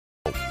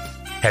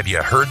Have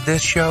you heard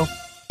this show?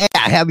 Yeah,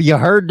 have you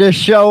heard this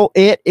show?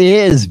 It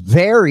is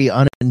very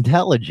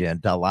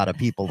unintelligent. A lot of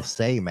people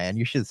say, man,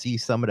 you should see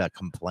some of the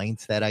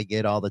complaints that I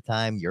get all the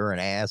time. You're an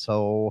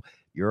asshole.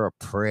 You're a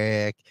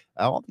prick.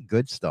 All the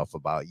good stuff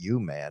about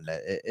you, man.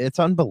 It's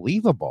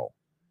unbelievable.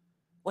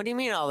 What do you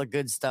mean all the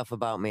good stuff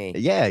about me?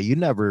 Yeah, you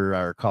never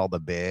are called a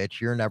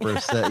bitch. You're never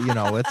said,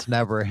 it's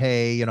never,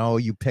 hey,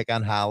 you pick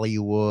on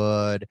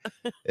Hollywood.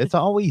 It's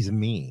always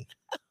me.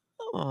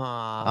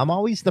 Aww. I'm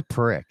always the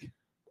prick.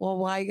 Well,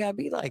 why you gotta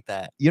be like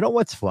that? You know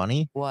what's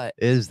funny? What?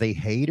 Is the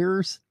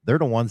haters, they're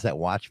the ones that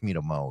watch me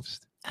the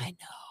most. I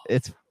know.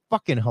 It's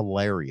fucking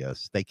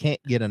hilarious. They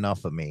can't get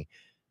enough of me.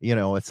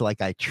 It's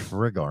like I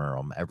trigger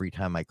them every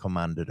time I come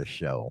onto the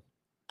show.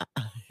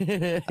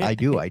 I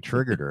do. I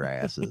trigger their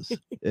asses.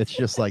 It's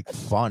just like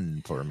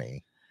fun for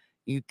me.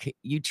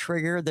 You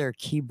trigger their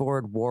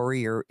keyboard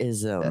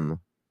warriorism.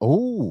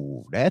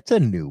 Oh, that's a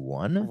new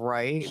one.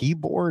 Right?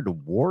 Keyboard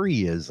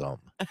warriorism.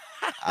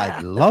 I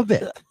love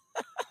it.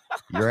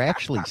 You're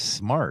actually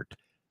smart.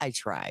 I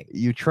try.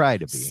 You try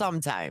to be.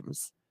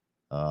 Sometimes.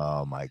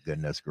 Oh, my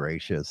goodness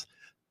gracious.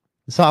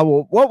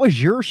 So what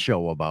was your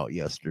show about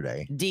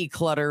yesterday?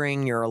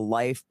 Decluttering your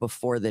life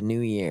before the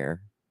new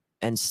year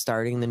and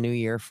starting the new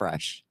year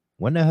fresh.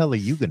 When the hell are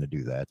you going to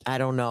do that? I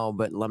don't know,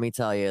 but let me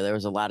tell you, there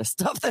was a lot of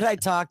stuff that I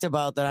talked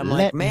about that I'm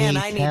like, man,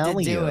 I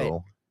need to do it.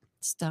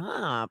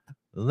 Stop.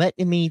 Let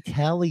me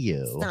tell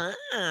you.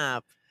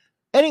 Stop.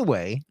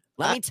 Anyway.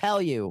 Let me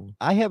tell you.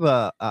 I have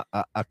a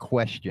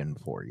question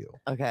for you.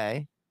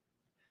 Okay.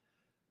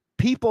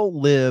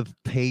 People live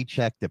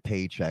paycheck to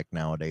paycheck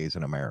nowadays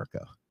in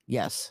America.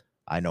 Yes.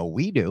 I know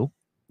we do.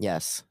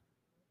 Yes.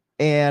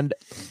 And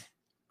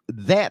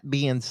that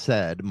being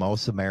said,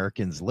 most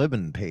Americans live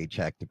in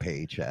paycheck to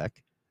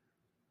paycheck.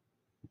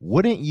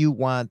 Wouldn't you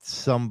want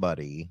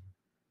somebody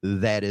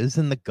that is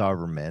in the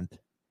government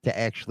to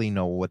actually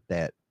know what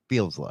that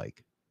feels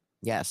like?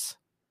 Yes.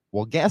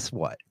 Well, guess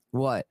what?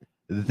 What?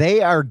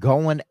 They are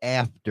going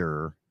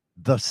after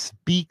the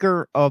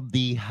Speaker of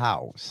the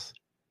House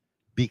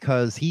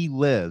because he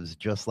lives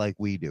just like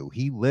we do.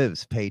 He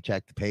lives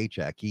paycheck to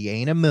paycheck. He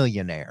ain't a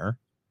millionaire.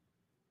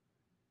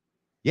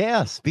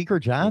 Yeah, Speaker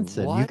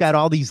Johnson. What? You got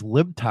all these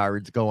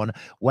libtards going,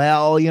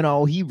 well,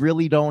 he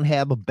really don't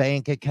have a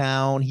bank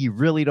account. He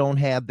really don't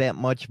have that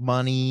much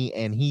money,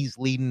 and he's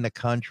leading the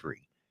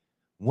country.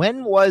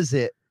 When was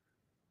it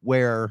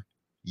where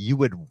you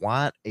would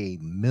want a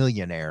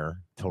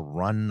millionaire to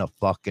run the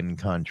fucking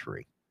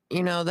country?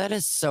 That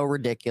is so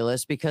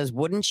ridiculous, because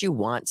wouldn't you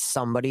want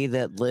somebody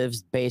that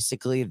lives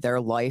basically their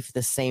life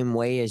the same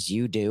way as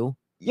you do?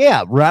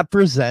 Yeah,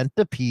 represent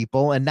the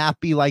people and not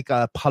be like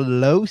a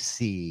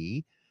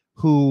Pelosi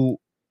who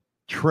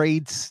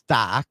trades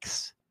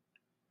stocks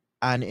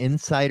on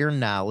insider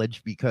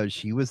knowledge because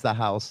she was the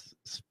House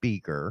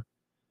Speaker.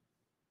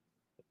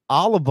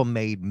 All of them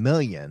made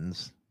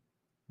millions.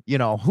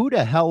 Who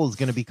the hell is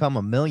going to become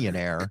a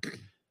millionaire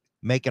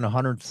making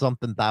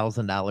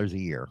 $100,000 a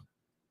year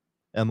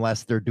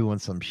unless they're doing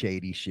some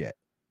shady shit?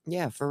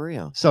 Yeah, for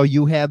real. So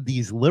you have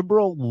these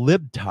liberal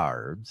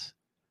libtards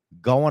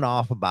going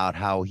off about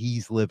how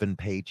he's living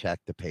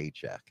paycheck to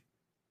paycheck.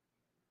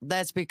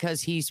 That's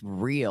because he's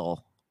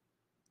real.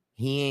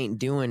 He ain't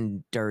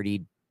doing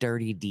dirty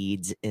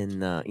deeds in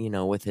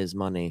the, with his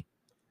money.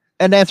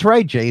 And that's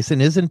right,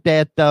 Jason. Isn't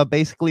that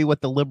basically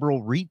what the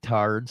liberal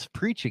retards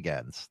preach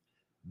against?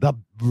 The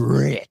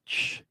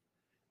rich.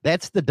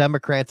 That's the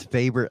Democrats'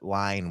 favorite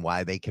line,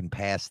 why they can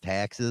pass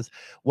taxes.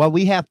 Well,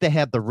 we have to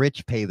have the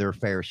rich pay their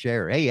fair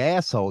share. Hey,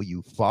 asshole,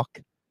 you fuck.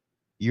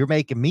 You're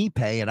making me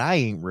pay and I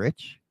ain't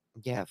rich.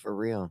 Yeah, for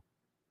real.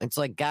 It's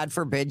like, God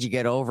forbid you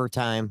get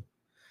overtime.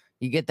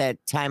 You get that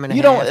time and a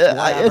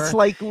half. It's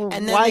like,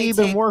 why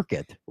even work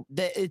it?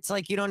 It's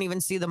like you don't even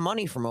see the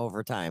money from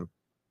overtime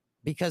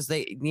because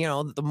they,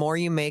 the more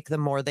you make, the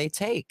more they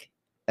take.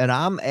 And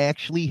I'm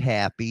actually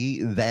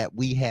happy that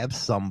we have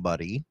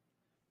somebody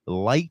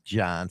like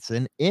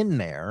Johnson in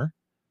there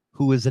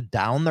who is a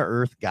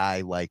down-to-earth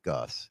guy like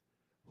us,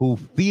 who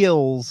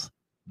feels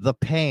the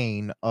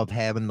pain of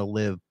having to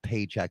live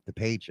paycheck to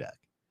paycheck.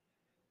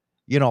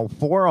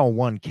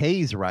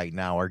 401ks right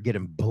now are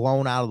getting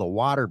blown out of the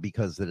water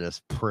because of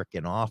this prick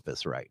in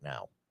office right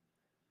now.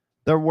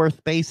 They're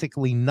worth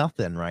basically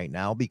nothing right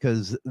now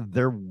because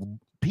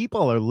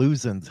people are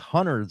losing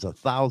hundreds of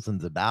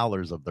thousands of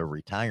dollars of their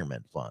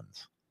retirement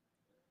funds.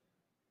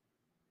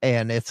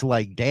 And it's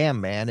like,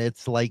 damn, man,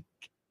 it's like,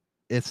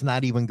 it's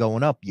not even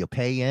going up. You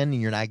pay in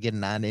and you're not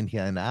getting on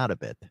anything out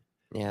of it.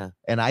 Yeah.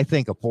 And I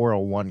think a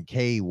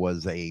 401k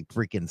was a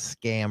freaking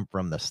scam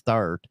from the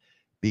start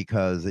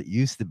because it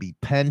used to be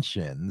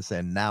pensions.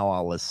 And now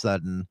all of a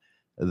sudden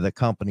the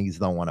companies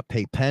don't want to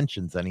pay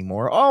pensions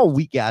anymore. Oh,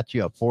 we got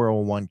you a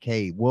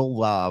 401k.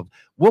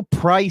 We'll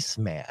price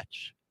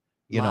match.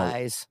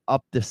 Lies.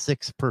 Up to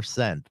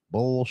 6%.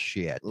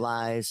 Bullshit.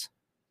 Lies.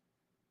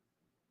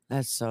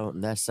 That's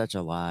such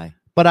a lie.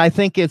 But I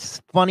think it's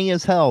funny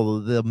as hell.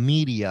 The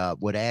media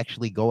would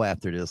actually go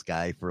after this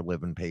guy for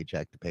living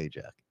paycheck to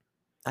paycheck.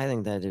 I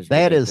think that is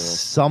That is ridiculous.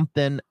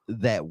 something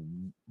that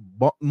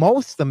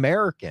most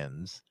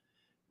Americans,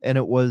 and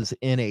it was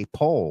in a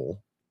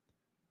poll,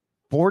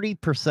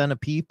 40% of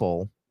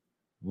people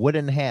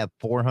wouldn't have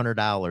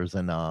 $400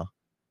 in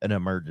an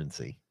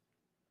emergency.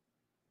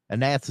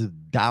 And that's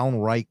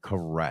downright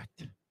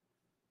correct.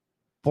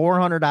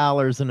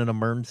 $400 in an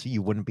emergency,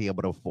 you wouldn't be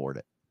able to afford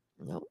it.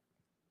 Nope.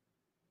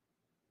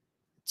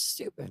 It's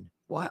stupid.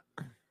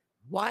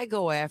 Why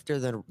go after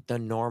the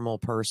normal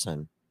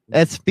person?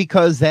 That's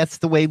because that's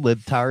the way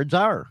libtards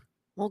are.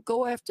 Well,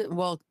 go after.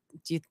 Well,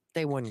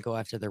 they wouldn't go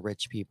after the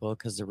rich people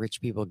because the rich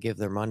people give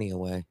their money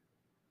away.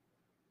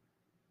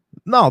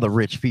 No, the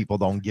rich people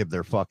don't give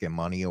their fucking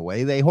money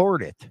away. They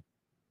hoard it.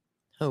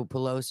 Oh,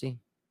 Pelosi.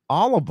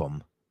 All of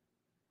them.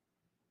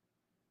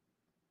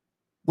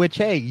 Which,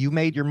 hey, you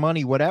made your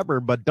money, whatever,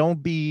 but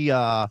don't be,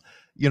 a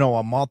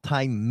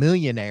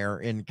multi-millionaire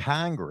in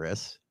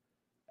Congress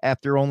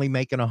after only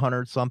making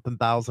 $100-something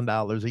thousand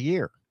a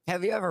year.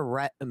 Have you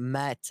ever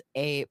met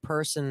a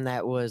person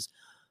that was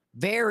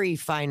very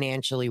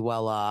financially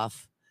well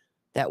off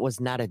that was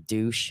not a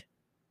douche?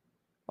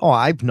 Oh,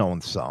 I've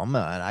known some,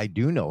 and I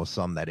do know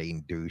some that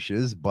ain't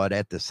douches, but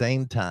at the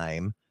same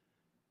time,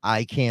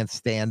 I can't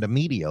stand the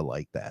media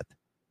like that.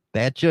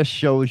 That just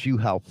shows you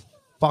how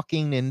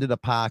fucking into the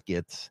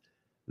pockets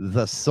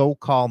the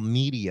so-called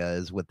media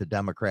is with the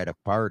Democratic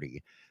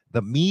Party.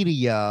 The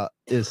media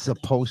is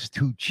supposed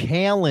to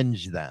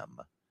challenge them,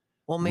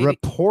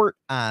 report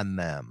on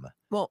them,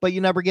 but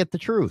you never get the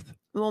truth.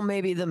 Well,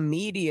 maybe the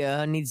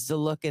media needs to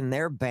look in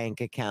their bank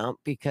account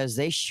because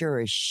they sure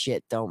as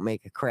shit don't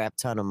make a crap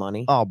ton of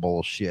money. Oh,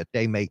 bullshit.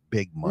 They make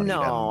big money,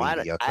 them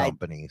media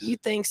companies. You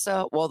think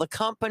so? Well, the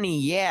company,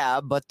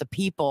 yeah, but the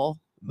people.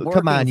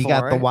 Come on, you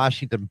got the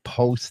Washington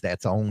Post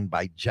that's owned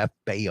by Jeff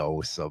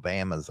Bezos of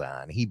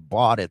Amazon. He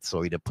bought it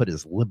so he'd put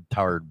his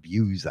libtard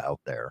views out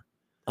there.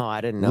 Oh,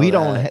 I didn't know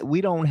we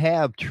don't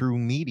have true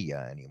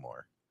media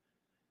anymore.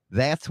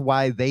 That's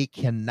why they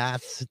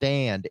cannot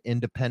stand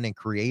independent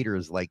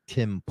creators like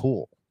Tim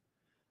Pool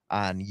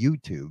on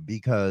YouTube,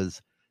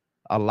 because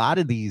a lot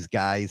of these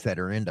guys that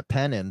are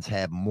independents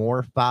have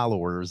more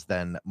followers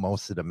than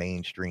most of the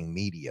mainstream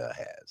media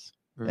has.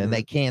 Mm-hmm. And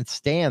they can't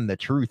stand the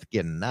truth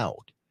getting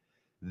out.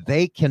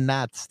 They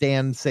cannot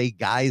stand, say,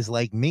 guys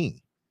like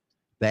me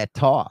that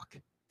talk,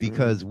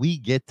 because we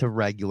get to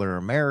regular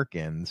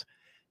Americans.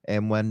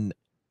 And when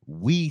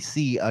we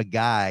see a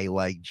guy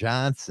like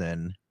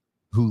Johnson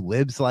who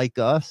lives like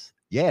us,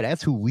 yeah,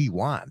 that's who we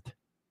want.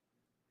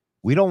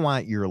 We don't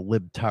want your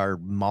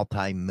libtard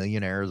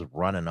multimillionaires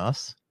running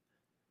us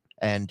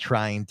and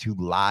trying to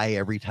lie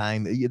every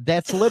time.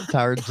 That's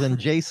libtards. And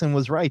Jason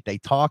was right. They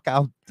talk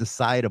out the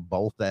side of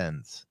both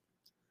ends.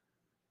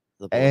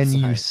 And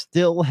you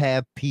still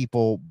have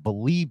people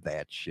believe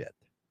that shit.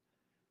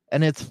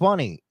 And it's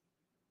funny.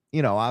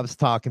 I was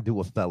talking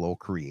to a fellow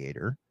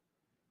creator,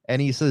 and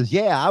he says,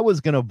 yeah, I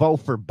was going to vote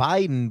for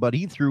Biden, but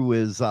he threw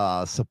his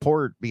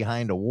support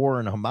behind a war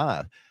in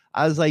Hamas.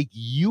 I was like,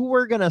 you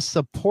were going to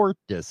support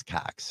this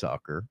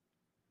cocksucker,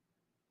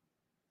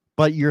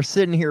 but you're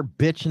sitting here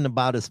bitching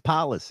about his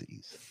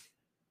policies.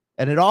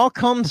 And it all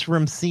comes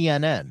from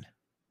CNN.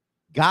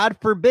 God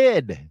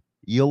forbid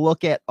you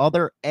look at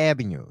other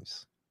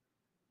avenues.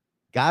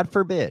 God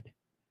forbid.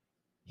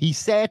 He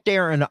sat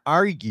there and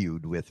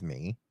argued with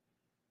me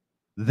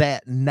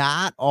that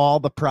not all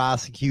the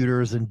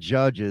prosecutors and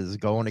judges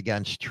going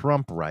against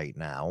Trump right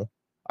now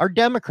are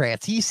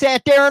Democrats. He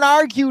sat there and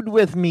argued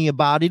with me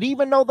about it,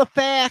 even though the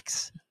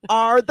facts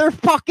are they're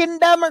fucking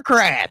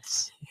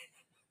Democrats.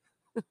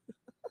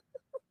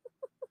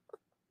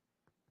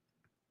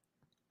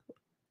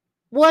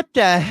 What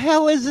the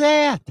hell is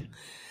that?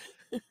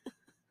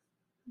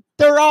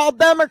 They're all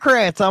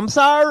Democrats. I'm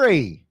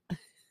sorry.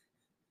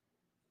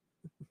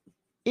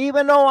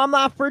 Even though I'm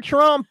not for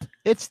Trump,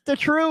 it's the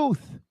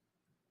truth.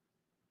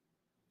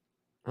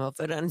 Well, if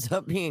it ends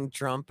up being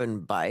Trump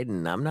and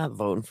Biden, I'm not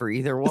voting for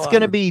either one. It's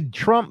going to be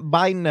Trump,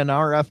 Biden, and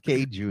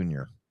RFK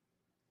Jr.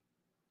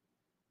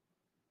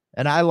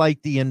 And I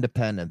like the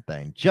independent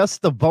thing.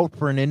 Just to vote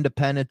for an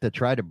independent to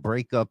try to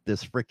break up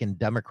this freaking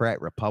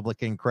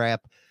Democrat-Republican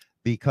crap,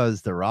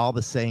 because they're all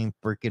the same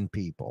freaking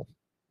people.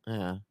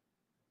 Yeah.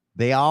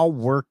 They all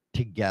work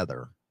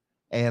together.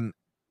 And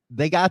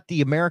they got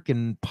the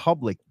American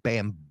public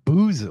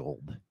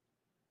bamboozled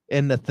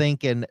into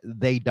thinking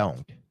they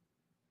don't.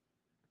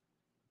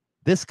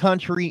 This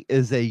country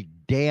is a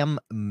damn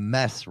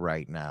mess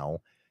right now.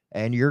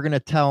 And you're going to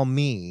tell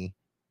me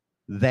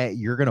that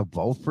you're going to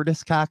vote for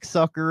this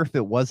cocksucker if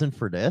it wasn't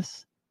for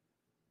this?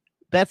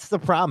 That's the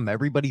problem.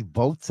 Everybody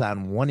votes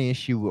on one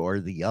issue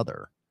or the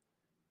other.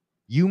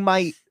 You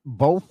might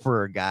vote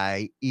for a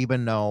guy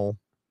even though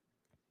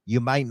you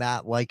might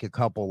not like a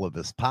couple of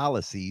his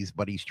policies,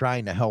 but he's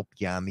trying to help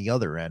you on the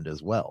other end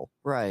as well.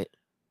 Right.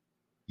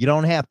 You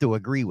don't have to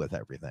agree with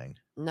everything.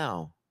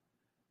 No.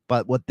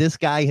 But what this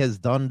guy has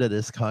done to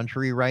this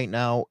country right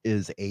now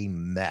is a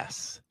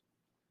mess.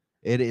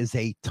 It is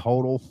a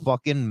total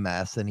fucking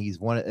mess. And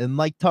and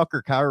like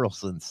Tucker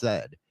Carlson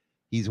said,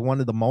 he's one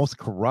of the most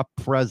corrupt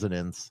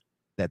presidents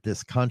that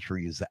this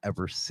country has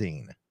ever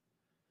seen.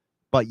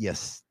 But you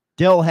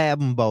still have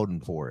them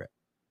voting for it.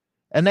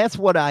 And that's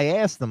what I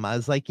asked them. I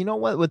was like, you know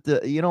what? With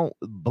the,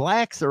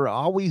 blacks are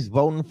always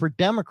voting for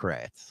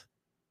Democrats.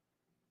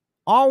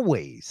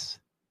 Always.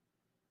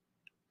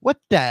 What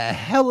the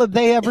hell have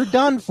they ever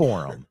done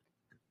for them?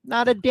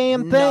 Not a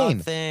damn thing.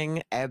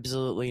 Nothing.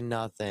 Absolutely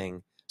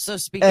nothing. So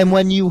speaking And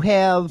when you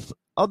have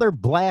other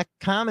black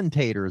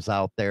commentators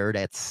out there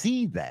that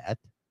see that,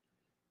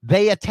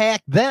 they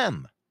attack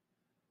them.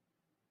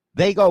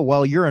 They go,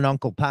 well, you're an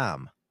Uncle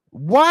Tom.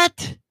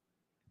 What?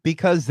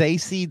 Because they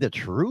see the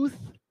truth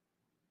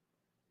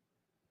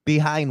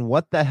behind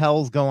what the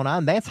hell's going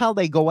on. That's how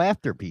they go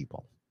after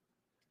people.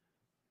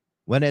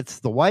 When it's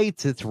the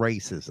whites, it's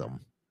racism.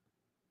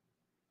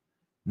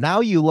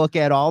 Now you look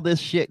at all this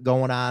shit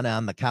going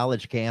on the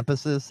college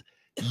campuses.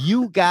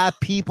 You got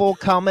people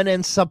coming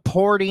and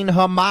supporting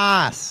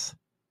Hamas.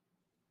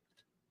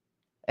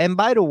 And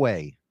by the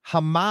way,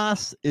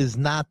 Hamas is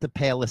not the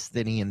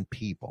Palestinian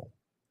people.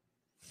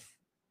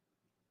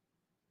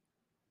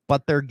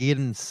 But they're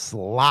getting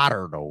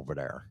slaughtered over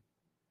there.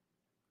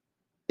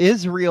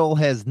 Israel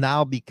has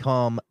now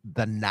become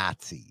the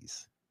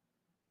Nazis.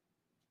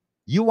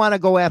 You want to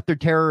go after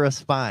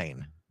terrorists,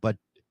 fine. But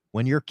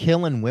when you're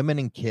killing women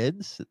and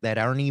kids that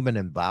aren't even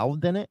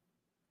involved in it,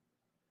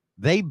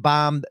 they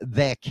bombed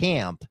that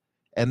camp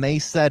and they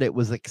said it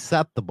was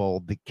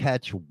acceptable to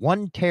catch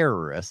one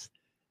terrorist.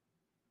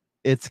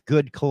 It's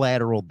good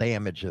collateral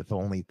damage if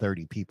only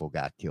 30 people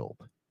got killed.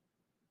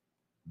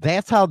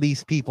 That's how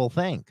these people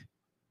think.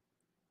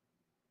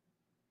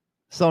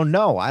 So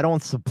no, I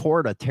don't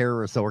support a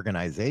terrorist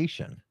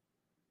organization.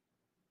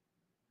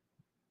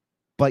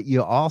 But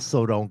you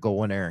also don't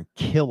go in there and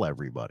kill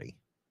everybody.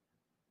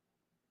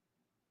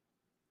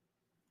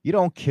 You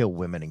don't kill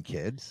women and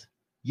kids.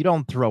 You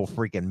don't throw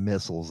freaking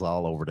missiles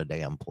all over the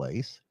damn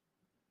place.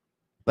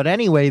 But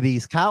anyway,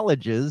 these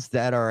colleges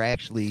that are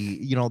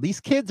actually, these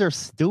kids are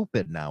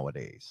stupid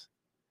nowadays.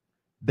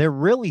 They're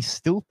really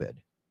stupid.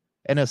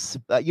 And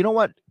you know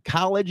what?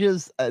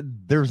 Colleges,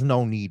 there's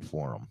no need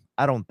for them.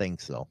 I don't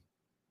think so.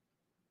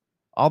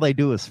 All they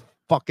do is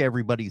fuck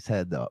everybody's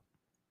head up.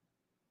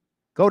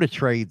 Go to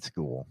trade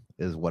school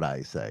is what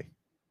I say.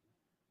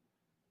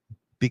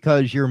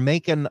 Because you're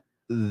making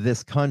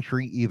this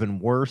country even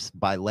worse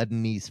by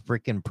letting these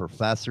freaking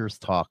professors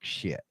talk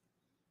shit.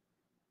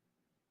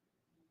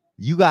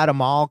 You got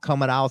them all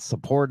coming out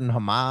supporting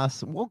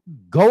Hamas. Well,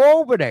 go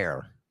over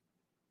there.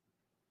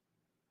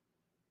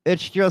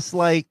 It's just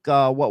like,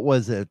 what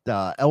was it?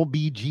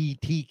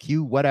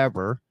 LBGTQ,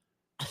 whatever.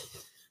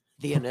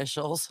 The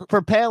initials.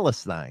 For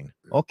Palestine.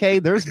 Okay,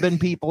 there's been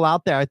people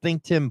out there. I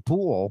think Tim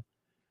Pool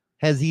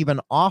has even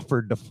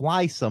offered to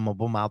fly some of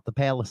them out to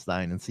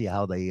Palestine and see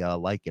how they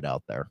like it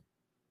out there.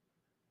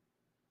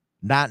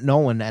 Not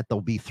knowing that they'll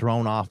be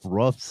thrown off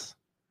roofs,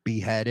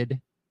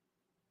 beheaded.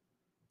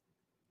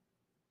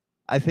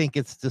 I think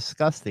it's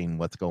disgusting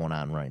what's going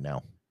on right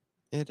now.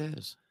 It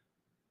is.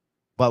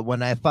 But when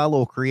that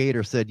fellow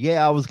creator said,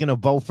 yeah, I was going to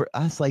vote for,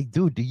 I was like,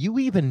 dude, do you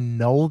even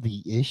know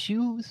the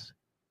issues?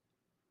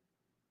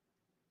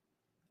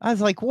 I was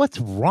like, what's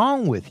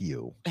wrong with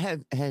you?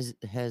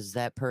 Has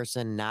that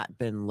person not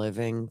been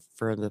living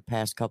for the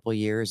past couple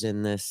years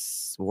in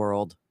this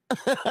world?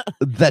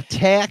 The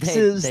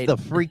taxes, the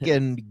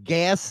freaking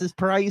gas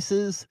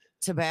prices.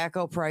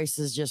 Tobacco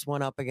prices just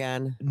went up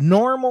again.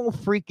 Normal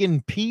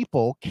freaking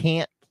people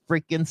can't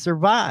freaking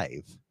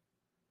survive.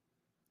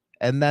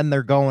 And then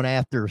they're going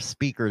after a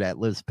speaker that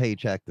lives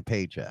paycheck to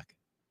paycheck.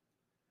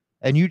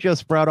 And you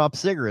just brought up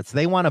cigarettes.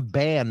 They want to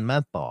ban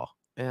menthol.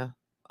 Yeah.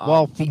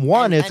 Well, for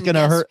one, it's going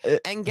to hurt.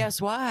 And guess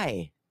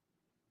why?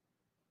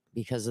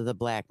 Because of the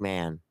black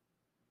man.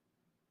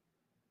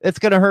 It's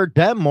going to hurt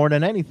them more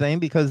than anything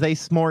because they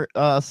smoke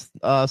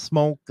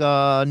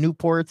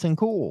Newports and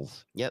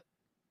Cools. Yep.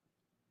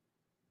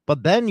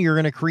 But then you're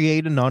going to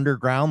create an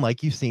underground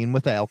like you've seen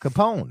with Al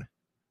Capone.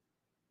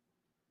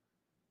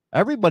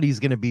 Everybody's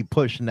going to be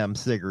pushing them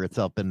cigarettes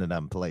up into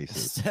them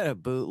places. Instead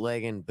of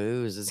bootlegging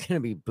booze, it's going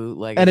to be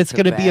bootlegging and it's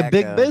going to be a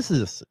big tobacco.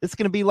 business. It's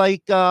going to be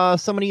like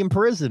somebody in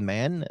prison,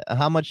 man.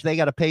 How much they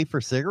got to pay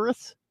for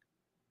cigarettes?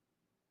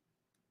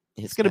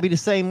 It's going to be the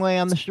same way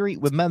on the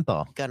street with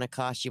menthol. Going to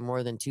cost you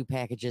more than 2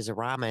 packages of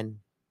ramen.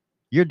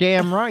 You're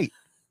damn right.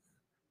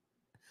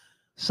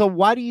 So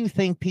why do you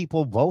think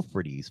people vote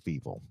for these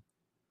people?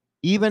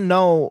 Even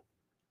though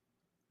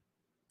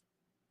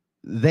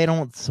they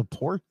don't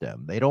support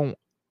them. They don't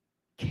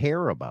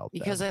care about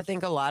because them. I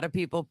think a lot of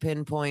people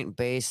pinpoint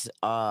base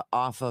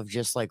off of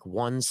just like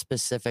one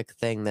specific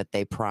thing that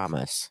they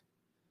promise.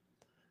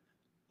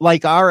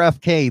 Like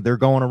RFK, they're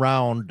going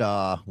around,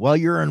 well,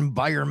 you're an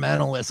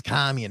environmentalist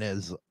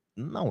communist.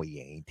 No, he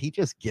ain't. He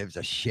just gives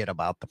a shit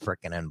about the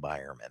freaking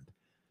environment.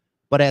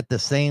 But at the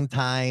same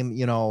time,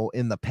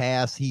 in the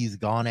past, he's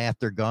gone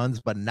after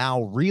guns, but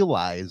now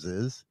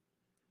realizes,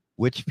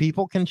 which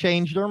people can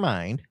change their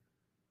mind,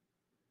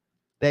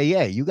 that,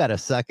 yeah, you got a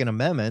Second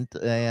Amendment,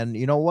 and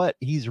you know what?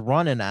 He's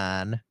running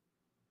on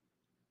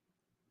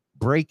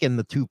breaking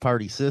the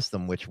two-party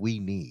system, which we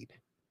need.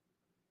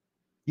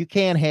 You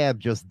can't have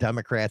just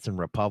Democrats and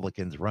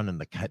Republicans running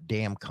the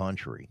damn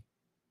country.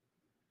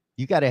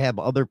 You got to have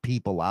other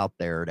people out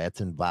there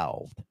that's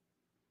involved.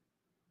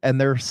 And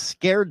they're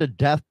scared to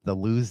death to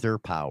lose their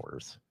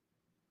powers.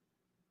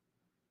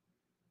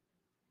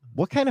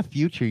 What kind of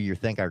future you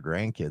think our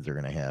grandkids are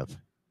going to have?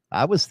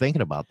 I was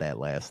thinking about that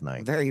last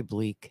night. Very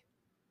bleak.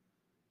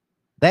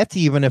 That's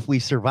even if we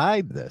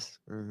survive this.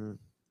 Mm-hmm.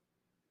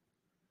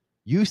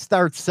 You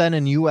start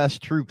sending U.S.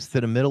 troops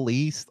to the Middle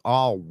East,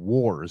 all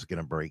war is going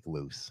to break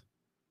loose.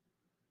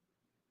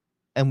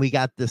 And we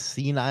got this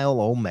senile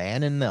old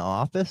man in the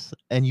office,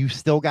 and you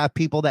still got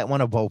people that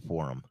want to vote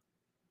for him.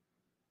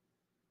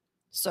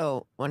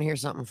 So, want to hear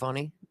something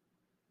funny?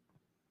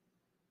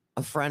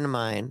 A friend of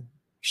mine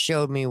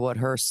showed me what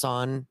her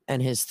son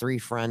and his 3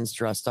 friends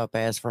dressed up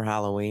as for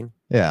Halloween.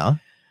 Yeah.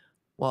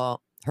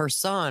 Well, her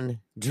son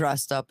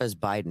dressed up as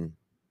Biden.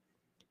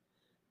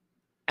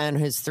 And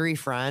his 3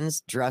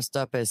 friends dressed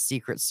up as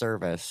Secret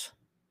Service.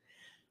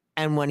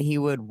 And when he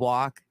would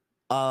walk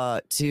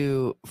from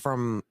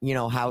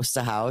house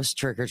to house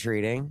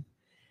trick-or-treating,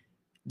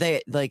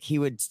 he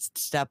would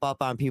step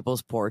up on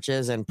people's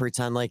porches and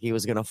pretend like he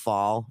was gonna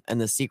fall, and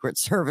the Secret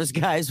Service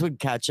guys would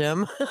catch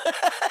him.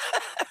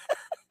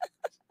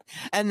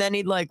 And then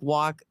he'd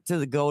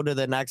go to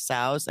the next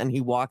house, and he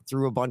walked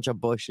through a bunch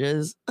of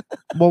bushes.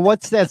 Well,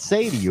 what's that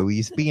say to you?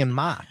 He's being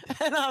mocked.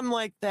 And I'm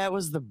like, that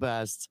was the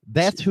best.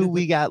 That's who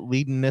we got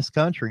leading this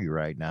country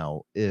right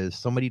now, is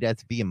somebody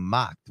that's being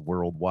mocked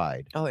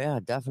worldwide. Oh yeah,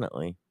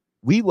 definitely.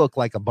 We look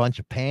like a bunch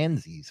of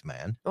pansies,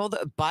 man. Well,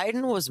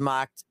 Biden was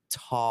mocked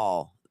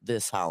tall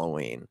this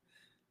Halloween.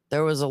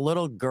 There was a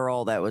little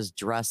girl that was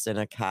dressed in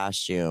a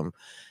costume,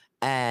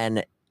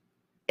 and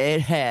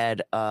it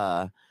had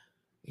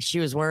she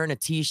was wearing a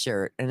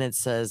t-shirt, and it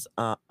says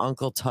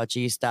Uncle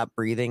Touchy, stop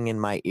breathing in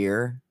my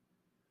ear.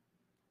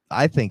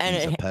 I think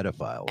he's a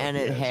pedophile. And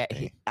it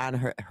had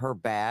on her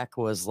back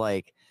was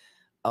like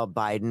a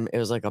Biden. It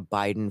was like a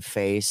Biden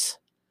face,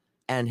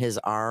 and his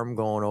arm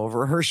going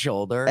over her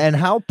shoulder. And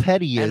how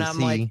petty is and I'm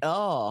he? like,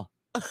 oh,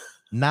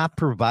 not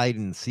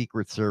providing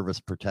Secret Service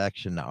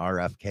protection to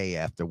RFK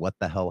after what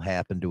the hell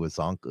happened to his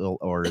uncle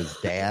or his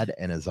dad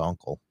and his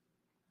uncle.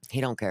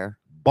 He don't care.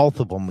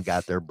 Both of them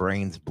got their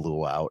brains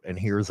blew out, and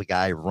here's a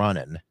guy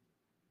running,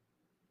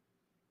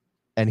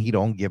 and he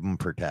don't give him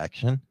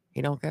protection.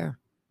 He don't care.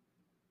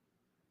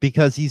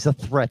 Because he's a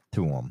threat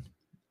to them.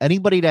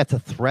 Anybody that's a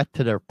threat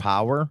to their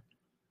power,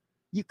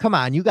 you come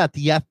on, you got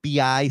the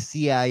FBI,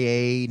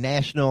 CIA,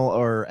 National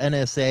or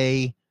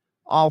NSA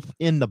all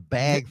in the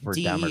bag for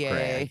DEA.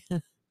 Democrats.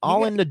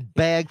 All in the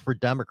bag for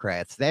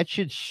Democrats. That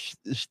should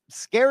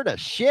scare the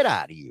shit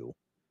out of you.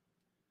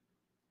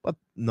 But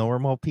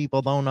normal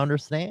people don't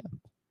understand.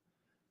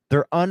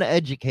 They're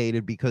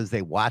uneducated because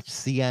they watch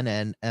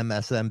CNN,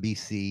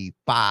 MSNBC,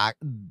 Fox.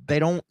 They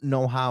don't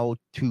know how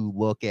to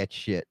look at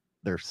shit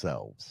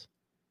themselves.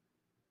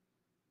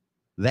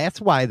 That's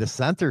why the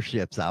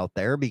censorship's out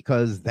there,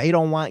 because they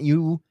don't want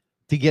you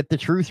to get the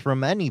truth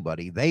from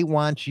anybody. They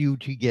want you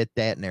to get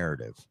that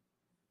narrative.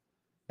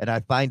 And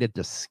I find it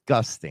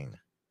disgusting.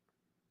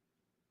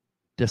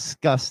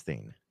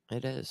 Disgusting.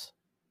 It is.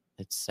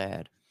 It's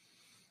sad.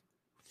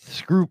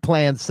 Screw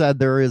Plan said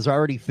there is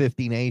already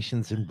 50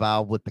 nations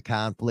involved with the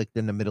conflict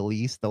in the Middle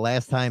East. The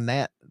last time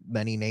that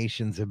many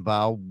nations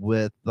involved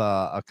with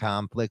a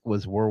conflict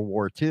was World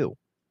War II.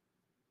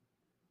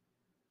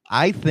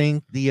 I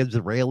think the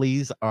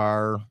Israelis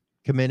are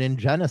committing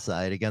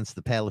genocide against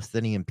the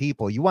Palestinian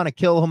people. You want to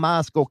kill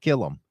Hamas, go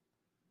kill them,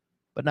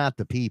 but not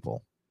the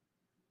people.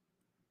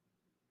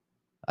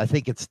 I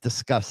think it's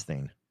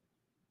disgusting.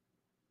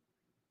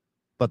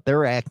 But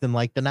they're acting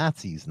like the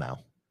Nazis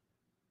now.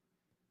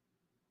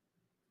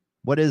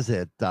 What is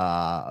it?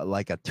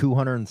 Like a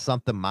 200 and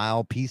something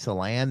mile piece of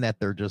land that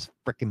they're just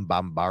freaking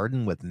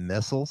bombarding with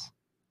missiles?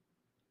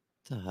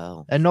 What the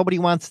hell? And nobody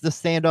wants to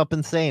stand up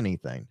and say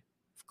anything.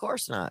 Of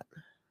course not.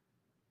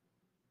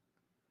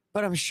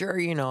 But I'm sure,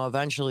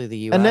 eventually the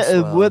U.S.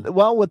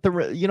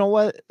 will. You know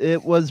what?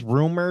 It was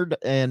rumored,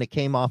 and it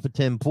came off of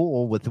Tim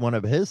Pool with one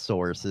of his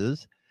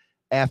sources.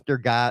 After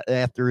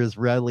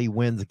Israeli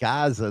wins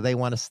Gaza, they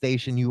want to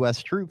station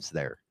U.S. troops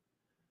there.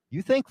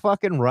 You think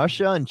fucking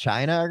Russia and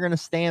China are going to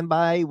stand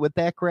by with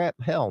that crap?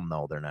 Hell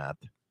no, they're not.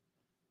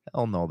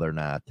 Hell no, they're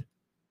not.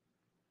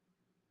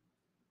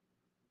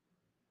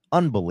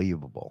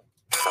 Unbelievable.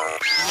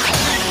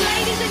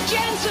 Ladies and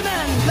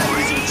gentlemen.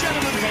 Ladies and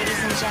gentlemen.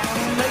 Ladies and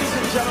gentlemen. Ladies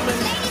and gentlemen.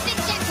 Ladies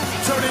and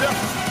gentlemen. Turn it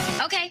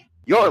up. Okay.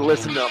 You're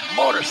listening to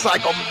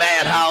Motorcycle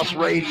Madhouse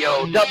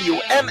Radio,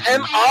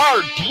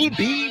 WMMR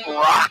DB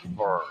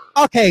Rockford.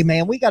 Okay,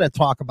 man, we got to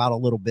talk about a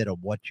little bit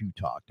of what you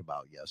talked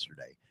about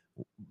yesterday.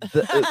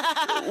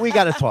 We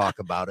got to talk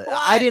about it. Why?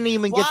 I didn't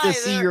even get to Why?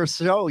 see your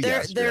show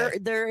yesterday.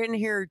 They're in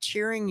here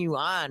cheering you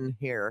on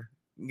here.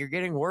 You're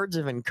getting words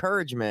of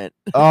encouragement.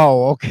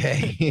 Oh,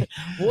 okay.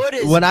 What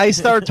is when I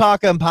start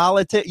talking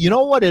politics? You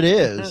know what it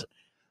is?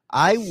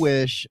 I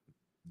wish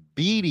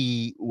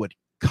Beatty would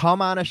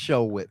come on a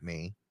show with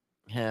me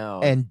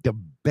and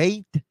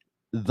debate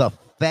the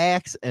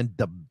facts and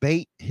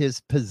debate his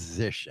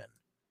position.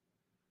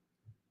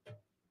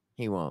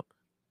 He won't.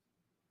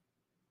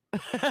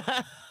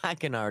 I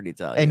can already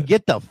tell And you.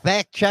 get the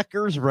fact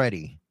checkers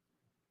ready.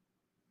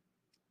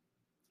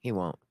 He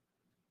won't.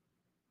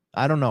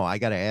 I don't know. I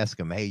got to ask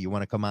him, hey, you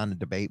want to come on and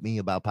debate me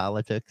about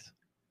politics?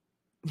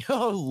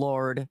 Oh,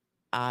 Lord.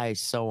 I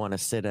so want to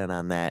sit in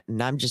on that.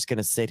 And I'm just going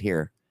to sit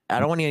here. I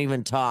don't want to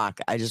even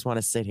talk. I just want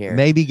to sit here.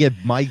 Maybe get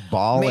Mike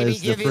Ball Maybe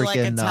as the give you like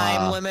a freaking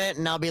time limit,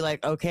 and I'll be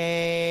like,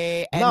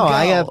 okay. And no, go.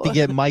 I have to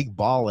get Mike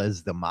Ball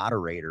as the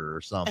moderator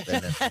or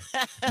something.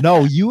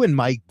 No, you and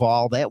Mike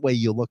Ball. That way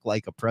you look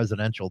like a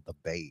presidential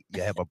debate.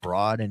 You have a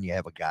broad and you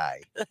have a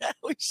guy.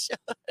 We should.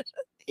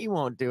 He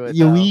won't do it.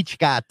 You though. each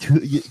got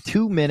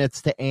 2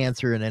 minutes to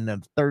answer and then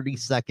a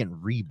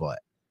 30-second rebut.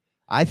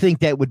 I think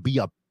that would be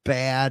a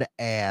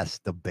badass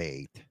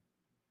debate.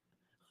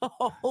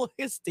 Oh, look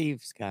at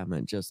Steve's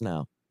comment just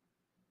now.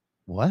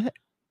 What?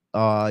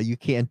 You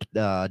can't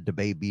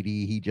debate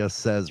BD. He just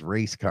says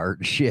race car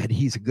shit.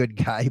 He's a good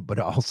guy, but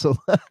also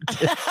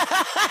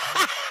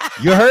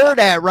you heard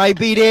that, right,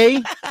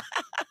 BD?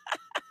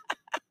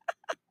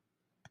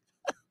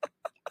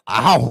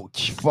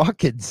 Ouch,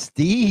 fucking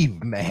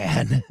Steve,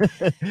 man.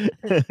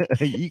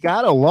 You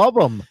gotta love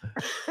him.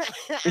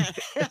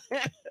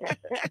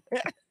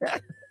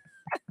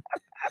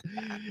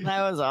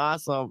 That was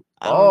awesome.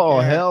 Oh,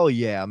 hell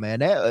yeah, man.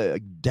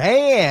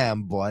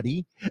 Damn,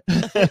 buddy.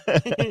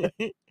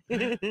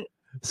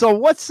 So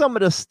what's some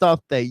of the stuff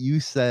that you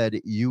said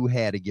you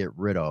had to get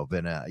rid of?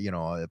 And,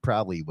 it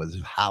probably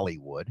was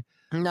Hollywood.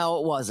 No,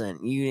 it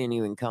wasn't. You didn't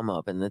even come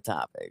up in the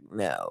topic.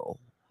 No.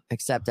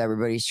 Except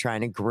everybody's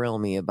trying to grill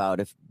me about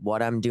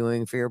what I'm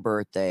doing for your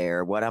birthday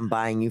or what I'm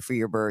buying you for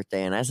your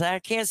birthday. And I said, I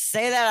can't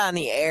say that on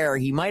the air.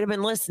 He might have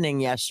been listening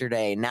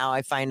yesterday. Now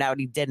I find out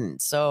he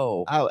didn't.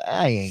 So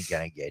I ain't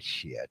going to get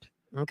shit.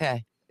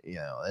 Okay.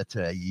 It's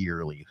a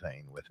yearly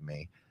thing with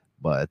me.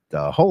 But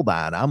hold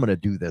on. I'm going to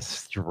do this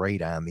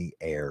straight on the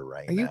air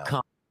right now. Are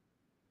you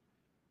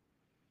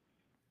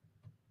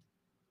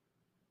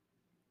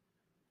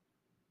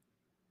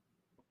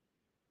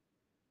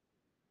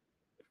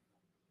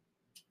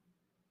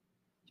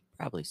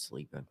probably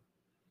sleeping.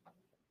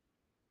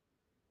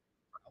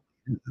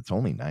 It's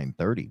only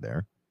 9:30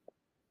 there.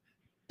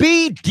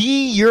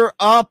 BD, you're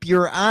up.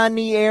 You're on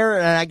the air,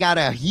 and I got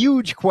a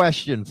huge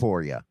question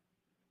for you.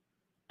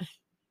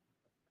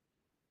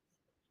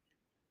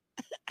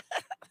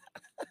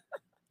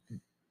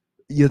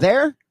 You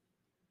there?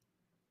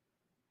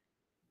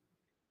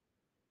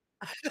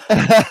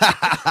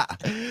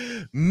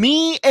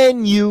 Me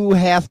and you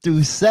have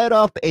to set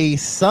up a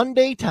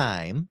Sunday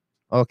time,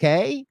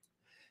 okay?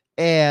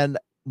 And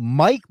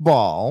Mike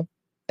Ball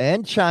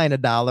and China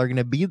Doll are going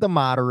to be the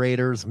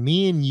moderators.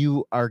 Me and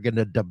you are going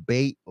to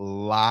debate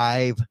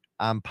live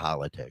on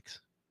politics.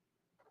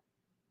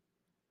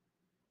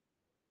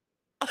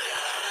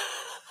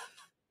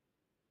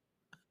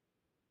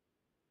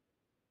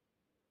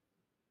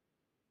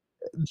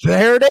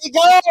 There they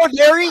go.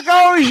 There he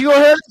goes. You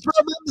heard it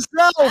from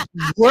himself.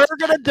 We're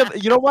going to,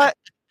 you know what?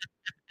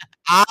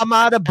 I'm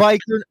out of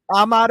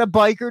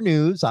biker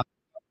news.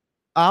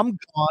 I'm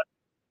gone.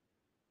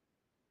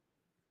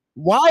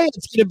 Why?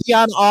 It's going to be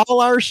on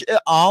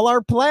all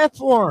our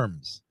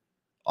platforms.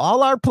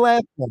 All our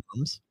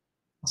platforms.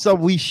 So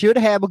we should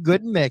have a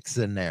good mix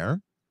in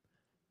there.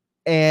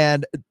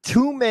 And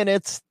 2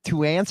 minutes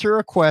to answer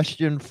a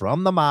question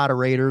from the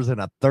moderators and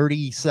a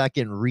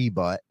 30-second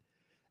rebut.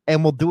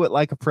 And we'll do it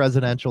like a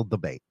presidential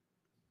debate.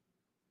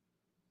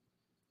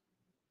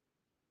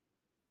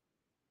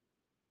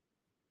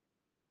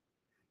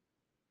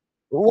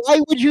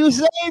 Why would you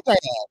say that?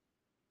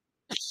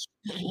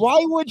 Why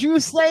would you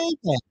say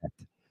that?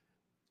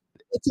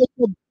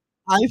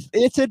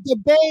 It's a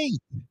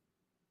debate.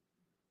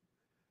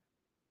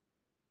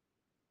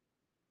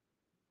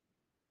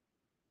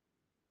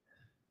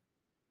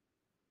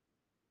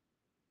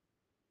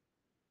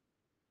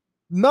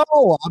 No,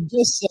 I'm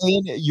just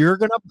saying you're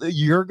gonna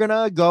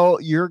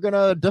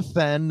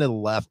defend the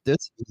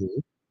leftist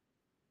view.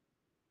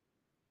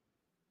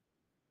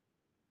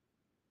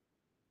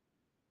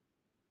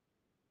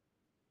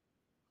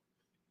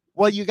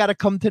 Well, you got to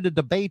come to the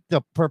debate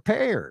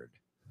prepared.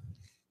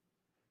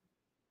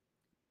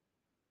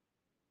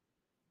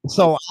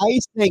 So I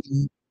say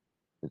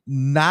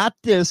not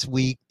this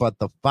week, but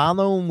the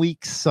following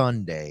week,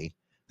 Sunday,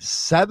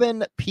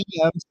 7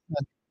 p.m.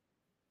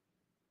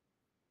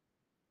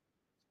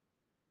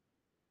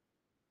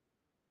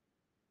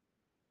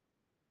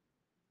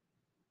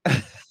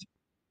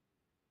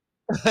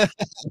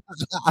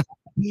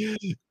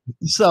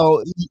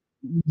 So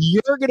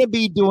you're going to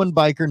be doing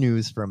biker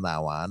news from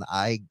now on.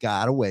 I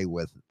got away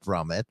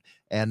from it,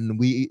 and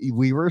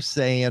we were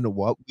saying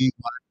what we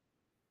want.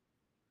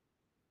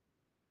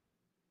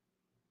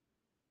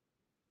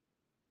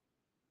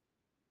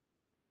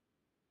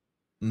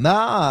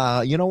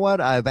 Nah, you know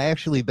what? I've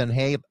actually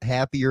been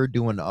happier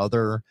doing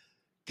other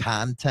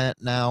content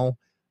now.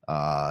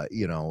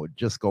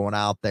 Just going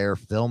out there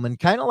filming,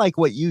 kind of like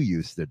what you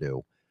used to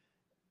do.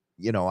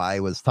 I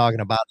was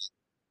talking about.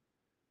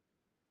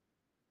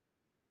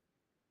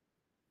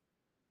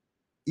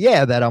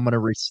 Yeah, that I'm gonna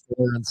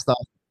restore and stuff.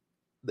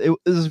 It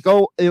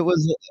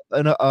was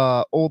an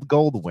old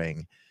gold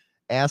wing,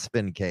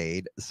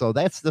 Aspencade. So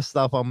that's the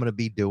stuff I'm gonna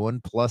be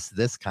doing, plus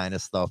this kind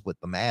of stuff with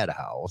the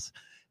Madhouse.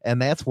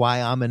 And that's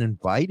why I'm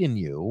inviting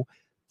you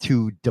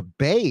to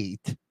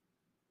debate.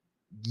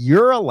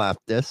 You're a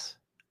leftist.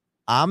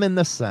 I'm in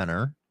the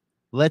center.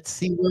 Let's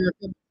see where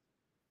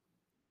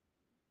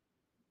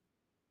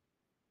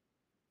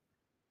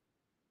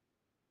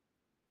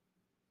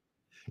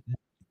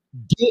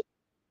did,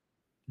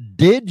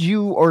 did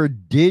you or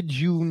did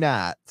you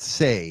not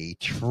say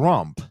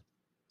Trump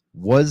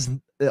was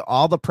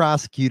all the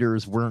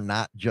prosecutors were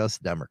not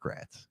just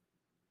Democrats?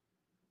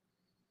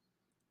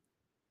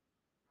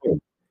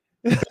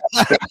 That's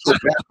the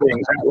best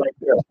thing right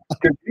there.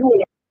 'Cause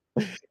you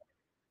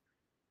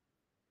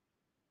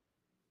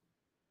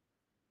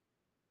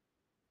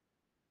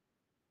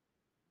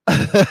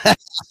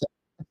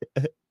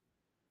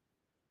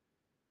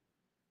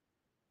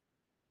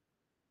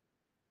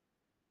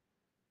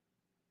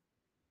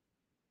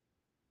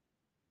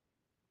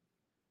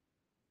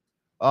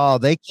Oh,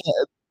 they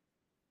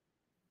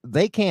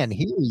can't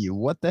hear you.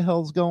 What the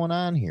hell's going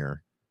on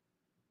here?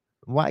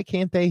 Why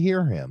can't they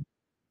hear him?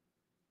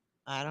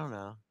 I don't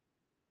know.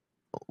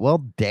 Well,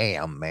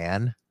 damn,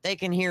 man. They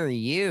can hear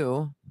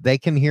you. They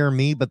can hear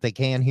me, but they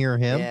can't hear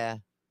him. Yeah.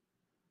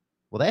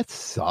 Well, that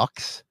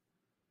sucks.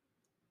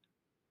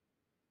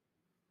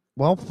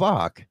 Well,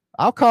 fuck.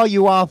 I'll call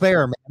you off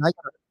air, man.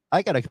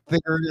 I gotta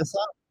figure this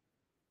out.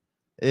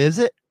 Is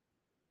it?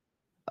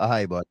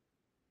 Hi, bud.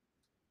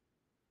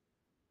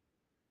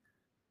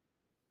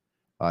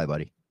 Hi,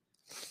 buddy.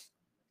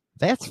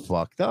 That's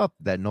fucked up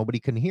that nobody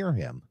can hear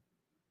him.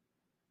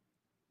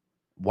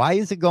 Why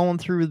is it going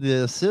through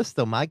the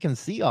system? I can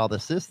see all the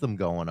system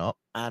going up.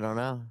 I don't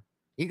know.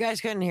 You guys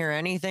couldn't hear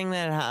anything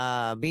that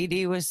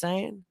BD was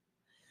saying?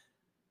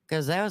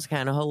 Because that was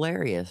kind of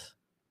hilarious.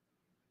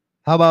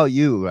 How about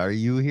you? Are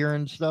you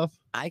hearing stuff?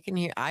 I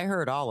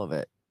heard all of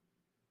it.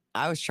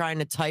 I was trying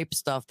to type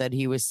stuff that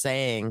he was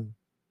saying.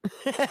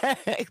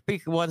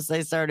 Because once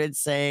they started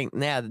saying,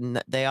 yeah,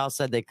 they all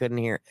said they couldn't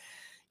hear.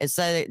 It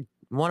said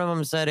one of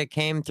them said it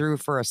came through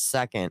for a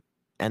second,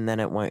 and then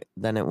it went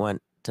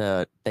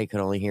to they could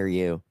only hear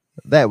you.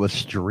 That was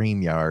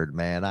StreamYard,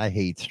 man. I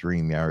hate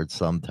StreamYard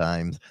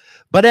sometimes.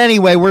 But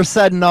anyway, we're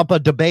setting up a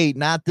debate,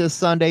 not this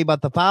Sunday,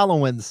 but the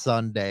following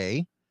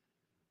Sunday.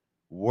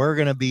 We're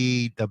going to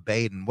be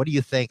debating. What do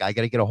you think? I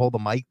got to get a hold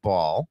of Mike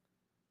Ball.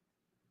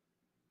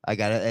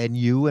 And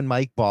you and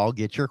Mike Ball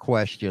get your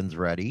questions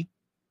ready.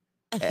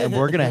 And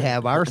we're going to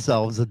have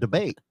ourselves a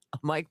debate.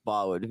 Mike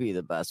Ball would be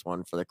the best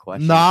one for the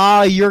question.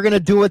 Nah, you're going to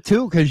do it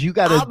too, because you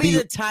got to I'll be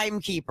the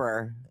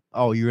timekeeper.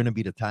 Oh, you're going to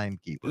be the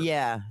timekeeper.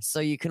 Yeah. So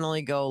you can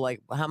only go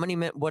like, how many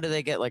minutes? What do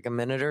they get? Like a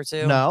minute or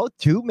two? No,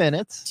 2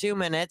 minutes. 2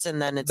 minutes,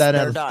 and then Then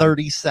they're a done.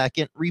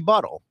 30-second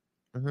rebuttal.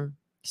 Mm-hmm.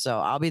 So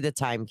I'll be the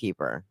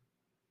timekeeper.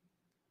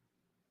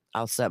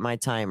 I'll set my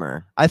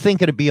timer. I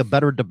think it'd be a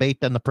better debate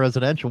than the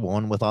presidential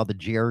one with all the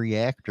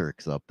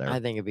geriatrics up there. I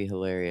think it'd be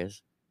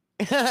hilarious.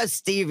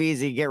 Steve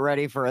Easy, get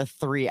ready for a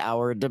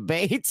 3-hour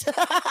debate.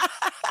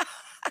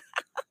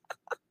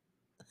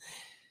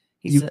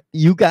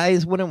 You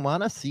guys wouldn't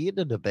want to see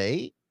the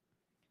debate?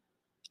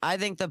 I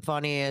think the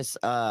funniest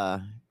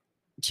no,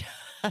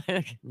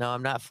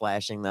 I'm not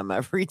flashing them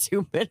every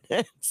 2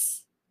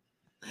 minutes.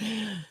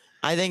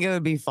 I think it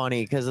would be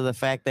funny because of the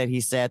fact that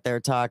he sat there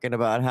talking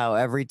about how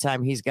every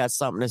time he's got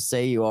something to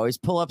say, you always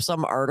pull up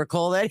some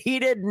article that he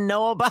didn't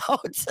know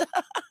about.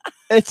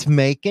 It's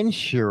making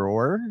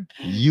sure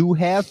you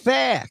have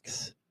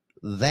facts.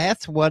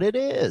 That's what it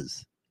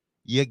is.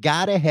 You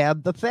got to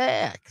have the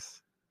facts.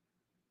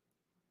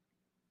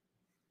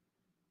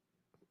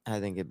 I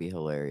think it'd be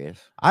hilarious.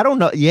 I don't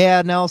know.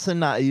 Yeah,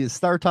 Nelson, you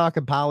start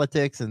talking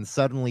politics and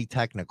suddenly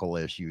technical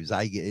issues.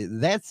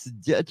 That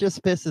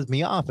just pisses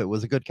me off. It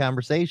was a good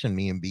conversation,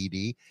 me and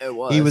BD. It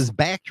was. He was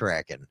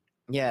backtracking.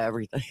 Yeah,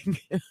 everything.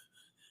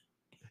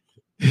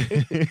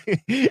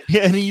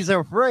 And he's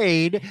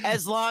afraid.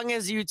 As long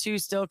as you two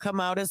still come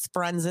out as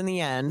friends in the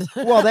end.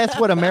 Well, that's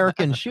what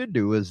Americans should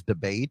do, is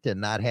debate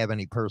and not have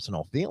any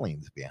personal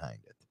feelings behind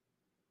it.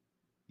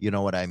 You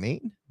know what I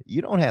mean?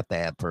 You don't have to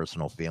have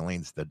personal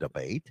feelings to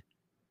debate.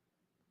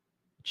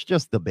 It's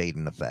just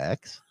debating the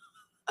facts.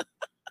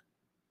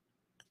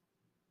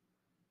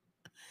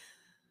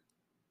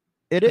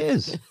 It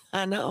is.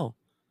 I know.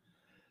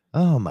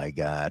 Oh my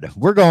God.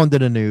 We're going to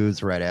the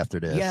news right after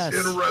this. Yes.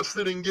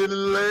 Interested in getting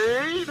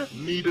laid?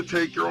 Need to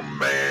take your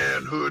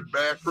manhood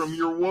back from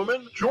your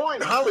woman?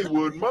 Join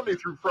Hollywood Monday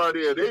through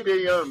Friday at 8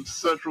 a.m.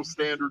 Central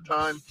Standard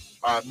Time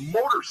on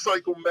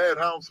Motorcycle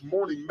Madhouse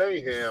Morning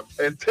Mayhem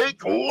and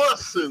take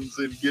lessons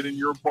in getting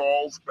your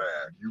balls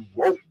back. You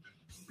won't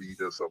be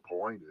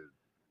disappointed.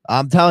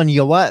 I'm telling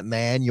you what,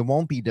 man, you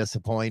won't be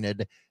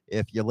disappointed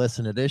if you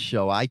listen to this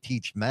show. I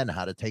teach men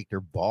how to take their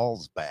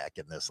balls back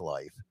in this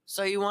life.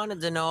 So you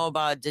wanted to know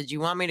about, did you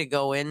want me to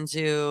go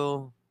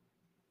into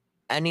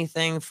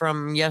anything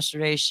from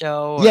yesterday's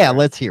show? Yeah,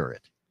 let's hear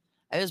it.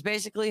 It was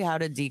basically how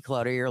to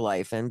declutter your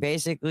life. And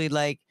basically,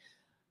 like,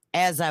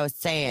 as I was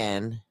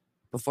saying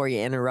before you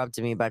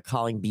interrupted me by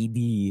calling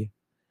BD,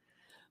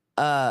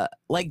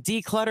 like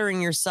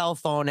decluttering your cell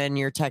phone and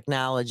your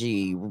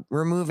technology,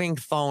 removing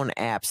phone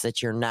apps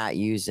that you're not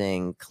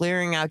using,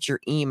 clearing out your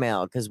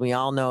email, because we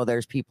all know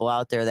there's people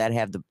out there that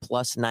have the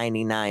plus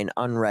 99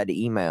 unread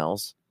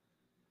emails.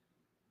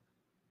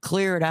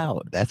 Clear it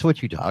out. That's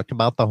what you talked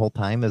about the whole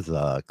time, is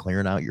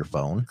clearing out your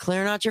phone.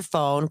 Clearing out your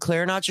phone,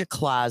 clearing out your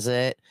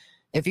closet.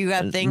 If you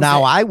got things now,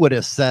 that, I would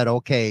have said,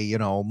 okay, you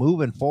know,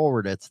 moving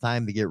forward, it's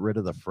time to get rid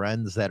of the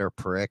friends that are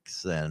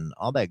pricks and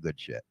all that good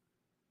shit.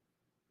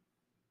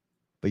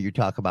 But you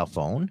talk about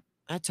phone?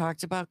 I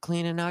talked about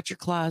cleaning out your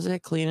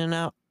closet, cleaning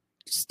out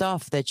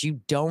stuff that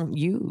you don't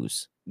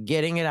use,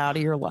 getting it out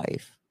of your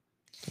life.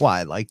 Well,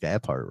 I like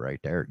that part right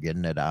there,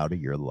 getting it out of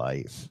your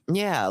life.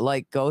 Yeah,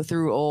 like go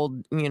through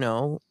old, you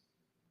know,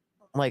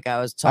 like I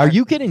was Are talking.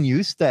 you getting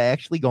used to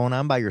actually going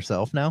on by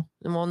yourself now?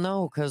 Well,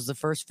 no, because the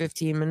first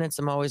 15 minutes,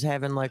 I'm always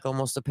having like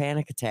almost a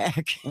panic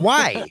attack.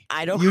 Why?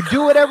 I don't. You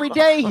do it every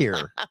day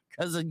here.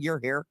 Because you're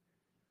here.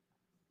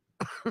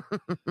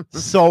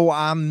 So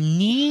I'm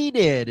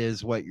needed,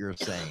 is what you're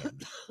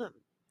saying.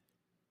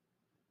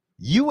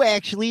 You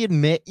actually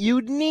admit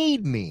you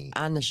need me.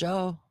 On the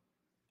show.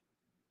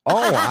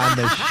 Oh, on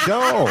the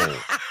show.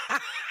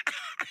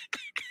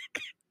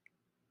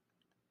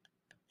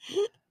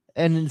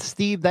 And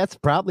Steve, that's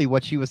probably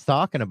what she was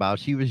talking about.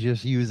 She was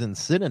just using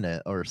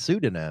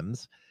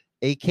pseudonyms,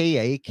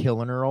 aka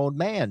killing her old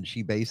man.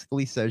 She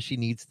basically says she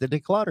needs to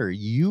declutter.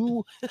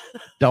 You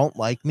don't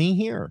like me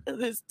here.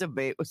 This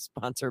debate was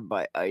sponsored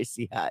by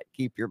Icy Hot.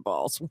 Keep your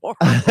balls warm.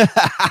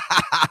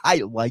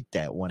 I like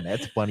that one.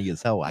 That's funny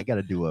as hell. I got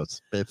to do a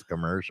spiff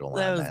commercial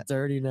That on was that.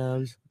 dirty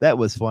nose. That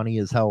was funny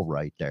as hell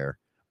right there.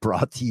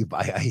 Brought to you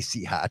by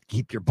Icy Hot.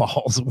 Keep your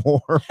balls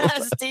warm.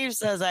 Steve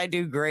says I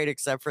do great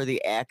except for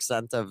the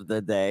accent of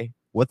the day.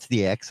 What's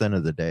the accent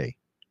of the day?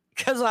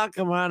 Because I'll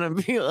come on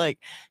and be like,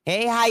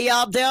 hey, how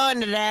y'all doing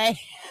today?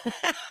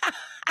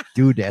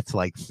 Dude, that's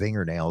like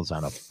fingernails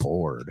on a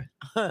board.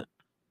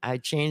 I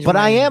changed But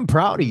my- I am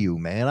proud of you,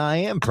 man. I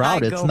am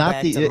proud. I It's go not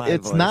back the to my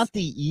it's voice. not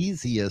the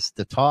easiest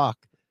to talk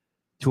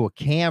to a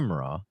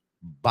camera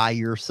by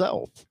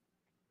yourself.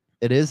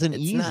 It isn't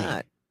It's easy.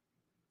 not.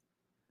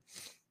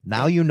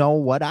 Now you know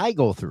what I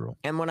go through.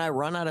 And when I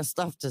run out of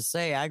stuff to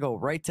say, I go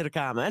right to the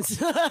comments.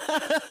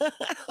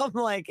 I'm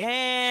like,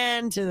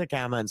 and to the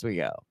comments we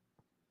go.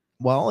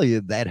 Well,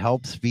 that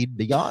helps feed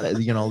the audience.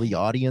 You know, the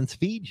audience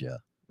feeds you.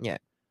 Yeah.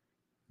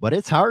 But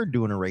it's hard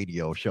doing a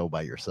radio show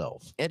by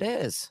yourself. It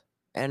is.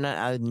 And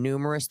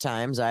numerous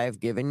times I've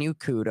given you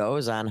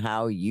kudos on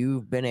how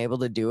you've been able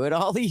to do it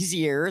all these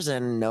years.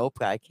 And nope,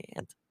 I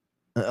can't.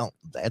 Well,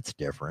 that's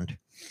different.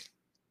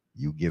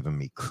 You giving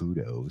me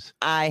kudos.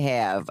 I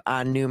have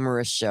on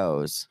numerous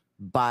shows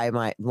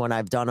when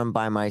I've done them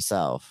by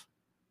myself.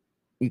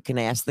 You can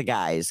ask the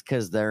guys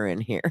because they're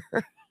in here.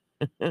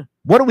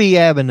 What do we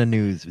have in the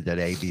news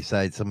today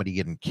besides somebody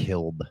getting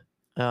killed?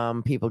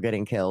 People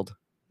getting killed.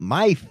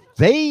 My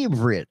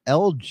favorite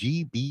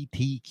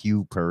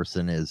LGBTQ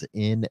person is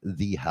in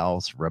the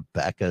house.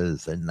 Rebecca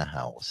is in the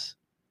house.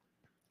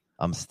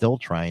 I'm still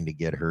trying to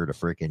get her to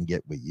freaking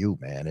get with you,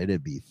 man.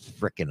 It'd be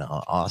freaking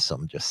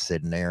awesome just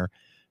sitting there,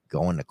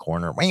 going the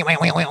corner,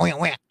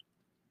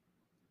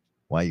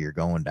 while you're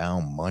going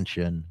down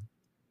munching.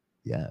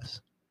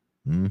 Yes.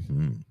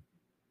 Mm-hmm.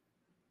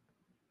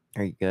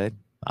 Are you good?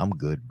 I'm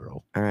good,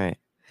 bro. All right.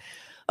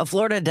 A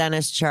Florida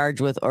dentist charged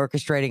with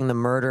orchestrating the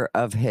murder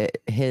of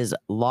his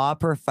law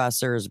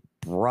professor's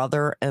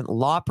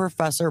brother-in-law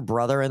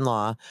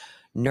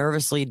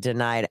nervously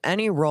denied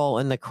any role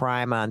in the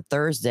crime on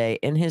Thursday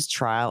in his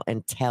trial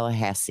in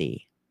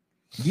Tallahassee.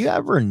 You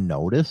ever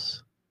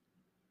notice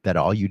that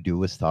all you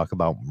do is talk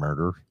about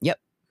murder? Yep.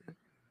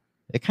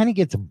 It kind of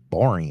gets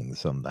boring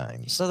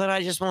sometimes. So then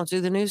I just won't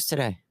do the news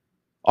today.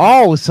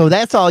 Oh, so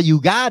that's all you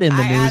got in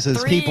the I news got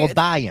is 3. people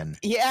dying.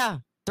 Yeah,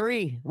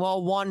 3.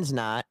 Well, one's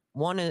not.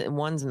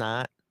 One's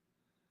not.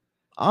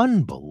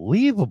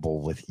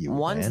 Unbelievable with you.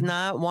 One's man.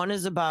 not. One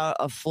is about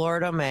a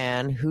Florida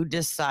man who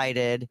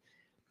decided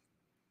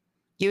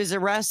he was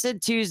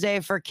arrested Tuesday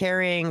for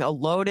carrying a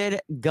loaded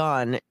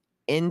gun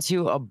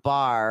into a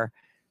bar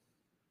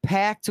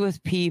packed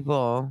with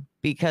people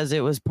because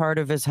it was part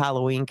of his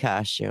Halloween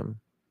costume.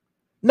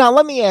 Now,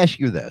 let me ask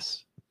you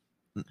this.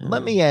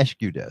 Let me ask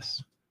you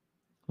this.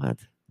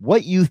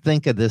 What you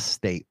think of this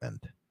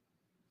statement?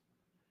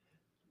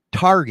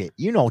 Target.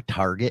 You know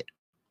Target.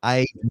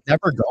 I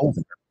never go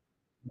there.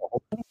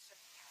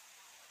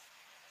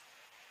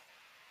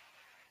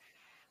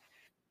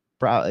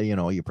 Probably,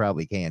 you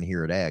probably can't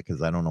hear that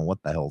because I don't know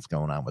what the hell's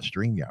going on with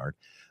StreamYard.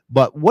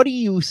 But what do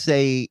you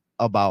say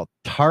about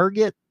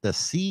Target? The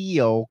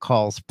CEO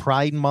calls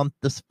Pride Month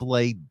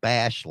display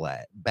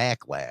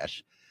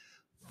backlash.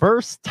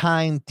 First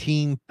time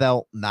team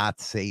felt not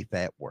safe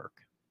at work.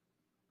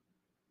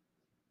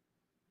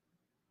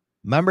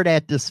 Remember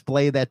that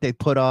display that they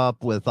put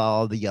up with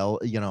all the,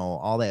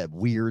 all that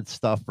weird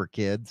stuff for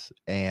kids?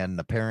 And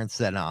the parents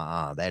said,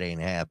 that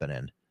ain't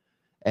happening.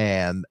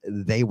 And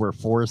they were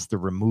forced to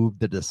remove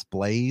the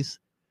displays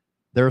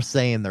They're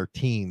saying their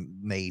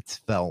teammates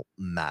felt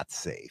not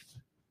safe.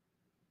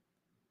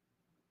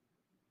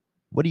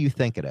 What do you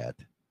think of that?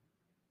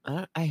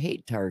 I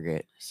hate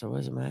Target, so what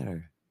does it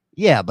matter?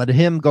 Yeah, but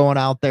him going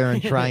out there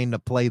and trying to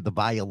play the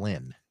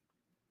violin.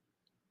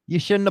 You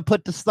shouldn't have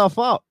put the stuff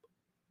up.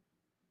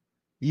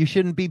 You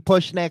shouldn't be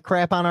pushing that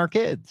crap on our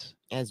kids.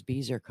 As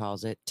Beezer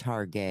calls it,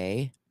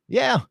 Target.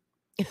 Yeah.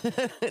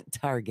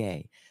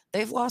 Target.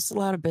 They've lost a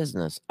lot of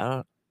business.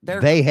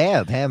 They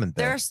have, haven't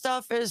they? Their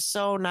stuff is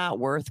so not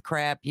worth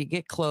crap. You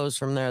get clothes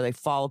from there, they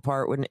fall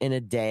apart in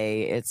a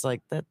day. It's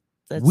like that.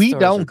 We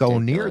don't go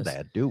near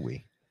that, do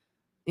we?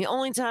 The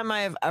only time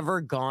I have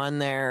ever gone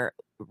there,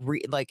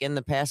 like in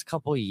the past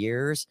couple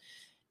years,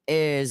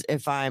 is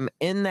if I'm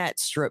in that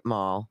strip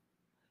mall,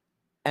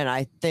 and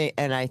I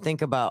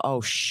think about, oh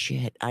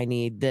shit, I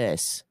need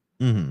this,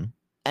 Mm-hmm.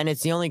 and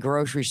it's the only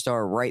grocery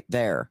store right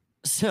there.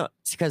 So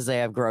it's because they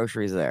have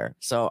groceries there.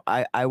 So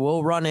I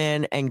will run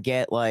in and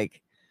get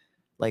like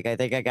I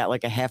think I got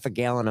like a half a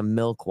gallon of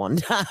milk one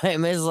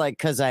time. It's like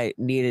because I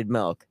needed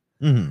milk.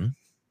 Mm-hmm.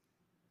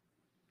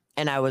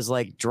 And I was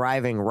like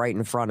driving right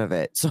in front of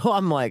it. So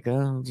I'm like, oh,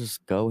 I'll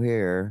just go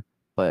here.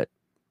 But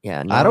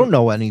yeah, I don't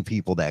know any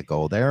people that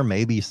go there.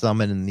 Maybe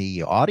someone in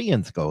the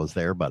audience goes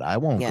there, but I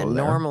won't go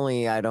there.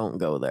 Normally I don't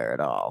go there at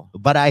all.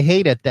 But I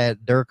hate it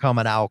that they're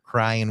coming out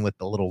crying with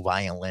the little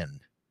violin.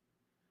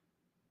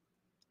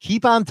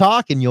 Keep on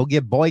talking. You'll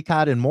get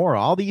boycotted more.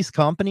 All these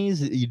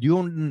companies,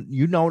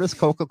 you notice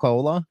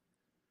Coca-Cola,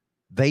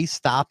 they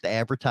stopped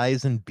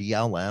advertising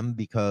BLM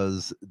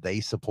because they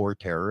support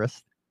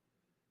terrorists.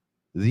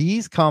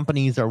 These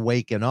companies are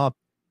waking up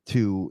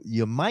to,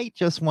 you might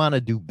just want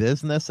to do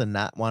business and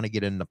not want to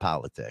get into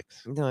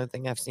politics. The only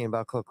thing I've seen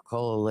about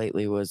Coca-Cola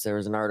lately was there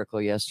was an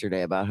article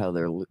yesterday about how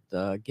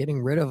they're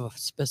getting rid of a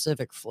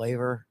specific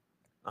flavor.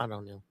 I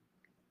don't know.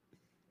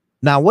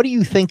 Now, what do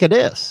you think it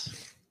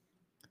is?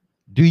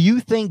 Do you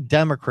think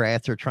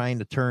Democrats are trying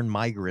to turn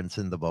migrants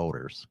into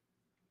voters?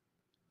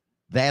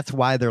 That's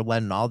why they're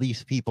letting all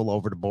these people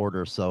over the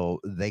border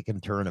so they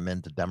can turn them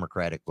into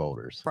Democratic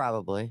voters.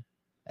 Probably.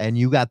 And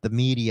you got the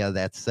media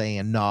that's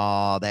saying,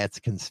 no,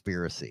 that's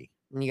conspiracy.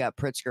 And you got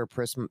Pritzker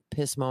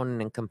piss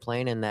moaning and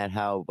complaining that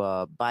how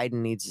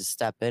Biden needs to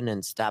step in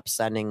and stop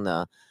sending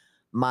the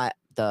migrants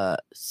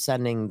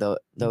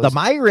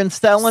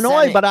to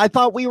Illinois, but I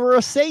thought we were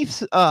a safe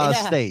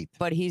state.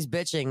 But he's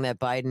bitching that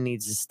Biden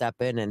needs to step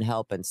in and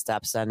help and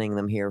stop sending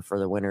them here for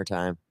the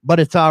wintertime. But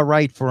it's all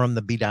right for him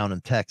to be down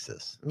in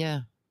Texas.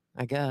 Yeah,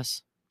 I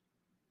guess.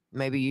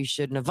 Maybe you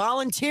shouldn't have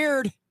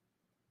volunteered.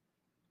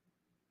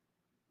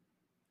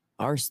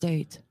 Our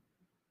state.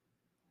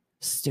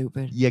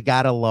 Stupid. You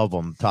gotta love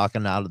them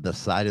talking out of the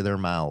side of their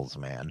mouths,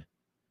 man.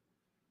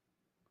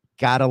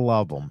 Gotta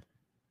love them.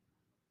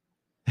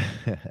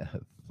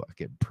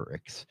 Fucking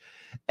pricks.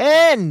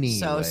 Anyway.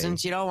 So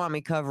since you don't want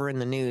me covering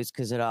the news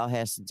because it all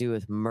has to do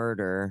with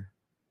murder.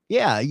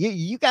 Yeah,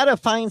 you gotta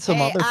find some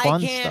other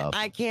fun stuff.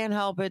 I can't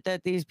help it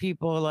that these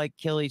people like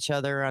kill each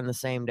other on the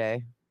same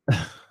day.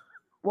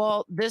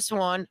 Well, this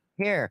one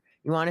here,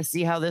 you want to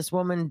see how this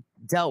woman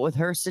dealt with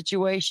her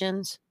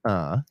situations?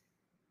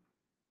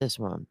 This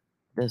one's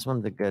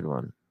a good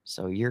one.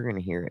 So you're gonna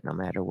hear it no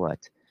matter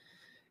what.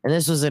 And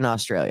this was in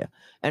Australia.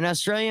 An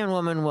Australian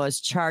woman was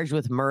charged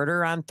with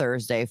murder on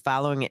Thursday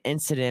following an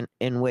incident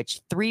in which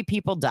 3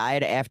 people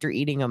died after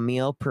eating a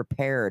meal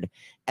prepared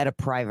at a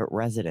private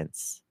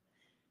residence.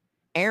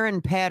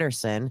 Erin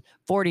Patterson,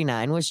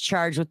 49, was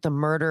charged with the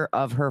murder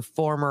of her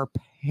former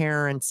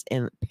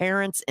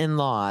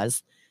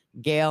parents-in-laws,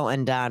 Gail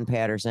and Don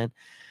Patterson,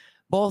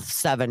 both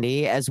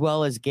 70, as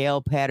well as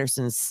Gail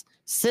Patterson's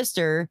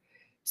sister,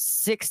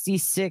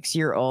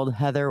 66-year-old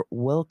Heather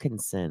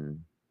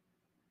Wilkinson.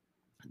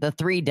 The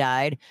 3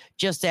 died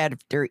just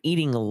after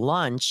eating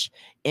lunch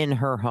in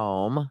her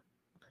home.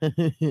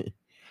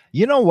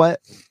 You know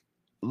what?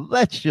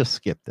 Let's just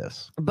skip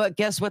this. But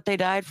guess what they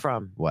died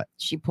from? What?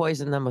 She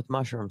poisoned them with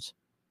mushrooms.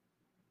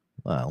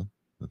 Well,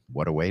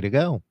 what a way to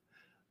go.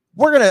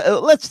 We're going to,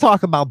 let's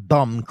talk about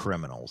dumb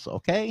criminals,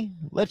 okay?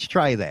 Let's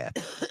try that.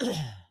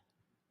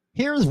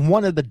 Here's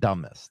one of the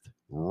dumbest.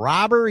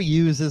 Robber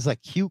uses a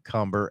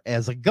cucumber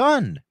as a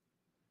gun.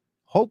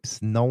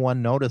 Hopes no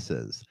one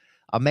notices.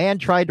 A man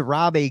tried to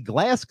rob a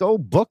Glasgow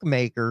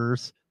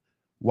bookmakers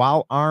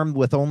while armed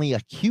with only a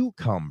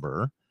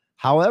cucumber.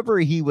 However,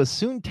 he was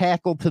soon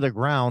tackled to the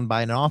ground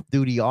by an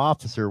off-duty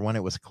officer when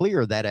it was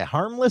clear that a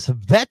harmless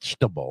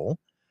vegetable.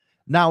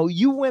 Now,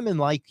 you women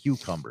like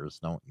cucumbers,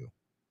 don't you?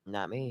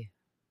 Not me.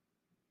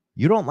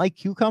 You don't like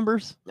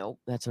cucumbers? Nope,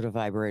 that's what a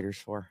vibrator's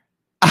for.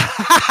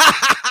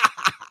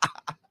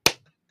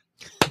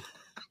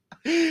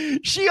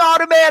 She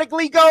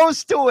automatically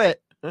goes to it.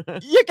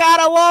 You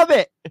gotta love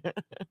it.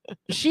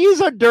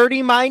 She's a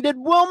dirty-minded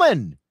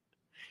woman.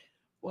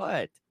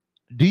 What?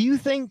 Do you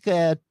think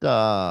that,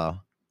 the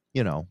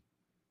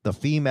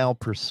female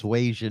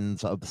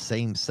persuasions of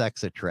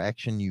same-sex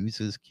attraction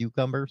uses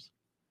cucumbers?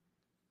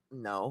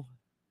 No.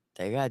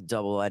 They got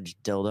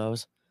double-edged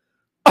dildos.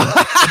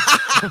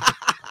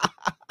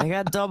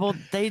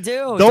 They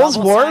do. Those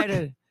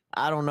work?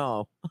 I don't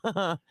know.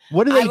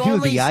 What do they I've do?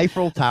 only- The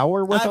Eiffel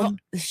Tower with them?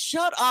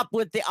 Shut up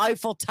with the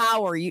Eiffel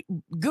Tower. You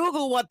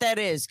Google what that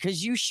is,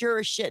 because you sure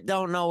as shit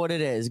don't know what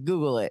it is.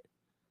 Google it.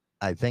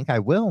 I think I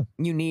will.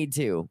 You need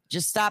to.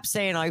 Just stop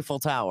saying Eiffel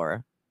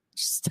Tower.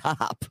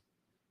 Stop.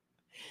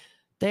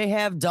 They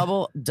have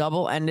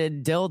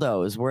double-ended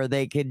dildos where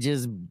they could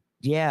just,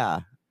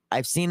 yeah.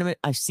 I've seen them.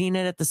 I've seen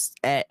it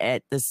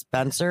at the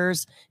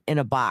Spencer's in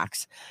a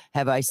box.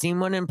 Have I seen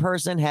one in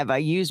person? Have I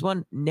used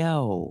one?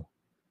 No.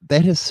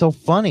 That is so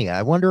funny.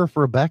 I wonder if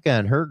Rebecca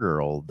and her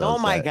girl does Oh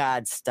my that.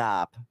 God,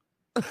 stop.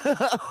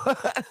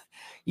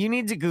 You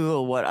need to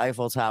Google what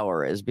Eiffel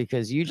Tower is,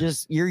 because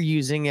you're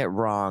using it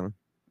wrong.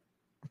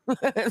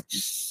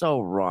 Just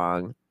so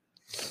wrong.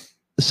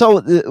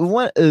 So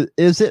what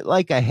is it,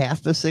 like a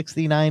half a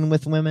 69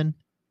 with women?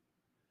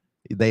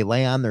 They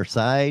lay on their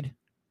side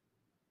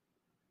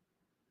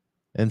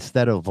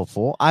instead of a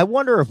full. I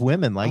wonder if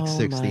women like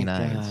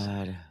 69s.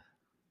 God.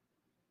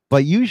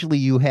 But usually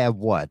you have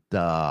what?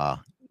 The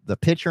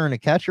pitcher and a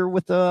catcher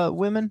with the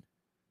women?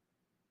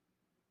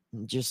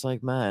 Just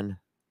like men.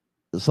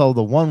 So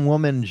the one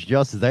woman's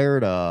just there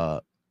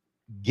to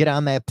get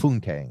on that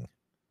poontang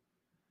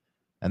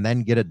and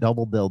then get a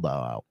double dildo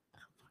out.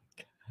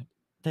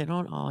 They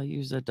don't all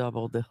use a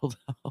double dildo.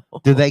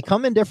 Do they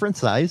come in different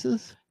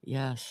sizes?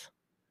 Yes.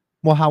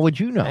 Well, how would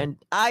you know? And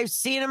I've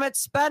seen them at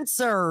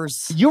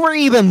Spencer's. You were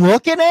even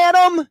looking at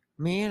them?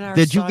 Me and our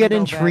Did you son get go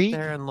intrigued?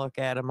 back there and look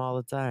at them all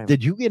the time.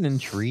 Did you get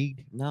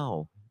intrigued?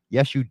 No,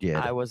 Yes, you did.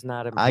 I was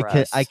not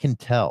impressed. I can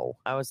tell.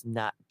 I was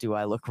not. Do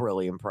I look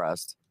really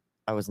impressed?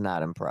 I was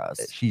not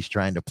impressed. She's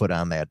trying to put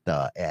on that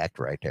act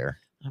right there.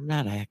 I'm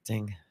not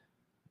acting.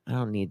 I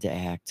don't need to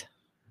act.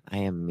 I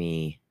am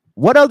me.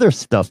 What other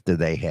stuff do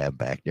they have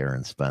back there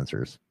in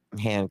Spencer's?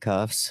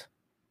 Handcuffs.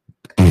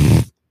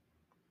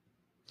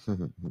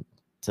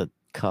 To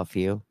cuff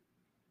you.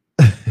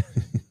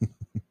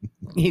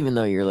 Even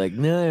though you're like,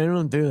 no, I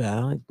don't do that.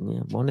 I'm like, yeah,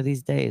 one of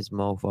these days,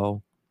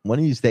 mofo. One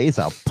of these days,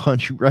 I'll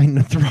punch you right in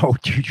the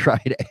throat. You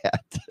try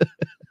that.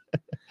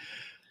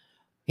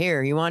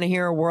 Here, you want to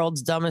hear a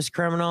world's dumbest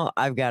criminal?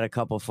 I've got a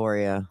couple for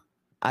you.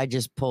 I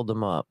just pulled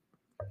them up.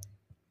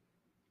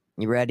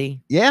 You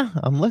ready? Yeah,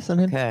 I'm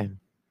listening. Okay.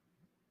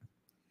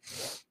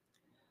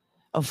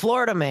 A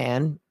Florida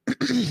man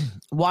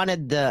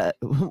wanted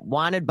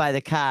by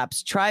the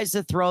cops tries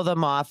to throw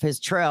them off his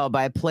trail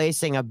by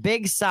placing a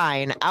big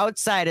sign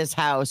outside his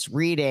house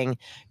reading,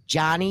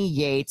 "Johnny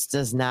Yates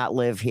does not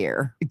live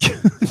here."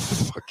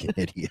 Fucking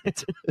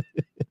idiot.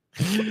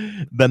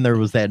 Then there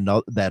was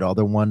that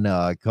other one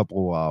a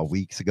couple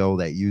weeks ago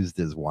that used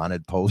his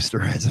wanted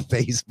poster as a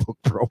Facebook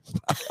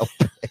profile.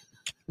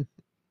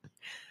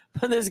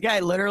 This guy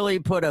literally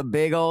put a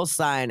big old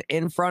sign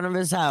in front of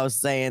his house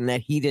saying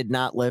that he did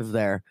not live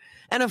there.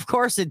 And of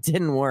course it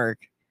didn't work.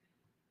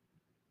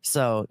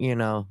 So,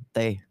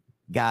 they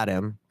got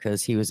him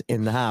because he was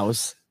in the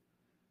house.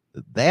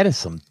 That is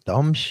some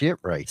dumb shit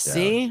right there.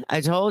 See,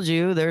 I told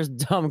you there's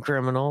dumb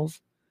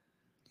criminals.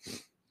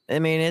 I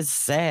mean, it's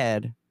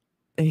sad.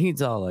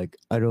 He's all like,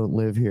 I don't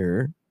live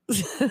here.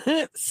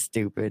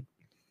 Stupid.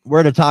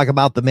 We're to talk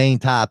about the main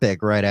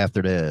topic right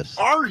after this.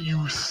 Are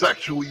you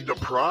sexually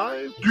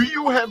deprived? Do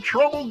you have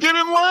trouble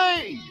getting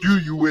laid? Do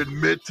you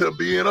admit to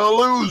being a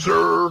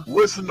loser?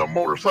 Listen to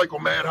Motorcycle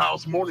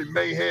Madhouse Morning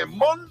Mayhem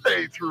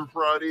Monday through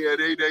Friday at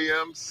 8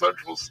 a.m.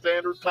 Central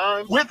Standard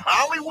Time with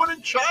Hollywood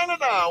and China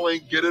now,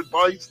 and get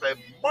advice that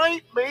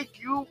might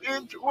make you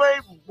into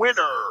a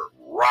winner.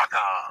 Rock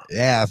on.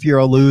 Yeah, if you're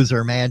a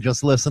loser, man,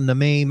 just listen to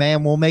me,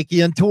 man. We'll make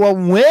you into a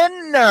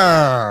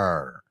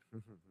winner.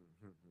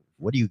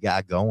 What do you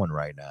got going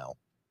right now?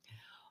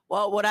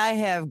 Well, what I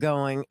have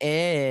going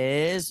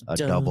is A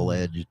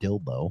double-edged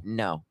dildo.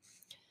 No.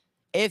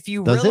 If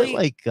you Does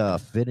really it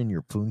fit in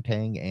your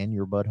poontang and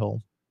your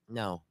butthole?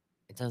 No,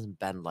 it doesn't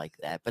bend like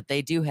that. But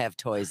they do have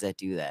toys that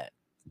do that.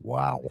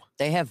 Wow.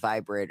 They have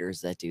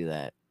vibrators that do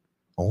that.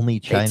 Only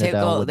China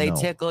doll would know.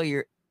 Tickle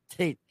your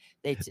they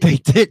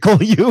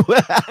tickle you.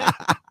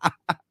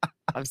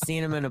 I've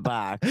seen them in a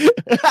box.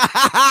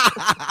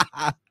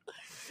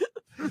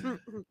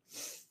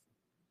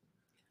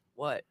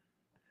 What?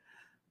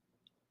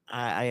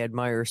 I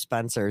admire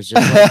Spencer's.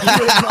 Just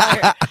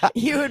like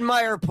you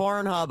admire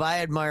Pornhub. I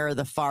admire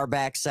the far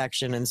back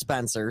section in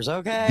Spencer's.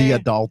 Okay. The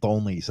adult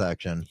only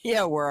section.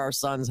 Yeah, where our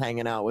son's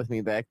hanging out with me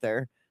back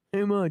there.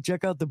 Hey, Mom,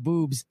 check out the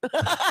boobs.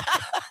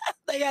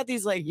 They got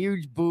these like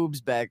huge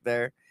boobs back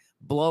there.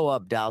 Blow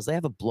up dolls. They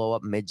have a blow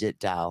up midget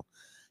doll.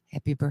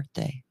 Happy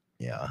birthday.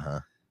 Yeah. Huh.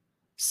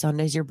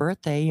 Sunday's your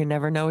birthday. You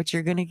never know what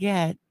you're going to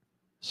get.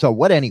 So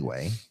what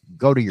anyway?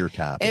 Go to your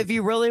topic. If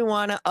you really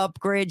want to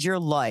upgrade your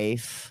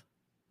life,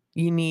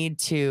 you need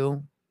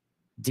to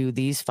do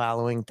these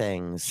following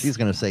things. She's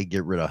going to say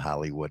get rid of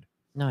Hollywood.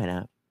 No, I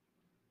not.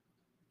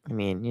 I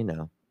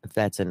mean, if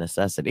that's a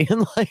necessity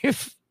in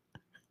life.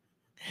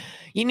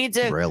 You need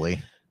to...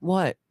 Really?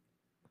 What?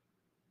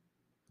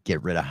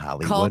 Get rid of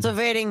Hollywood?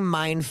 Cultivating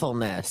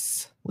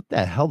mindfulness. What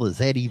the hell does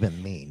that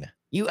even mean?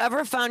 You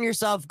ever found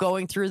yourself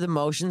going through the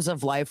motions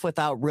of life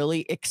without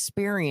really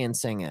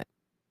experiencing it?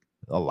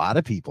 A lot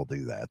of people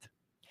do that.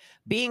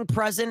 Being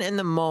present in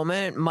the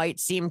moment might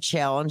seem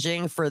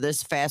challenging for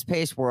this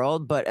fast-paced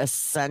world, but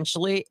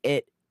essentially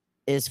it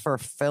is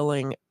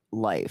fulfilling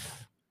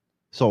life.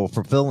 So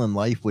fulfilling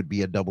life would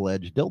be a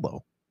double-edged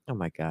dildo. Oh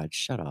my God,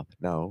 shut up.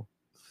 No,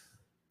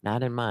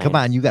 not in mine. Come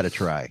on, you got to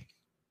try.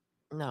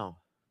 No.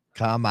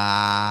 Come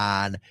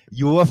on,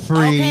 you a freak.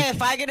 Okay,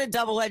 if I get a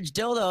double-edged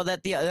dildo,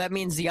 that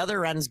means the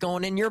other end's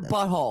going in your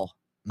butthole.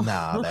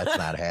 No, that's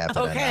not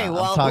happening. Okay, I'm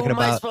well, talking who am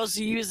I about, supposed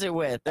to use it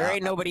with? There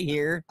ain't nobody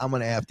here. I'm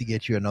going to have to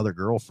get you another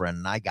girlfriend,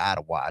 and I got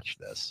to watch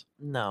this.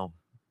 No,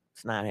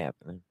 it's not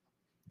happening.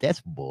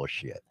 That's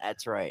bullshit.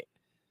 That's right.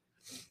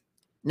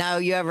 Now,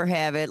 you ever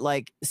have it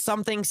like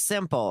something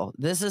simple?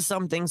 This is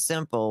something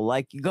simple.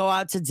 Like you go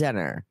out to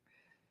dinner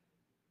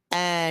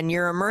and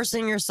you're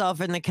immersing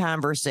yourself in the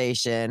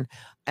conversation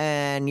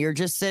and you're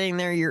just sitting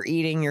there, you're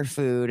eating your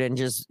food and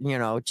just,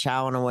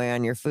 chowing away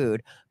on your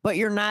food, but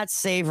you're not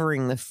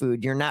savoring the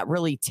food. You're not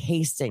really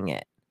tasting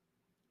it.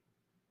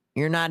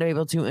 You're not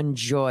able to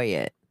enjoy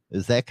it.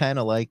 Is that kind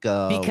of like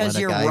because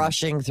you're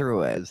rushing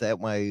through it? Is that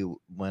why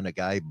when a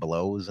guy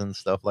blows and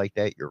stuff like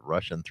that, you're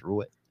rushing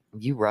through it?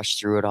 You rush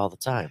through it all the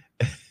time.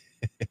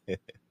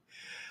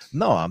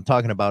 No, I'm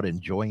talking about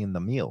enjoying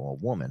the meal, a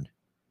woman.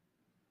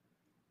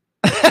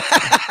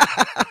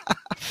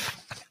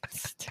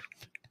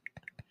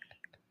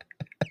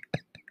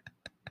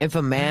 If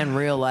a man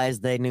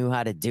realized they knew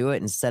how to do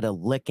it instead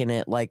of licking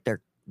it like they're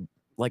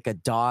like a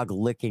dog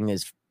licking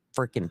his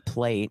freaking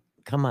plate,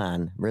 come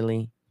on,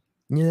 really?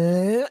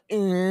 No,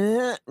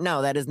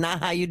 that is not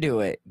how you do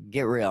it.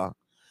 Get real.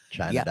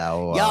 China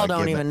Dow. Y'all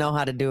don't even know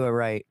how to do it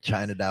right.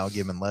 China Dow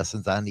giving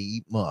lessons on the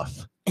eat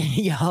muff.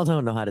 Y'all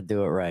don't know how to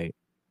do it right.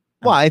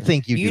 Well, I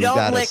think you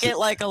don't lick it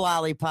like a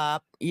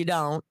lollipop. You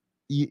don't.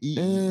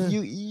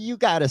 You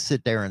got to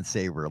sit there and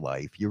savor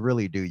life. You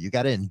really do. You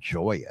got to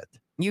enjoy it.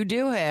 You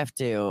do have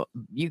to.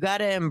 You got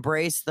to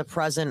embrace the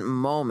present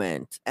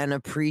moment and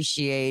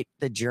appreciate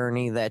the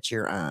journey that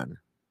you're on.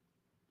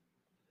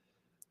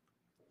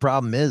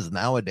 Problem is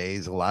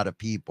nowadays, a lot of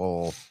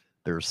people,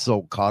 they're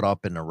so caught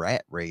up in the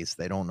rat race,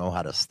 they don't know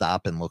how to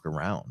stop and look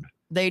around.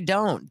 They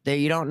don't.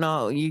 You don't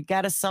know. You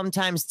got to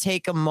sometimes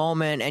take a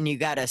moment and you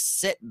got to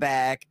sit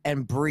back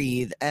and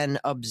breathe and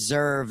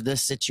observe the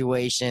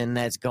situation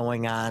that's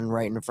going on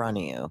right in front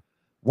of you.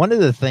 One of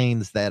the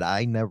things that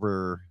I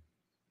never,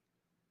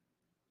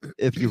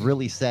 if you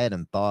really sat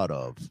and thought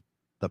of,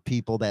 the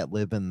people that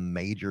live in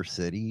major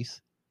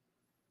cities,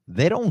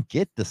 they don't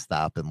get to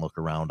stop and look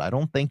around. I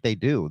don't think they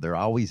do. They're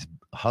always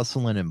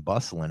hustling and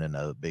bustling in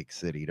a big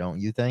city, don't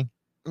you think?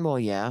 Well,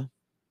 yeah.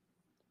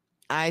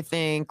 I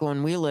think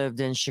when we lived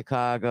in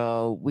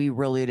Chicago, we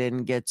really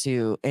didn't get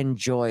to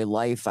enjoy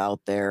life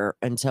out there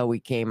until we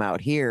came out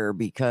here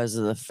because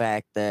of the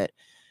fact that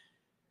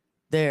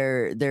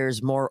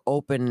there's more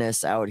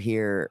openness out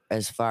here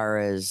as far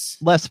as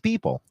less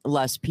people,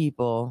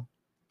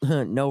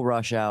 no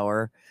rush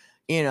hour,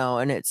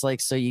 and it's like,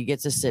 so you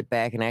get to sit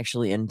back and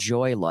actually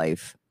enjoy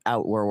life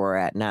out where we're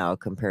at now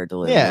compared to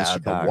living in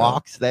Chicago. The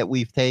walks that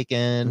we've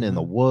taken in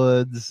the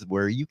woods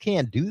where you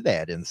can't do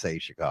that in, say,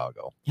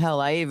 Chicago. Hell,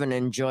 I even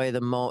enjoy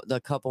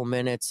the couple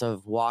minutes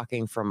of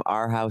walking from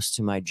our house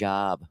to my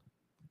job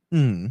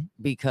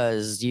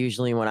because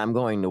usually when I'm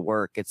going to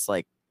work, it's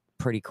like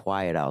pretty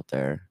quiet out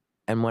there.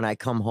 And when I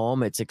come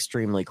home, it's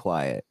extremely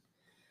quiet.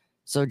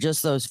 So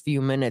just those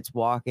few minutes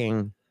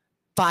walking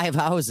 5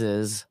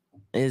 houses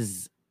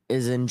is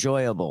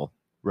enjoyable.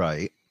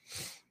 Right.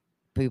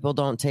 People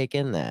don't take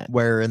in that.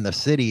 Where in the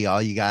city,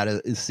 all you got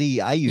to see,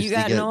 you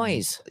got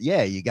noise.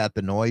 Yeah, you got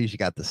the noise, you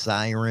got the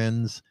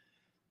sirens.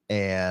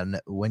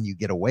 And when you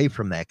get away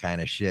from that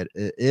kind of shit,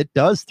 it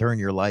does turn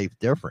your life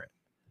different.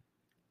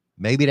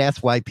 Maybe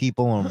that's why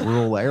people in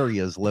rural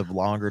areas live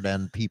longer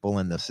than people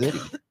in the city.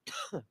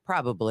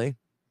 Probably.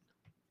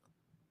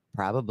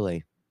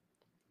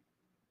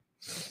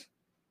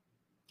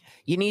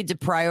 You need to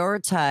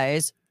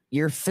prioritize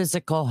your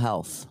physical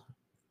health.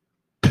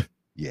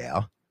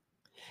 Yeah.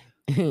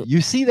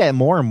 You see that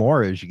more and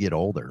more as you get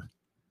older.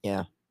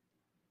 Yeah.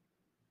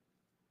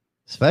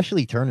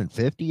 Especially turning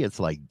 50. It's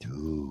like,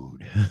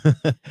 dude,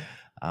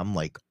 I'm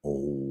like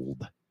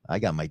old. I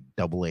got my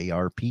double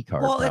ARP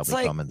card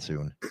probably coming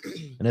soon.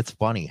 And it's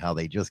funny how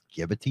they just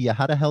give it to you.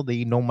 How the hell do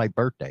you know my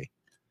birthday?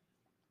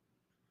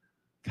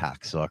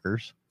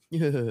 Cocksuckers.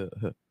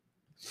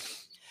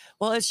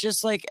 Well, it's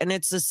just like, and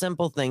it's the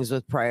simple things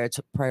with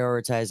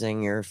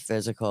prioritizing your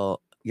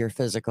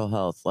physical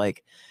health.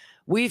 Like,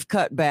 we've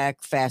cut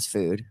back fast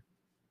food.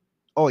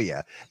 Oh,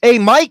 yeah. Hey,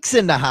 Mike's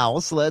in the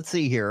house. Let's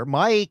see here.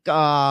 Mike,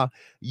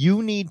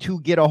 you need to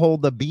get a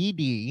hold of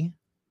BD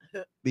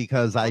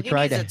because I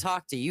tried to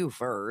talk to you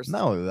first.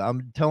 No,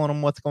 I'm telling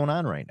him what's going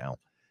on right now.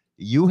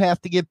 You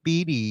have to get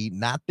BD,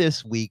 not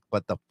this week,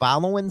 but the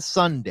following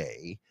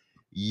Sunday.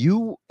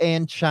 You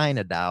and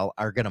China Doll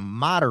are going to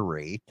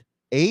moderate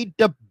a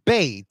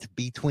debate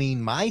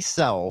between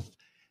myself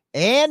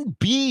and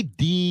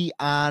BD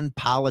on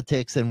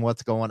politics and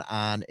what's going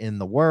on in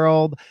the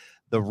world.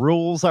 The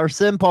rules are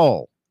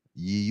simple.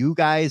 You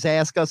guys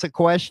ask us a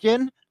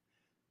question.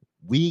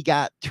 We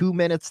got 2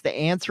 minutes to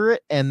answer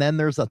it, and then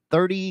there's a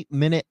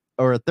 30-minute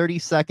or a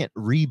 30-second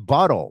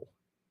rebuttal.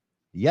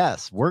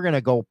 Yes, we're going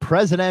to go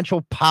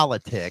presidential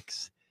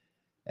politics,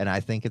 and I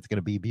think it's going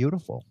to be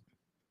beautiful.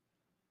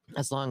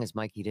 As long as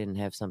Mikey didn't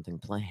have something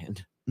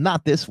planned.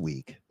 Not this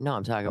week. No,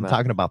 I'm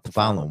talking about the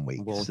following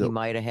week. Well, So he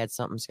might have had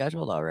something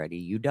scheduled already.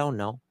 You don't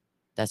know.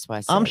 That's why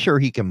I said. I'm sure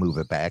he can move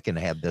it back and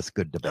have this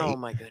good debate. Oh,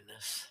 my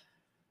goodness.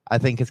 I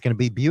think it's going to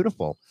be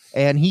beautiful.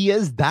 And he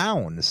is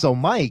down. So,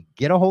 Mike,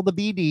 get a hold of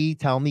BD.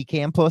 Tell him he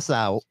can't puss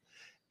out.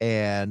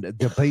 And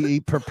be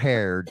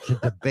prepared to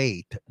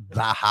debate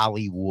the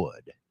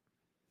Hollywood.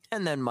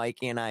 And then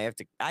Mikey and I have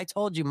to. I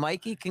told you,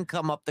 Mikey can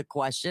come up the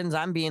questions.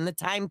 I'm being the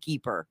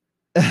timekeeper.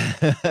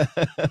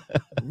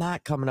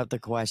 Not coming up the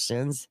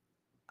questions.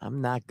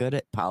 I'm not good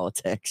at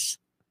politics.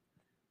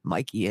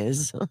 Mikey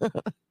is.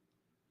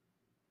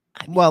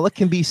 Well, it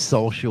can be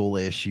social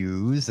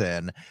issues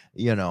and,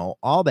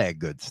 all that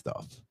good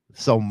stuff.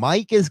 So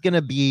Mike is going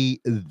to be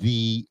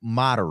the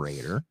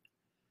moderator.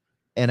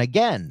 And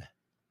again,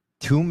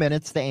 2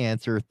 minutes to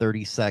answer,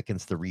 30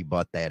 seconds to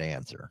rebut that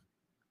answer.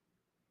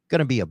 Going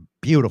to be a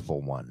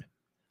beautiful one.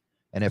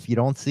 And if you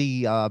don't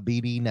see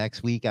BD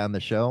next week on the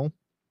show,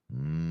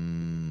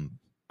 I'm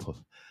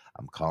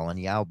calling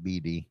you out,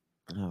 BD.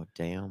 Oh,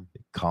 damn.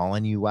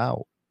 Calling you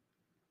out.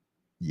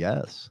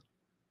 Yes.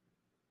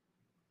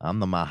 I'm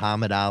the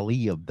Muhammad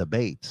Ali of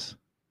debates.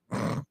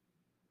 I'm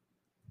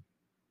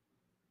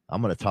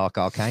going to talk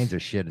all kinds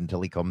of shit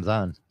until he comes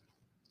on.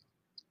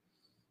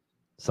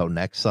 So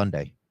next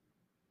Sunday.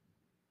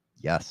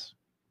 Yes.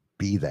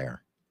 Be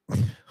there.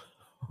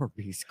 Or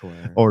be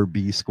square. Or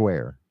be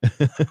square.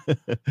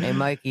 Hey,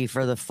 Mikey,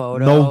 for the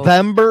photo.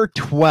 November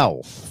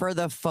 12th. For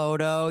the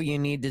photo, you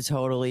need to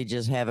totally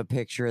just have a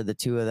picture of the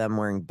two of them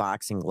wearing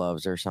boxing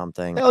gloves or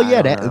something. Oh,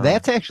 yeah.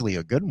 That's actually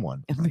a good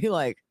one. It'd be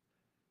like.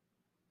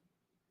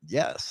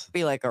 Yes.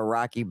 Be like a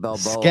Rocky Balboa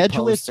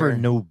Schedule poster. it for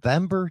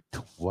November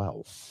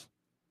 12th.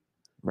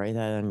 Write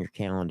that on your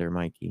calendar,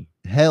 Mikey.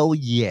 Hell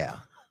yeah.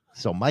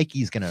 So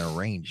Mikey's going to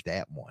arrange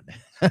that one.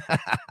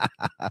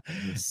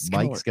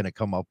 Mike's going to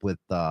come up with,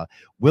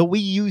 will we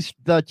use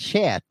the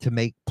chat to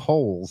make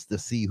polls to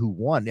see who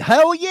won?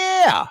 Hell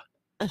yeah.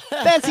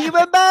 That's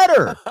even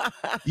better.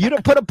 You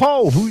to put a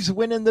poll. Who's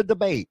winning the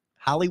debate?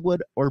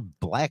 Hollywood or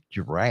Black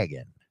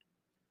Dragon?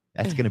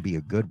 That's going to be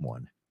a good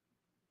one.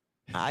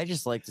 I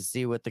just like to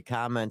see what the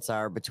comments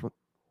are between.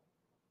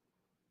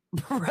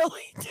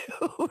 Really,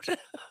 dude?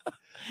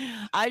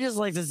 I just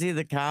like to see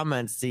the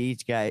comments to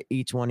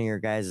each one of your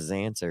guys'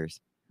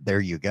 answers. There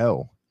you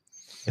go.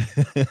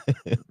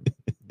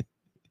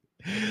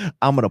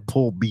 I'm gonna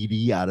pull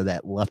BD out of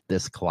that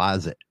leftist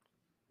closet.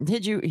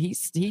 Did you?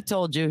 He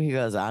told you. He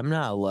goes, "I'm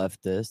not a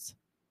leftist.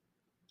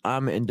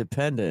 I'm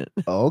independent."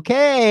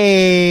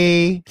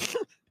 Okay.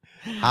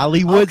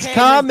 Hollywood's Okay,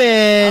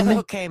 coming.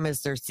 Okay,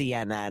 Mr.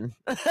 CNN.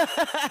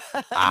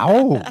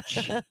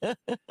 Ouch.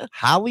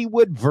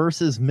 Hollywood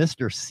versus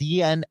Mr.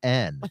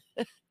 CNN.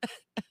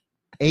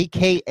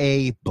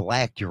 AKA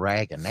Black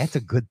Dragon. That's a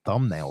good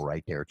thumbnail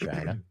right there,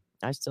 China.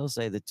 I still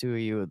say the two of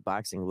you with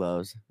boxing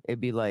gloves.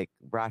 It'd be like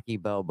Rocky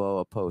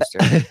Balboa poster.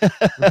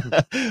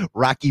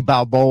 Rocky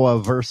Balboa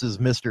versus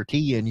Mr.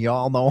 T, and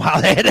y'all know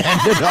how that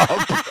ended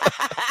up.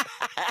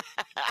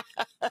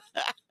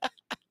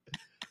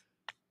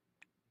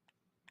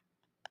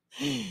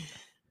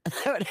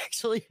 That would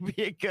actually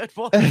be a good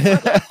one.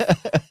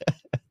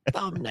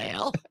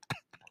 Thumbnail.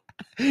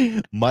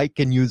 Mike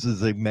can use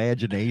his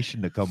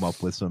imagination to come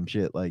up with some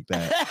shit like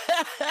that.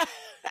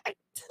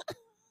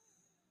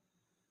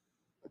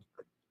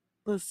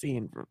 The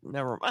scene.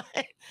 Never mind.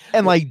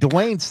 And like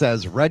Dwayne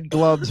says, red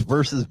gloves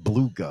versus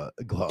blue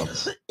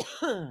gloves.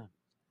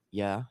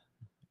 Yeah.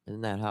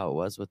 Isn't that how it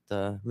was with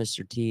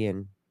Mr. T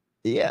and...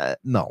 Yeah,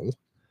 no.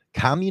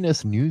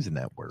 Communist News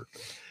Network.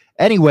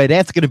 Anyway,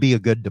 that's going to be a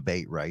good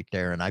debate right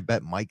there. And I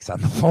bet Mike's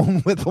on the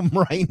phone with him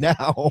right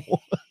now.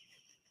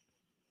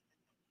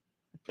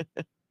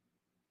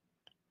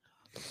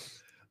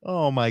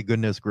 Oh, my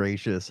goodness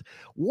gracious.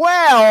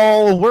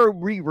 Well,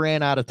 we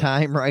ran out of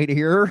time right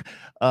here.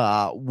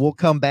 We'll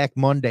come back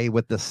Monday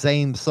with the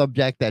same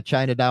subject that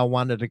China Dow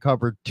wanted to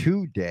cover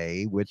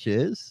today, which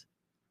is...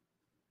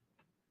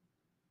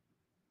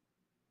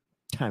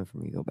 Time for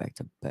me to go back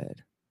to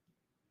bed.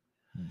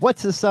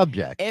 What's the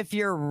subject? If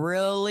you're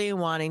really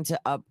wanting to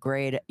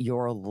upgrade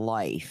your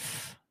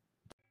life.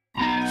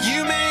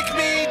 You make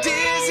me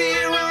dizzy,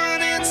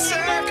 running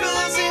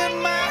circles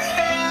in my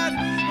head.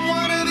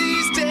 One of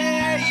these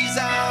days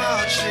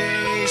I'll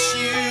chase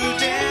you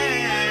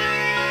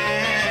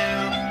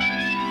down.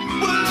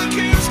 Well, look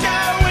who's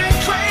going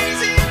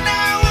crazy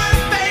now.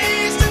 We're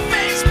face to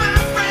face, my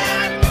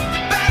friend.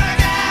 But I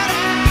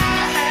gotta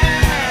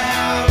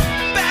have,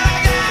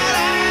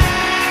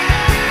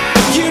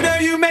 you know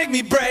you make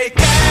me break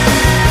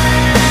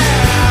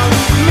out.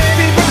 Make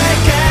me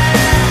break out.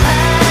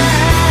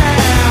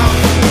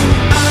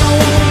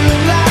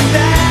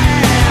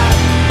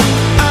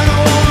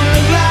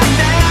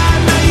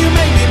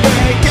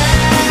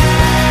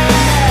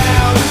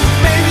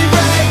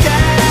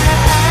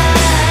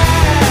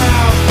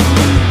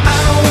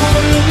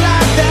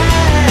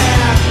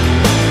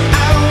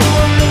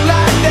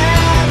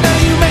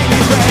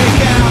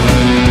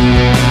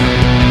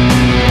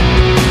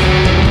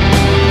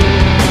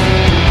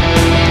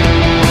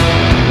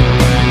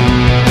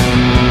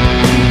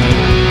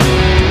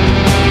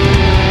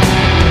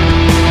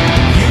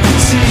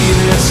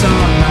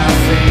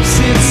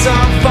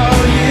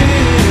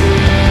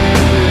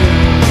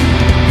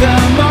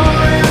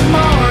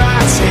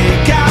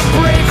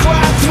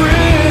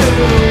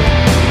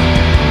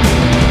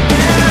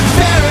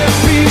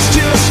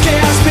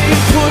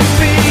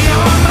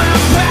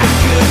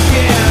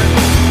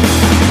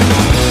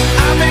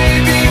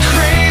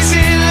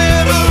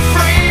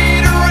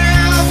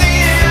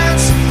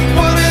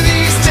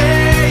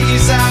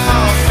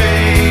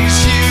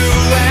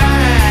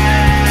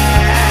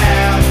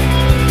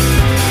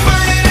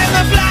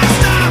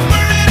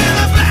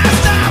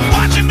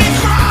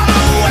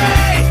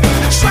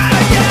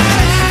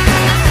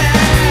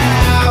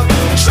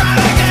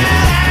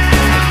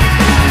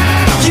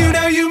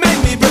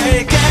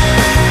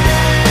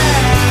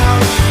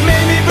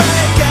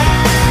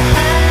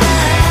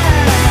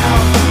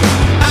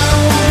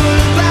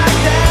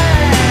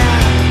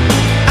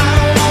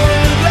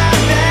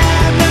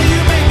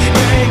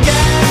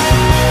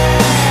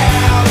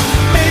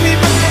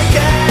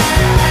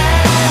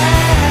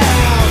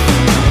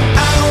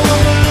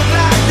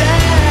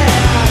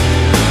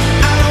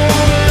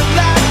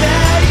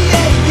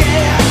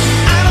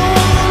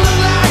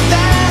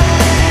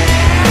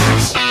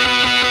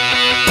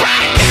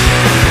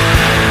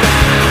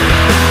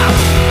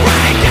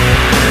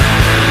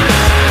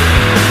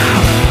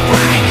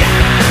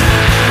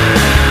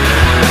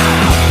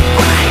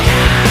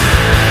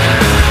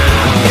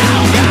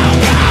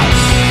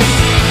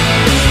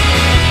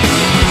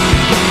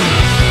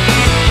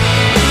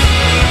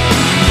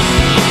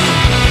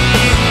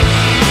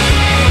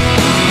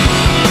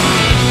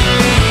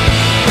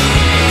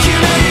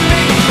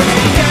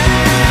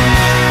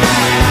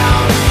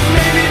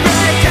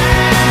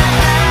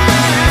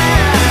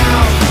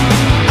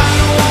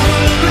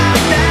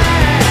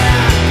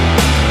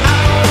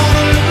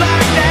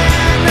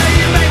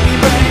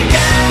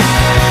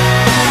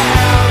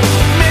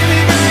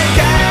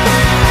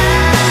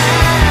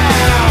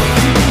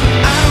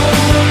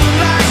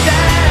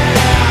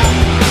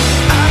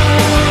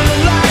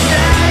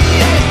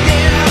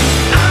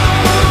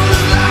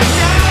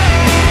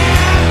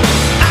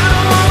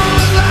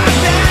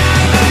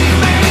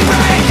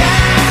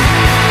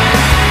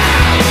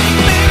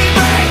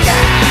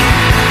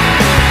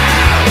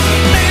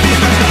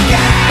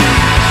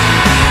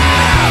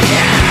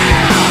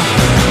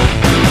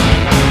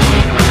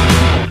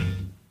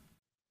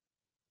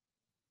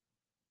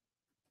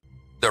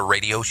 The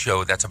radio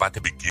show that's about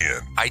to begin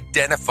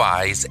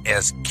identifies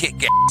as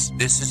kick-ass.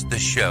 This is the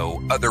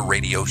show other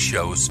radio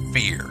shows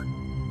fear.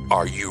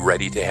 Are you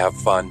ready to have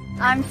fun?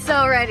 I'm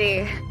so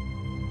ready.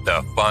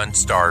 The fun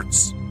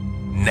starts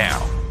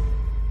now.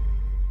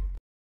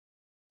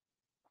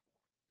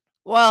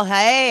 Well,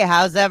 hey,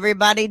 how's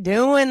everybody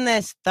doing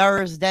this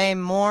Thursday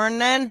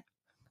morning?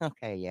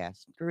 Okay, yeah,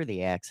 screw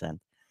the accent.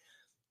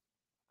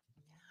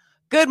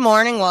 Good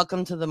morning.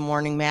 Welcome to the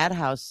Morning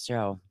Madhouse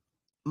show.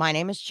 My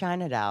name is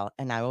China Doll,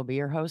 and I will be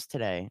your host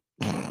today.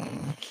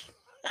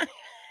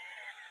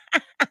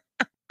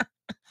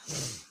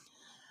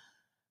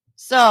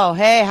 So,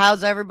 hey,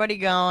 how's everybody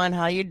going?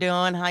 How you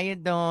doing?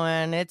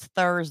 It's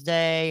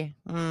Thursday.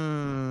 It's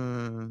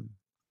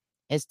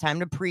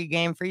time to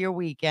pregame for your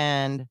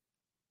weekend.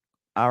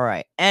 All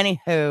right.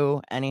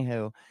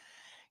 Anywho.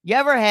 You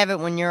ever have it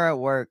when you're at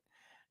work,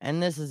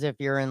 and this is if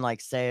you're in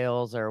like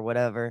sales or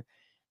whatever,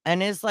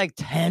 and it's like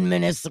 10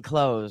 minutes to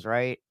close,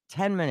 right?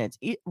 10 minutes.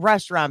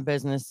 Restaurant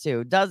business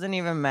too. Doesn't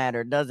even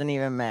matter.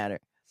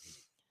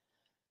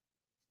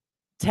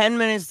 10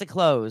 minutes to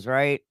close,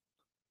 right?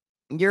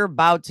 You're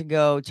about to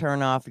go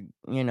turn off,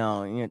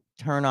 you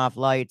turn off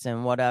lights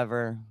and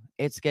whatever.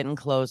 It's getting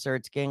closer.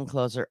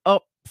 Oh,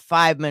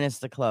 5 minutes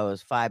to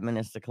close.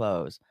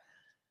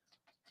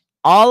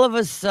 All of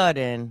a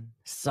sudden,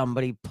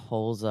 somebody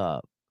pulls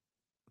up.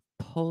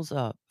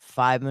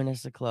 5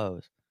 minutes to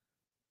close.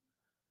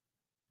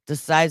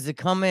 Decides to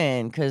come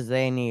in because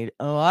they need,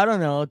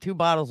 2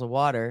 bottles of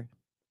water.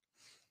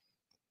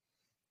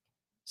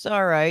 So,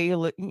 all right, you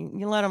let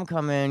them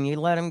come in. You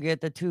let them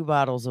get the 2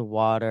 bottles of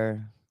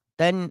water.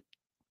 Then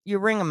you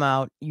ring them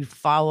out. You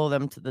follow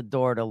them to the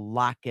door to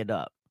lock it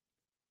up.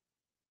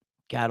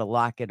 Gotta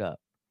lock it up.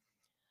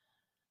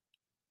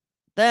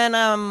 Then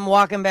I'm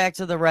walking back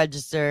to the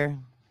register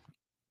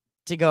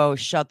to go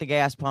shut the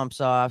gas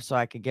pumps off so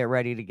I could get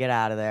ready to get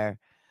out of there.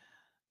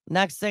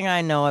 Next thing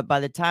I know it, by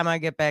the time I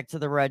get back to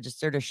the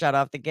register to shut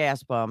off the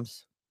gas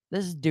pumps,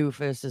 this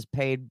doofus is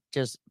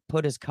just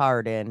put his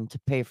card in to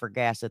pay for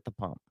gas at the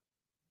pump.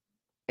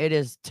 It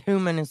is 2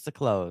 minutes to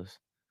close.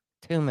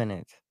 2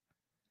 minutes.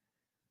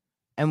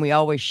 And we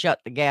always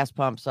shut the gas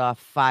pumps off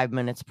 5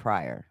 minutes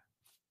prior.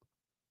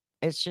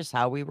 It's just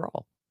how we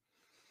roll.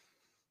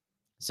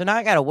 So now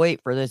I got to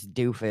wait for this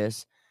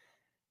doofus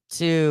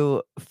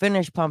to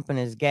finish pumping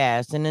his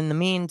gas. And in the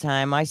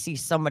meantime, I see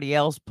somebody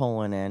else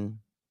pulling in,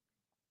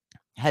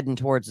 heading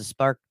towards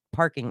the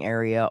parking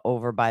area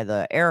over by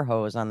the air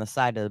hose on the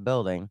side of the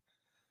building.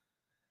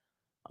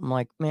 I'm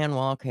like, man,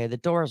 well, okay, the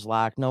door's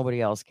locked.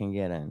 Nobody else can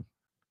get in.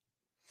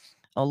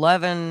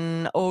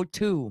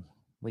 11:02.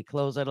 We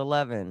close at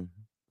 11.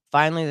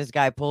 Finally, this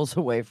guy pulls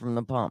away from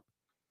the pump.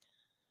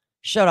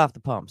 Shut off the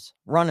pumps.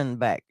 Run in the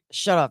back.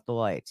 Shut off the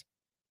lights.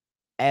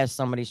 As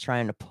somebody's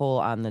trying to pull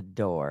on the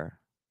door.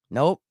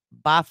 Nope.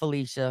 Bye,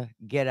 Felicia.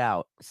 Get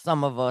out.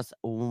 Some of us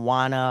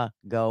wanna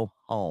go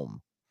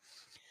home.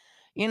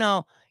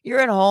 You're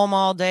at home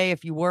all day.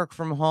 If you work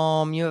from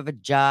home, you have a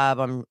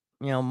job.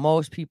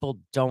 Most people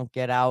don't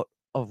get out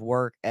of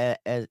work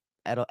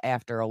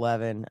after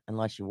 11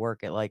 unless you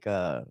work at like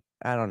a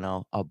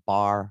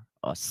bar,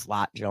 a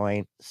slot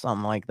joint,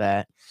 something like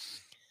that.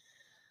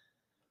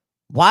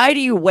 Why do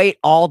you wait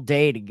all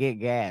day to get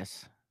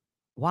gas?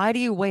 Why do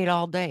you wait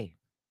all day?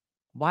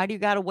 Why do you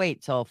got to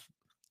wait till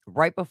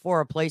right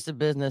before a place of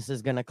business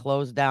is going to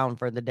close down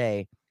for the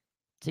day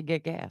to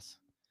get gas?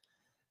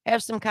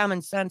 Have some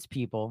common sense,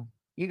 people.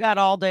 You got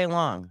all day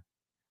long.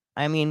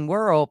 I mean,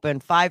 we're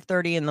open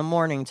 5:30 in the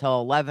morning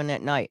till 11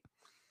 at night.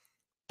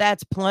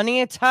 That's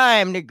plenty of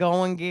time to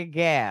go and get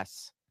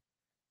gas.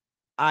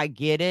 I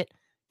get it.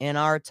 In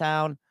our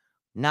town,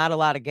 not a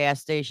lot of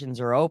gas stations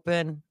are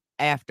open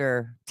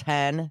after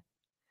 10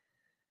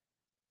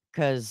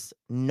 because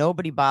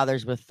nobody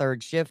bothers with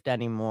third shift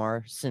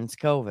anymore since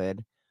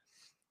COVID.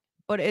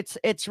 But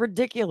it's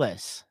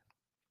ridiculous.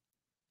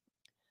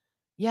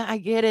 Yeah, I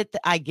get it.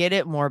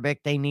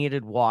 Morbic. They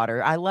needed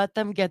water. I let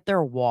them get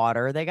their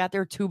water. They got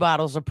their 2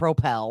 bottles of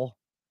Propel.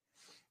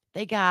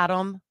 They got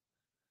them.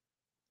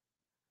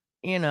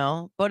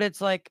 But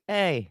it's like,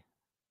 hey,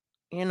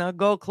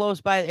 go close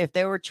by. If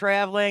they were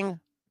traveling,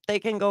 they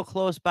can go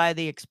close by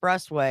the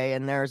expressway,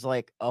 and there's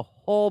like a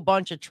whole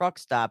bunch of truck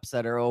stops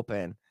that are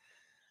open.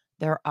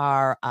 There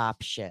are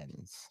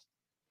options.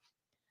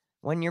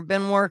 When you've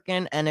been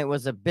working and it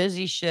was a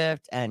busy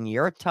shift and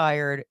you're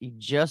tired, you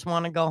just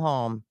want to go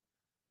home.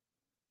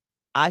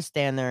 I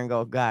stand there and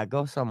go, God,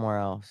 go somewhere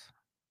else.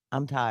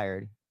 I'm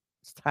tired.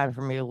 It's time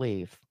for me to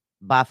leave.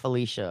 Bye,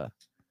 Felicia.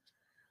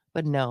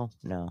 But no.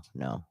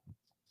 The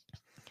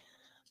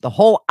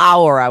whole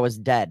hour I was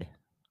dead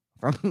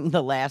from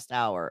the last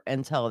hour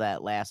until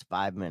that last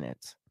 5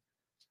 minutes.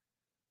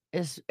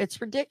 It's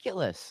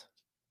ridiculous.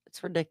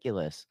 It's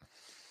ridiculous.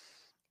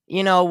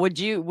 Would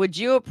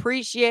you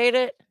appreciate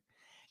it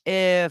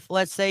if,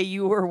 let's say,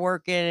 you were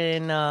working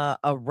in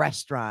a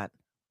restaurant,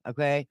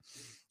 okay,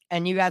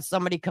 and you got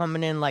somebody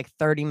coming in like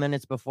 30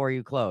 minutes before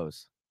you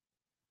close?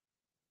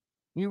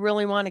 You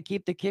really want to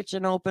keep the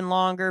kitchen open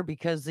longer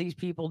because these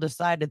people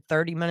decided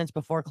 30 minutes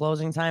before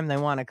closing time they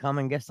want to come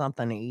and get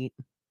something to eat?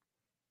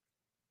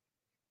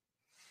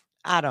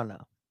 I don't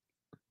know.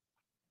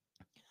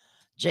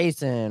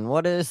 Jason,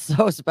 what is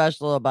so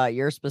special about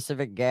your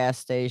specific gas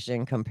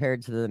station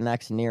compared to the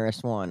next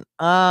nearest one?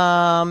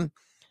 The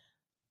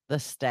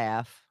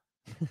staff.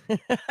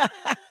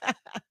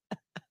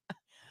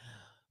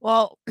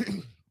 Well,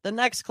 the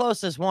next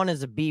closest one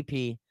is a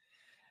BP,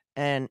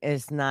 and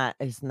it's not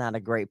a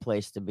great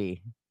place to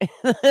be.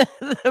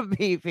 The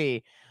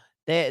BP.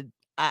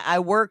 I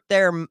worked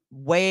there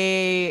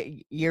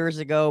way years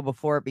ago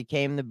before it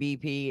became the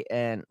BP,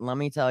 and let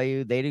me tell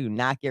you, they do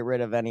not get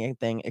rid of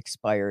anything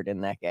expired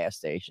in that gas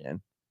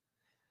station.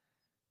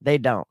 They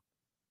don't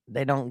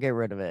get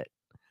rid of it.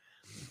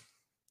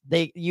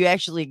 You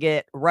actually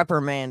get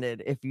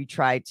reprimanded if you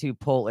try to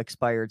pull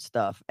expired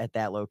stuff at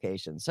that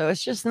location. So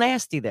it's just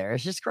nasty there.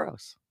 It's just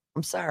gross.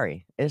 I'm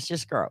sorry. It's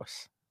just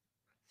gross.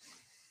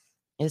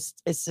 It's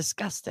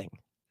disgusting.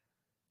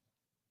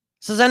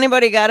 So has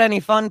anybody got any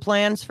fun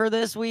plans for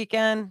this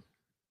weekend?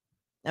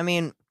 I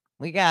mean,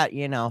 we got,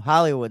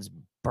 Hollywood's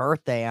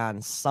birthday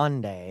on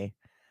Sunday.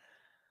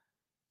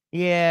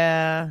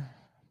 Yeah.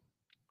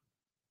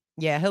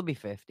 Yeah, he'll be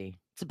 50.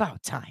 It's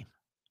about time.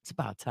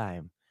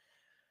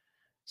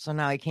 So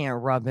now I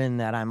can't rub in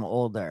that I'm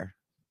older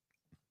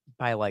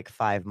by like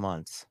 5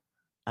 months.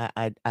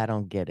 I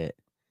don't get it.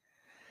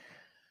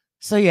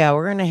 So yeah,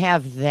 we're gonna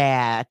have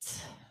that,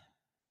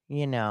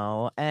 and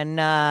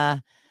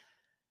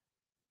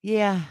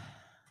yeah.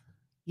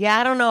 Yeah,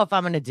 I don't know if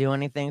I'm gonna do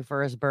anything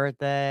for his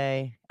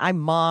birthday. I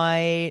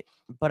might,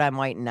 but I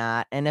might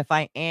not. And if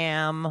I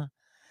am,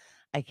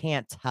 I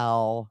can't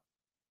tell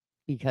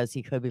because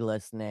he could be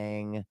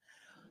listening.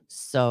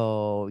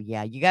 So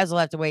yeah, you guys will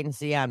have to wait and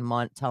see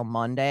on till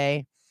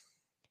Monday.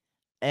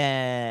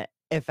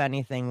 If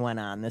anything went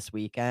on this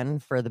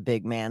weekend for the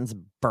big man's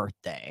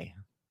birthday.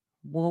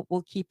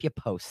 We'll keep you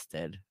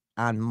posted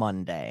on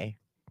Monday.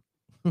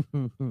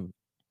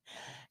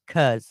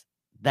 Cause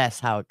that's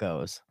how it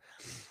goes.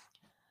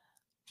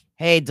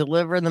 Hey,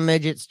 deliver the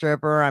midget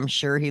stripper. I'm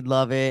sure he'd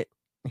love it.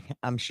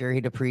 I'm sure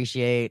he'd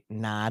appreciate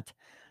not.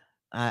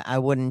 I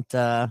wouldn't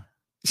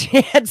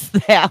chance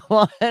that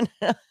one.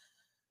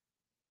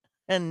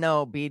 And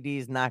no,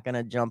 BD's not going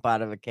to jump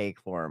out of a cake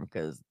for him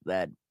because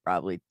that'd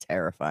probably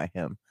terrify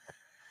him.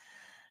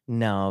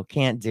 No,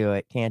 can't do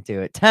it.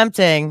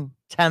 Tempting,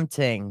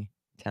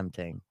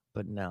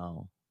 but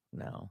no.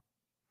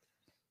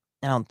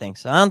 I don't think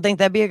so. I don't think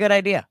that'd be a good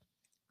idea.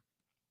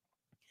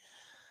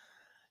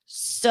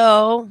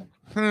 So,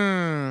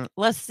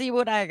 let's see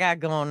what I got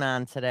going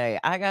on today.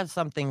 I got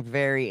something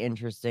very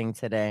interesting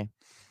today.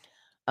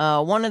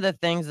 One of the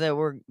things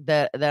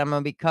that I'm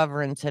gonna be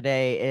covering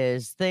today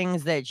is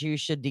things that you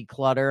should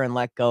declutter and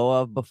let go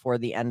of before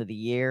the end of the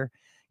year.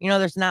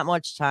 There's not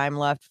much time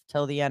left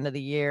till the end of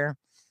the year.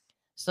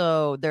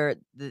 So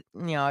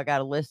I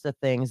got a list of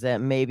things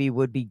that maybe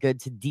would be good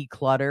to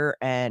declutter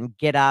and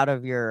get out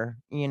of your,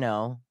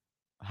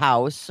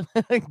 house.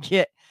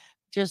 Get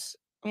just,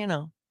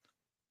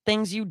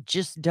 things you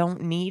just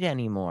don't need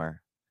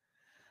anymore.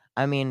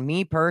 I mean,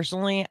 me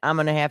personally, I'm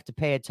going to have to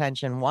pay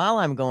attention while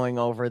I'm going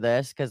over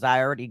this because I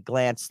already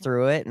glanced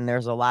through it and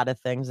there's a lot of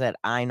things that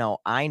I know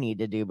I need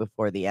to do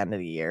before the end of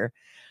the year.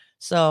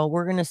 So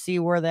we're going to see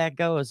where that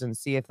goes and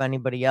see if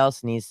anybody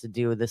else needs to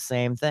do the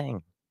same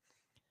thing.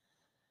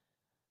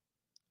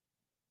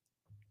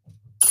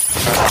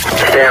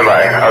 Stand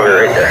by. I'll be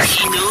right there.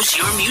 He knows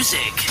your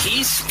music.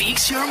 He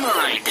speaks your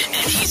mind.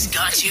 And he's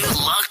got you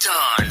locked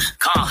on.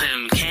 Call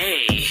him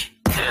K.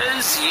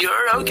 Because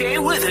you're okay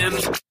with him.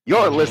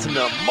 You're listening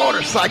to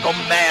Motorcycle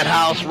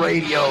Madhouse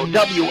Radio,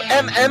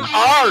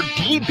 WMMR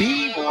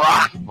DB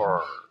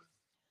Rockford.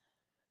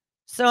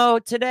 So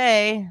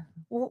today,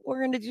 we're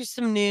going to do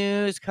some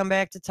news, come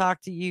back to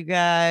talk to you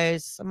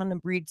guys. I'm going to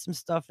read some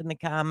stuff in the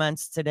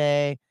comments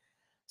today,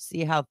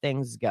 see how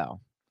things go.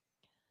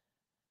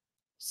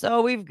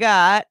 So we've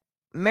got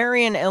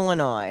Marion,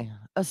 Illinois.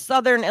 A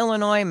Southern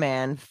Illinois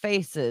man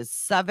faces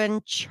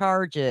 7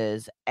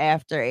 charges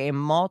after a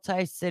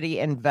multi-city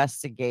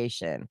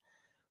investigation,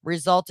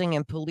 resulting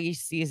in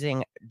police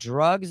seizing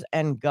drugs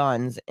and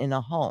guns in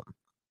a home.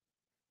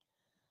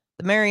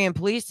 The Marion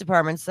Police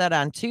Department said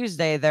on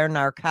Tuesday their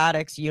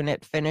narcotics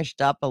unit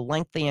finished up a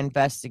lengthy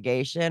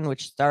investigation,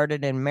 which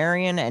started in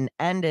Marion and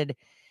ended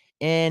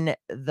in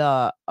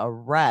the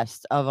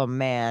arrest of a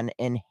man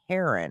in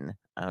Heron.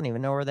 I don't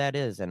even know where that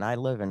is, and I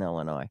live in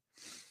Illinois.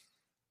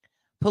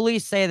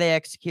 Police say they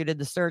executed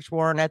the search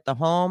warrant at the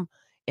home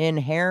in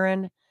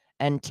Heron,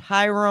 and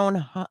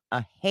Tyrone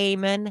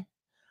Heyman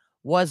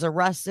was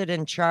arrested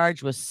and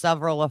charged with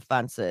several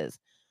offenses,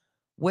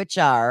 which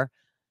are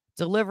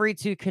delivery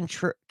to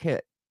China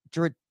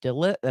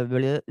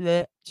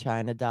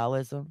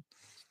dollism,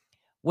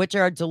 which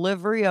are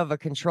delivery of a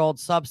controlled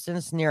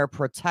substance near a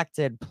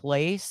protected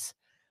place,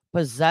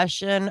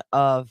 possession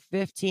of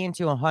 15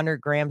 to 100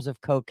 grams of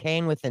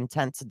cocaine with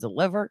intent to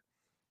deliver,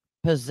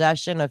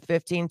 possession of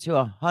 15 to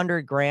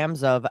 100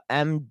 grams of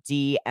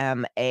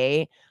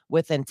MDMA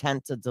with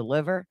intent to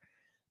deliver,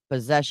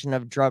 possession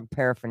of drug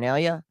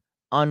paraphernalia,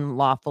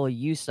 unlawful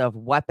use of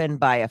weapon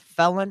by a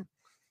felon,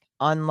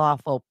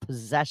 unlawful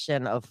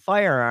possession of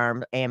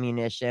firearm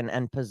ammunition,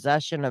 and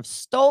possession of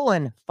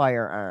stolen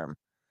firearm.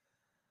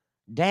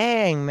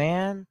 Dang,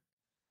 man.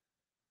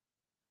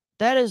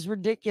 That is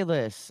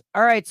ridiculous.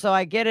 All right, so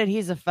I get it.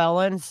 He's a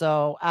felon,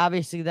 so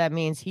obviously that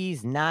means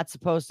he's not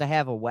supposed to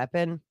have a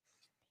weapon.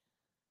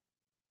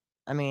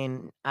 I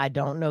mean, I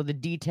don't know the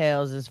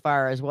details as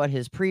far as what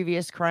his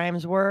previous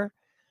crimes were,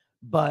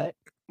 but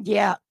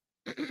yeah.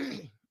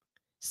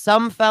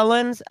 Some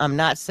felons, I'm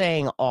not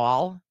saying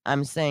all,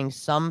 I'm saying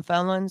some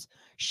felons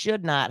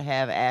should not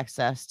have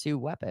access to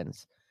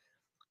weapons.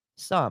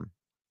 Some,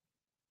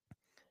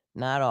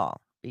 not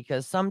all,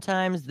 because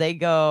sometimes they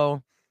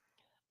go,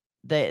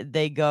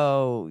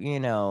 you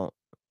know,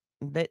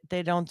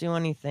 they don't do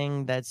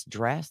anything that's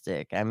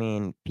drastic. I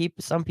mean,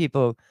 some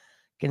people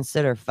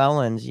consider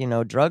felons, you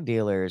know, drug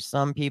dealers.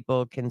 Some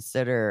people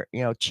consider,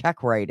 you know,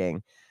 check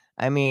writing.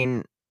 I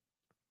mean,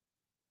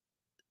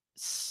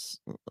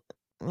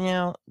 you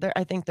know,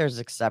 I think there's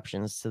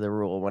exceptions to the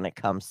rule when it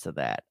comes to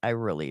that. I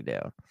really do.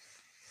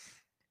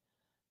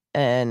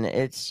 And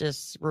it's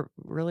just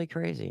really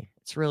crazy.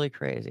 It's really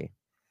crazy.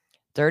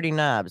 Dirty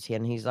Knobs,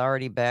 and he's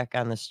already back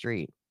on the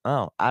street.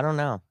 Oh, I don't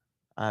know.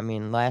 I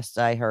mean, last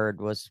I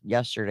heard was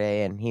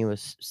yesterday, and he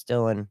was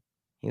still in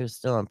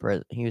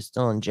prison. He was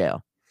still in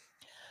jail.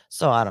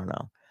 So I don't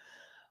know.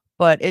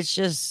 But it's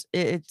just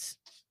and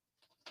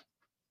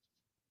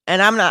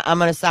I'm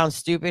gonna sound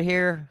stupid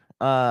here.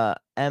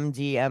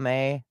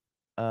 MDMA.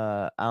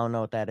 I don't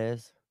know what that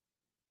is.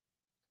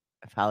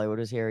 If Hollywood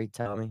was here, he'd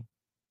tell me.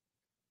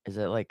 Is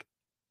it like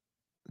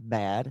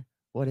bad?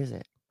 What is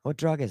it? What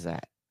drug is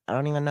that? I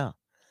don't even know.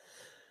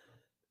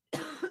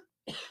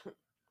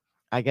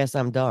 I guess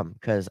I'm dumb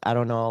because I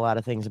don't know a lot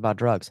of things about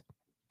drugs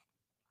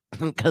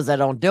because I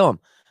don't do them.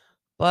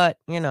 But,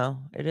 you know,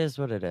 it is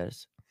what it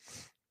is.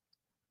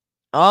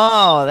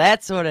 Oh,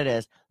 that's what it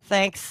is.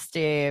 Thanks,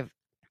 Steve.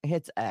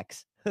 It's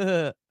X.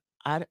 Why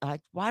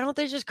don't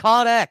they just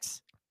call it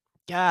X?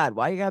 God,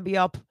 why you gotta be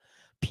all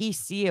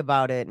PC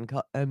about it and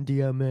call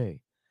MDMA?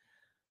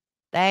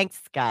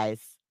 Thanks,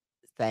 guys.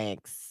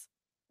 Thanks.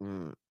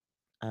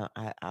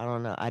 I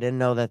don't know. I didn't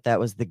know that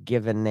was the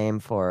given name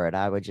for it.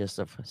 I would just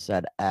have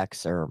said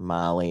X or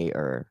Molly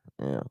or,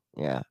 you know,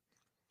 yeah.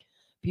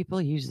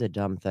 People use the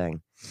dumb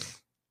thing.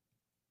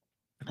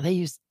 They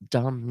use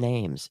dumb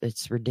names.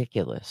 It's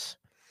ridiculous.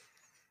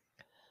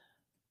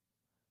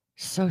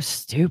 So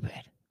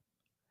stupid.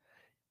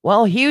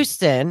 Well,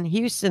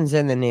 Houston's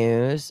in the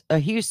news. A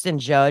Houston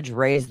judge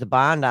raised the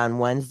bond on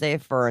Wednesday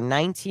for a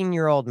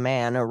 19-year-old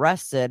man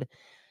arrested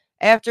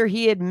after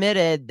he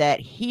admitted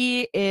that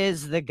he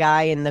is the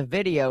guy in the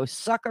video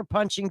sucker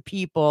punching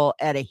people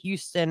at a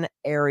Houston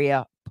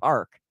area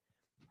park.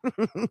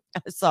 I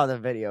saw the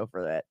video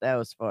for that. That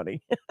was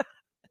funny.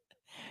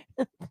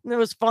 It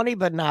was funny,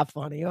 but not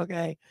funny.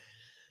 Okay.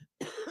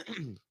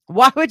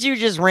 Why would you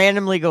just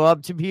randomly go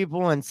up to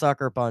people and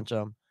sucker punch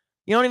them?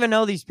 You don't even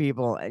know these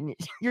people, and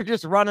you're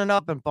just running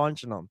up and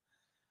punching them.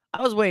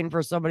 I was waiting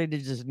for somebody to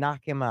just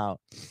knock him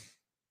out.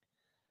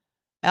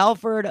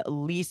 Alfred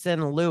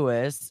Leeson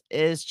Lewis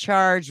is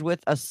charged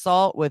with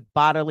assault with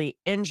bodily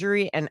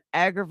injury and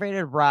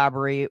aggravated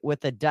robbery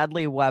with a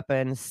deadly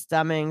weapon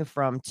stemming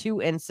from 2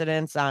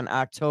 incidents on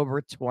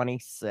October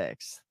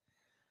 26th.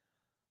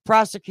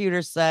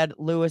 Prosecutors said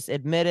Lewis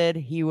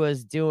admitted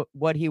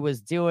what he was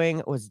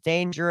doing was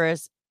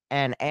dangerous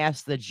and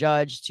asked the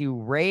judge to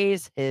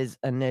raise his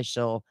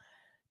initial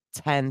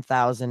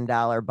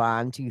 $10,000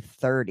 bond to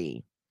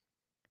 $30,000.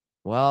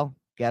 Well,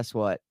 guess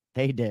what?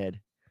 They did.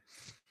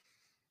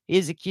 He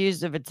is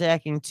accused of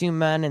attacking 2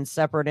 men in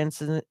separate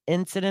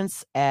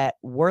incidents at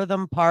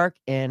Wortham Park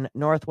in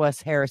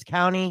Northwest Harris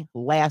County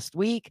last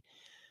week,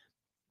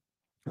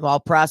 while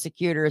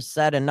prosecutors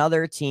said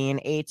another teen,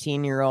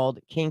 18-year-old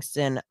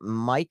Kingston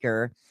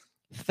Miker,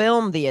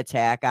 filmed the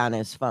attack on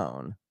his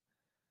phone.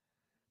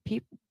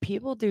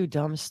 People do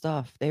dumb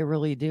stuff. They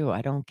really do.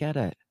 I don't get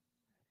it.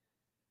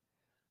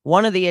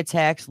 One of the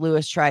attacks,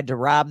 Lewis tried to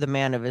rob the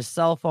man of his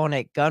cell phone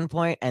at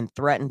gunpoint and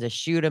threatened to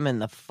shoot him in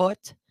the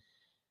foot.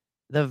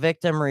 The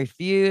victim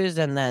refused,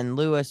 and then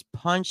Lewis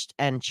punched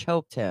and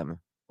choked him.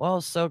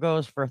 Well, so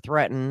goes for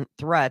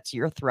threats.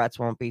 Your threats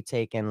won't be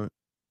taken,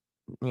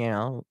 you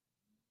know,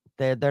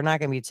 they're not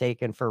going to be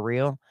taken for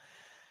real.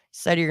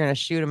 Said you're going to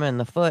shoot him in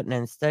the foot, and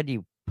instead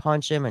you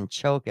punch him and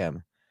choke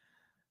him.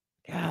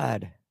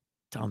 God,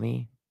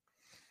 dummy.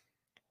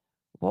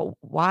 Well,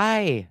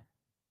 why?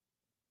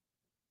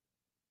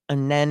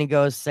 And then he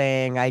goes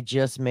saying, I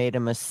just made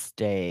a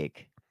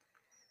mistake.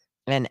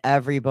 And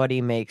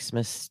everybody makes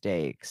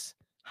mistakes.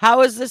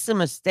 How is this a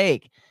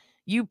mistake?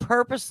 You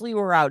purposely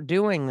were out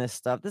doing this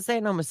stuff. This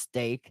ain't no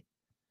mistake.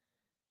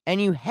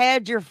 And you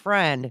had your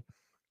friend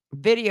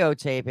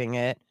videotaping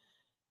it.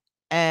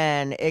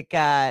 And it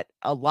got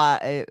a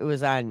lot. It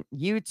was on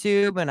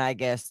YouTube and I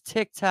guess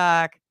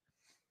TikTok.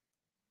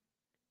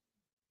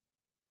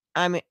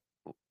 I mean,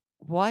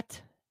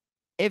 what?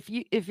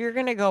 if you're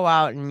gonna go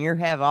out and you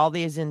have all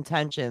these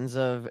intentions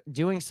of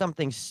doing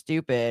something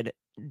stupid,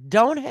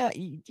 don't have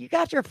you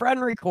got your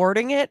friend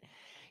recording it,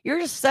 you're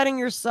just setting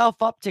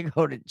yourself up to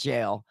go to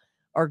jail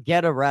or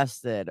get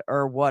arrested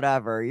or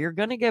whatever. You're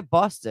gonna get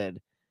busted.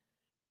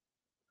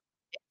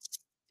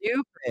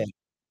 Stupid.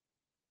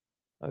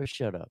 Oh,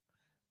 shut up.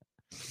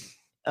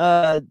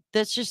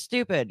 That's just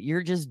stupid.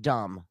 You're just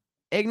dumb.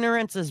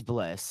 Ignorance is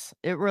bliss.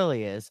 It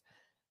really is.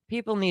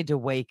 People need to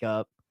wake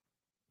up.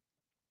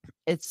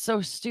 It's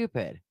so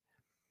stupid.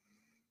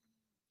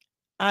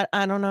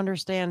 I don't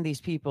understand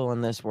these people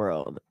in this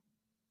world.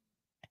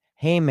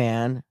 Hey,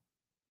 man,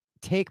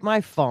 take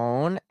my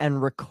phone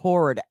and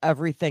record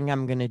everything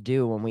I'm going to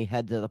do when we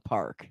head to the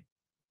park.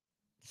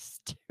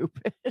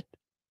 Stupid.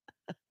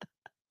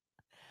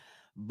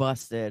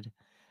 Busted.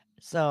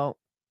 So,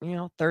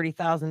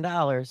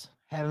 $30,000.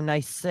 Have a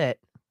nice sit.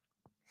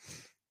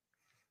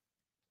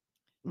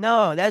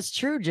 No, that's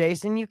true,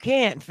 Jason. You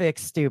can't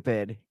fix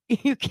stupid.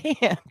 You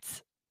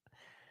can't.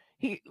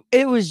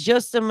 It was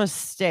just a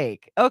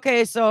mistake.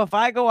 Okay, so if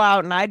I go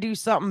out and I do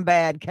something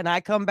bad, can I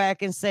come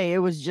back and say it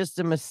was just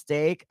a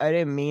mistake? I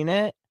didn't mean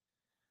it.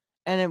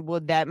 And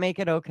would that make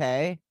it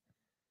okay?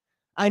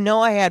 I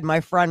know I had my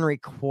friend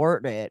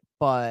record it,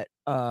 but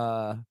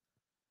it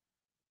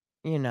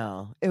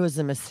was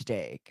a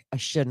mistake. I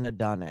shouldn't have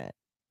done it.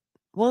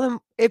 Well, then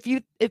if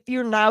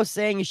you're now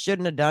saying you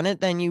shouldn't have done it,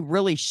 then you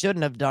really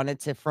shouldn't have done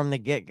it from the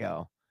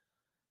get-go.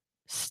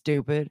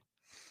 Stupid.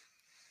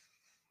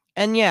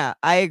 And yeah,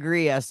 I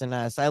agree,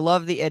 SNS. I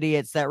love the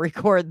idiots that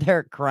record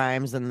their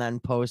crimes and then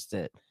post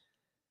it.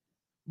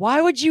 Why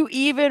would you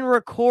even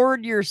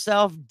record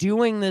yourself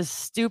doing this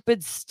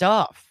stupid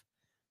stuff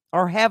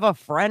or have a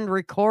friend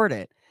record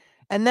it?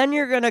 And then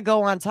you're going to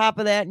go on top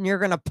of that and you're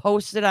going to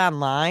post it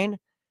online.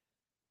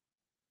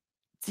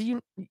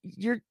 So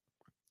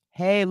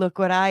hey, look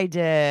what I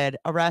did.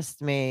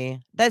 Arrest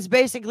me. That's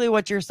basically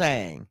what you're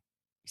saying.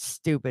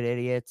 Stupid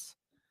idiots.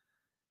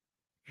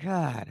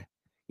 God.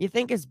 You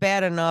think it's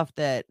bad enough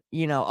that,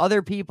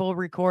 other people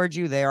record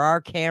you? There are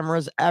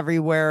cameras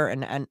everywhere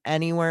and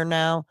anywhere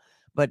now,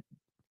 but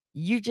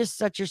you just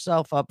set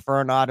yourself up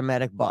for an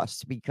automatic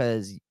bust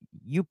because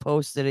you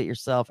posted it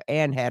yourself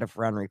and had a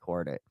friend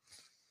record it.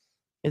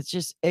 It's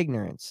just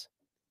ignorance.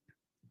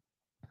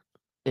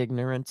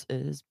 Ignorance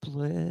is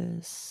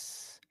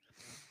bliss.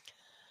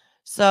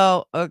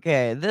 So,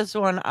 okay, this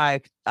one I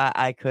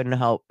couldn't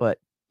help but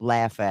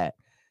laugh at.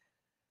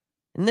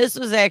 And this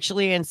was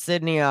actually in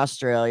Sydney,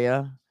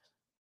 Australia.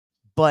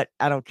 But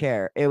I don't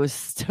care. It was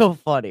still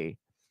funny.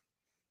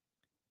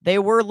 They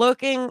were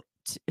looking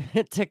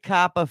to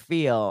cop a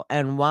feel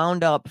and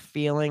wound up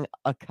feeling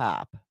a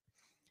cop.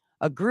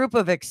 A group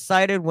of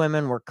excited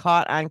women were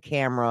caught on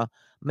camera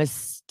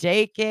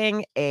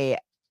mistaking a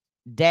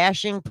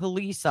dashing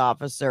police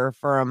officer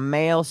for a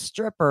male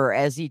stripper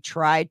as he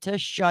tried to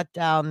shut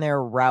down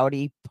their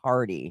rowdy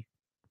party.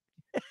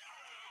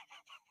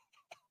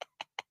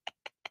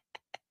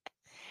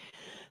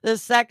 The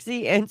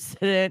sexy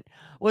incident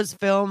was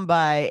filmed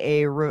by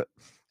a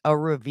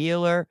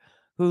revealer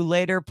who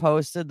later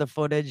posted the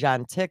footage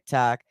on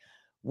TikTok,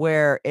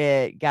 where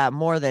it got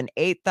more than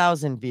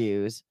 8,000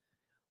 views.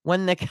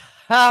 When the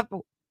cop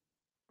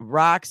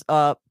walked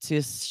up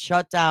to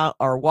shut down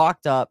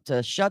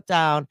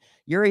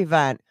your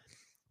event,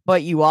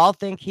 but you all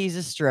think he's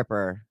a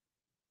stripper.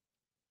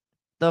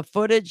 The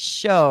footage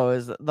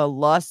shows the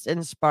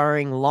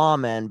lust-inspiring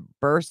lawman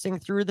bursting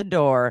through the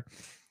door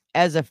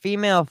as a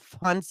female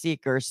fun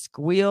seeker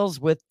squeals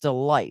with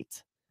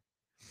delight,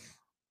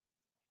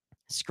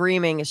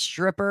 screaming,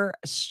 "Stripper,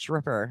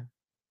 stripper."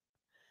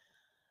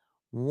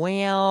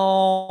 Well,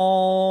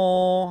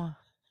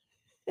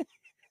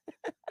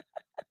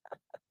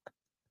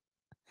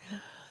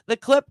 the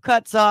clip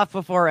cuts off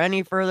before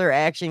any further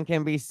action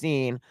can be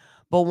seen,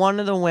 but one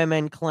of the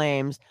women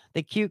claims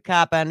the cute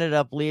cop ended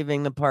up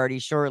leaving the party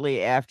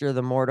shortly after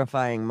the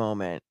mortifying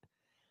moment.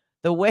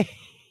 The way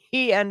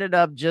he ended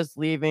up just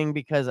leaving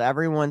because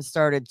everyone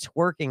started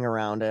twerking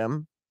around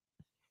him.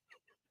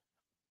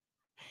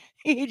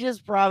 He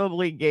just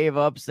probably gave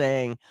up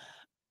saying,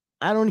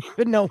 "I don't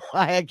even know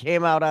why I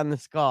came out on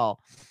this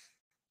call."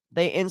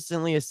 They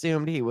instantly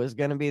assumed he was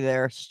going to be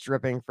there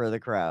stripping for the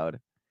crowd.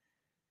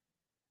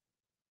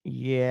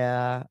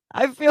 Yeah,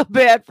 I feel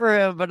bad for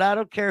him, but I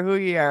don't care who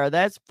you are.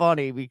 That's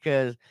funny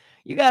because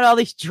you got all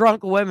these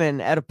drunk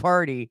women at a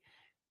party,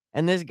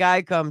 and this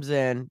guy comes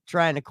in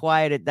trying to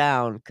quiet it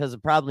down because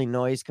of probably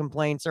noise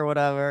complaints or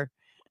whatever,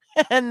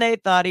 and they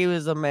thought he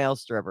was a male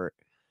stripper.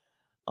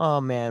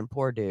 Oh, man,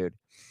 poor dude.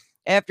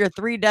 After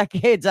 3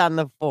 decades on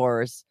the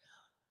force,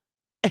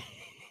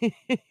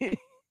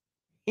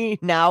 he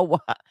now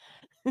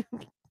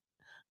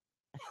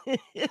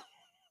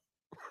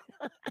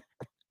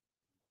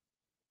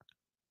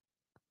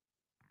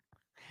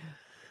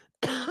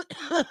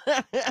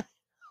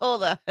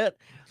hold on.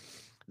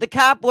 The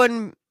cop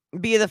wouldn't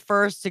be the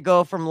first to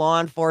go from law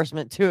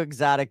enforcement to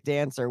exotic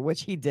dancer,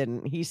 which he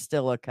didn't. He's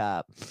still a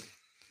cop.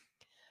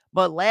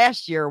 But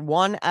last year,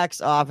 one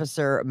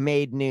ex-officer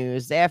made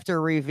news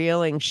after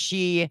revealing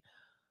she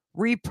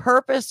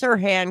repurposed her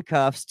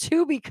handcuffs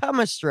to become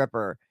a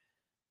stripper.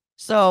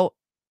 So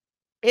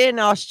in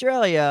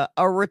Australia,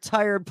 a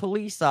retired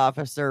police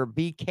officer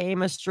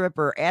became a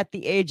stripper at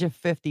the age of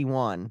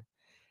 51,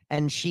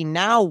 and she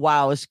now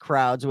wows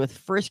crowds with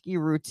frisky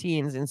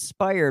routines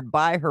inspired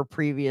by her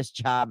previous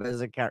job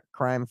as a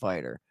crime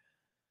fighter.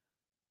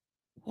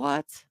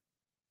 What?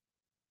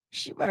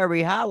 She better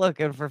be hot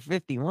looking for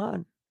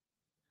 51.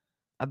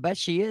 I bet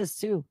she is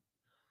too.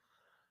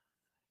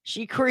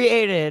 She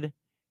created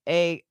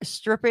a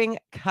stripping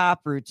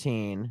cop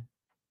routine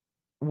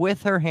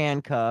with her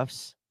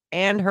handcuffs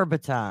and her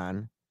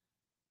baton.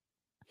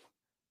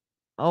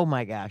 Oh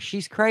my gosh,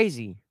 she's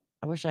crazy.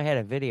 I wish I had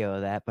a video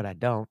of that, but I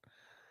don't.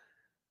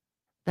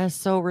 That's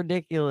so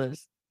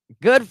ridiculous.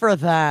 Good for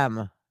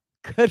them.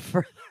 Good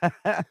for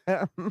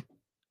them.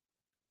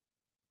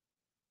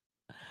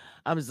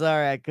 I'm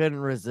sorry, I couldn't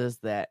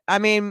resist that. I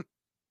mean,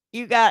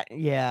 you got,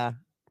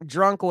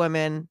 drunk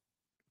women,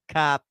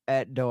 cop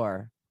at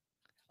door.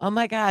 Oh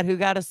my God, who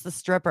got us the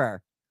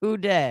stripper? Who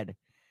did?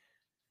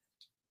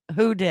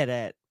 Who did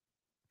it?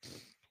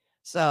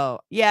 So,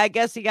 yeah, I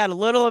guess he got a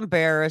little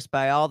embarrassed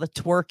by all the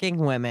twerking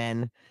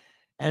women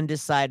and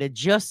decided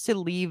just to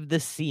leave the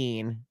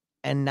scene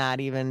and not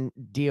even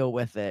deal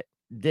with it.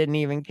 Didn't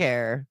even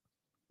care.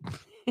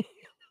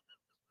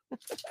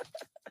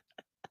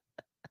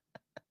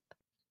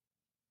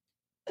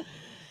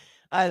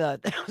 I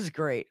thought that was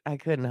great. I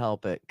couldn't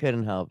help it.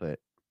 Couldn't help it.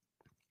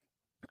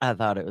 I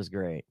thought it was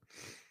great.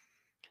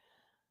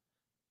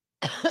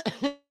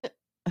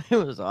 It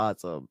was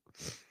awesome.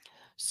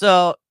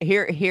 So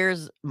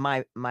here's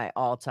my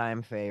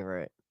all-time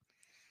favorite.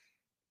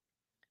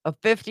 A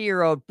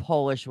 50-year-old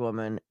Polish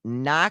woman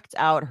knocked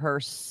out her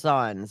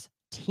son's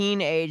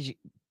teenage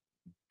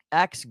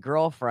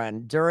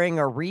ex-girlfriend during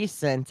a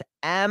recent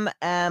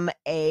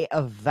MMA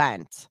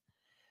event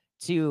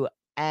to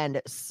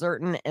end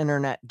certain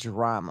internet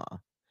drama.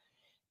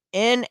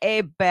 In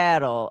a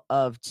battle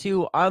of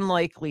two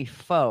unlikely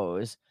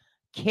foes,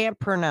 can't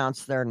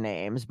pronounce their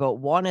names, but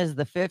one is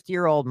the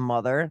 50-year-old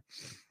mother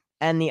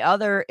and the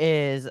other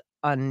is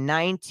a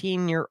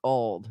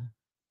 19-year-old,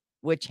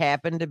 which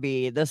happened to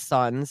be the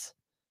son's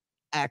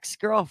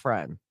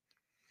ex-girlfriend.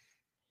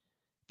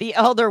 The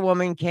elder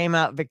woman came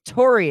out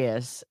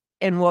victorious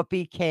in what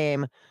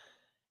became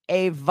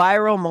a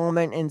viral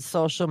moment in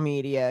social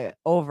media,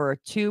 over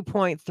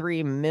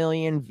 2.3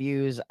 million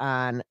views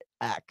on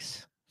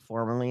X,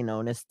 formerly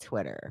known as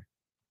Twitter.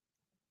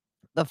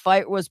 The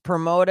fight was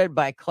promoted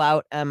by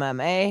Clout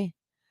MMA.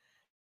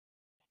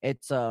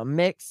 It's a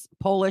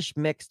Polish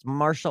mixed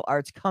martial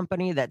arts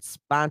company that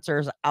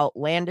sponsors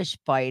outlandish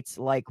fights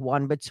like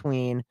one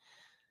between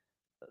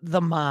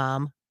the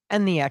mom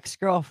and the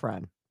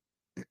ex-girlfriend.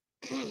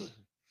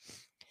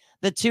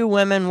 The two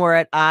women were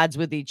at odds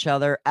with each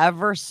other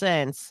ever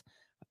since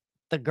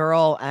the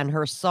girl and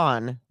her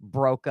son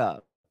broke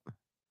up.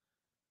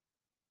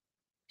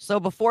 So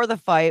before the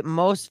fight,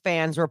 most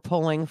fans were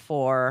pulling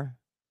for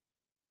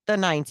the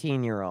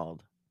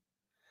 19-year-old.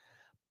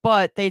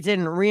 But they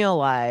didn't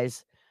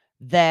realize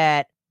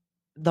that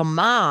the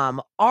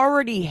mom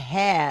already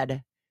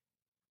had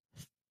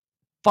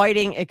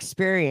fighting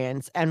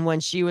experience, and when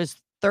she was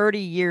 30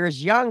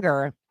 years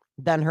younger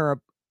than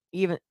her,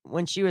 even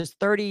when she was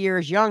 30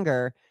 years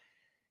younger,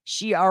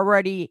 she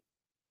already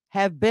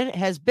has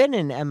been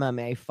in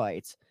MMA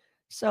fights.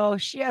 So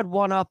she had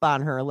one up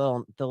on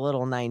the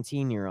little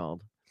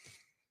 19-year-old.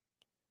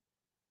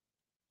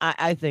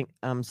 I think,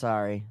 I'm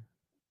sorry.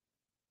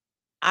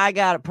 I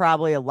got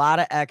probably a lot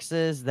of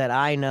exes that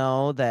I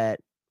know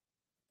that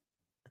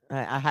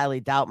I highly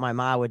doubt my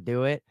mom would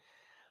do it,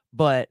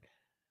 but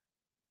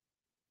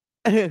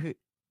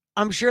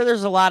I'm sure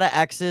there's a lot of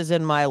exes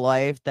in my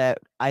life that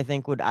I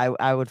think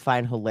I would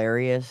find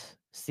hilarious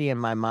seeing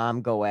my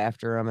mom go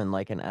after him in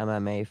like an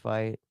MMA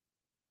fight.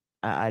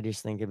 I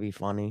just think it'd be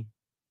funny.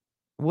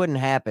 Wouldn't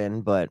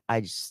happen, but I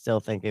just still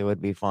think it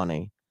would be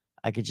funny.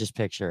 I could just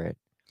picture it.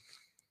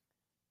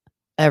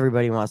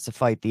 Everybody wants to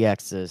fight the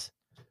exes.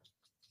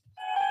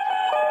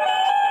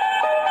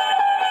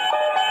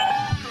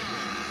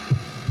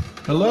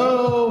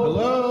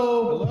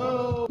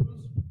 Hello.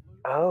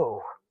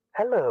 Oh,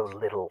 hello,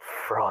 little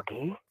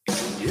froggy.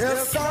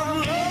 Yes, I'm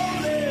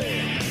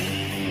lonely.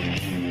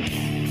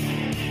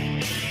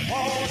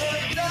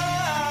 Wanna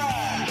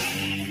die.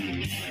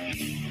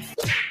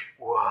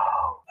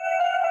 Whoa.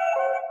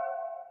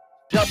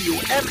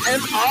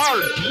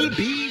 WMMR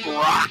DB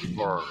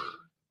Rockford.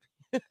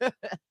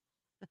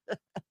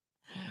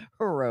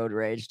 Road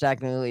rage.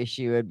 Technically,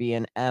 she would be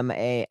an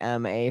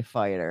MAMA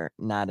fighter,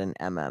 not an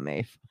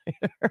MMA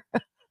fighter.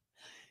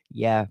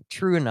 Yeah,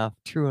 true enough.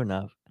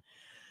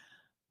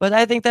 But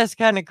I think that's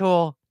kind of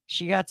cool.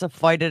 She got to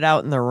fight it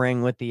out in the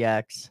ring with the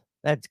ex.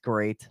 That's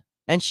great.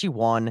 And she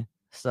won.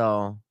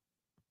 So,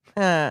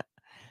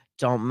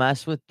 don't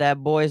mess with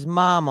that boy's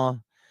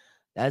mama.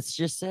 That's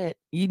just it.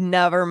 You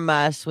never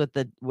mess with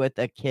the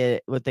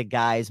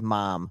guy's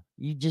mom.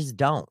 You just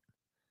don't.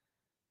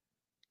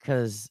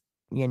 Because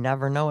you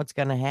never know what's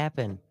going to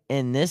happen.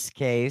 In this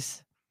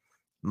case,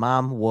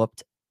 mom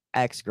whooped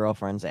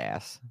ex-girlfriend's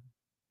ass.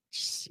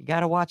 You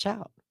got to watch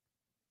out.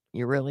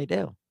 You really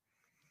do.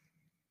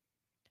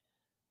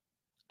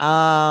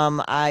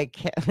 I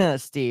can't.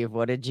 Steve,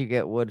 what did you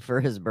get Wood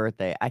for his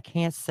birthday? I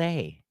can't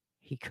say.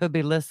 He could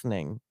be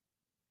listening.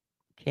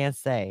 Can't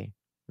say.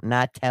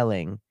 Not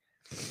telling.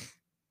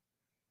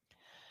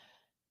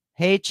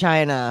 Hey,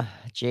 China,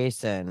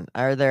 Jason,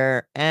 are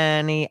there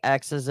any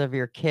exes of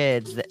your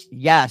kids?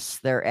 Yes,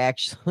 there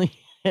actually.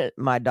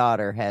 My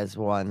daughter has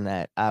one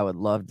that I would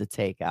love to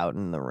take out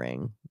in the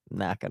ring.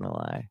 Not gonna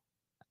lie.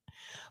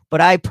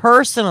 But I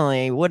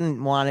personally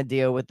wouldn't want to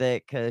deal with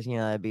it because,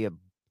 it'd be a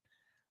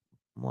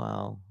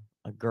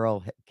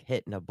girl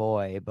hitting a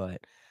boy.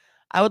 But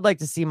I would like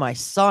to see my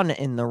son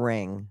in the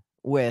ring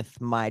with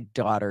my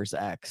daughter's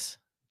ex,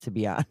 to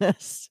be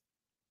honest.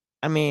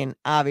 I mean,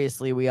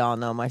 obviously, we all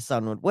know my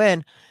son would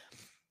win,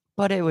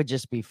 but it would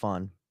just be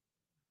fun.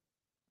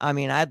 I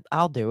mean,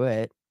 I'll do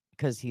it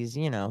because he's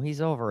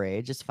over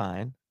age. It's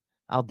fine.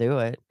 I'll do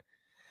it.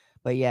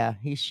 But yeah,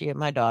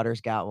 my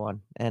daughter's got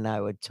one, and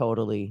I would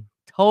totally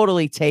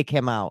take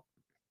him out.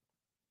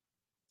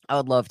 I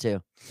would love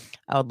to.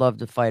 I would love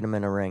to fight him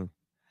in a ring.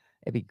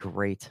 It'd be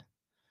great.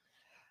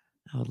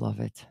 I would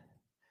love it.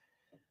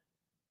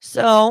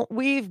 So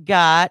we've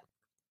got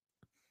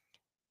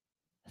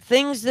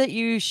things that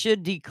you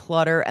should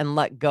declutter and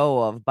let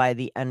go of by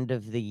the end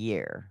of the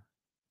year.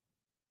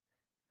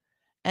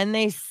 And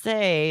they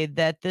say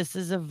that this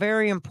is a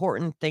very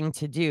important thing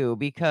to do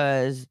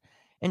because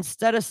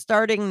instead of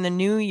starting the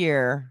new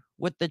year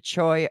with the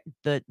chore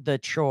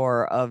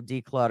of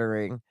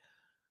decluttering,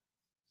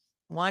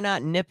 why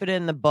not nip it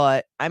in the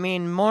butt? I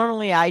mean,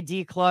 normally I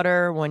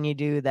declutter when you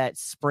do that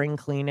spring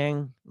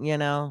cleaning,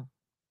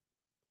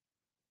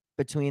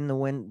 between the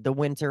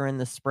winter and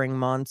the spring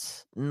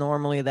months.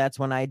 Normally that's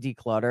when I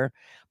declutter.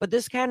 But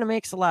this kind of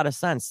makes a lot of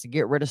sense to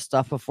get rid of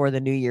stuff before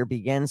the new year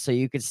begins so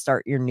you could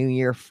start your new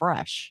year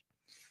fresh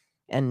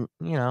and,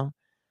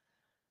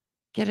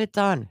 get it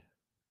done.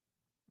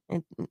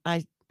 And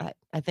I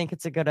think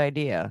it's a good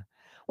idea.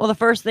 Well, the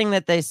first thing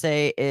that they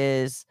say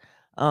is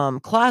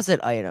closet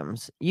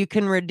items. You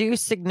can reduce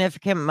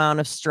significant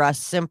amount of stress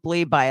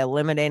simply by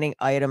eliminating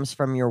items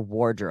from your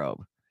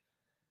wardrobe.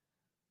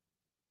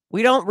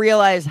 We don't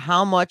realize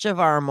how much of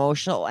our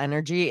emotional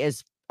energy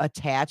is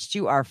attached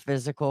to our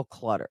physical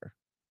clutter.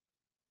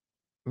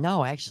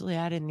 No, actually,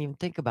 I didn't even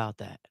think about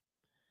that.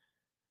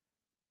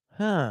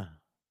 Huh.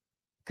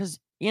 Because,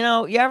 you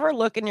ever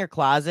look in your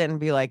closet and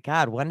be like,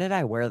 God, when did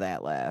I wear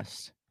that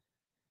last?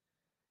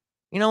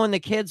 When the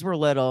kids were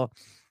little,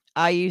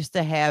 I used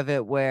to have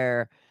it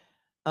where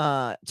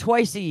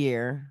twice a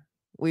year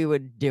we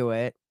would do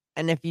it.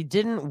 And if you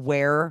didn't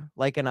wear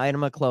like an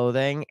item of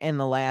clothing in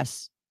the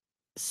last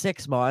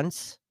 6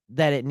 months,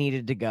 that it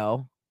needed to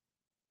go.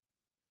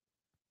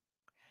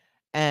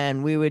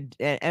 And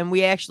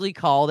we actually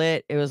called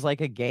it. It was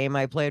like a game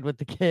I played with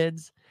the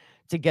kids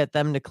to get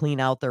them to clean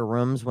out their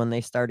rooms when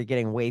they started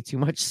getting way too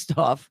much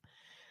stuff.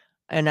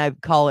 And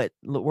I'd call it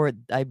where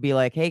I'd be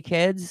like, hey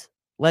kids,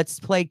 let's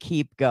play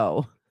keep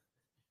go.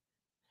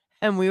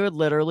 And we would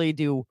literally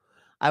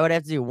I would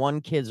have to do one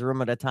kid's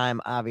room at a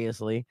time,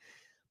 obviously.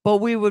 But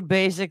we would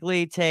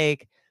basically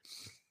take,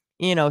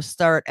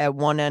 start at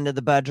one end of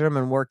the bedroom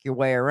and work your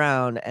way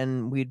around.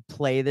 And we'd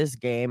play this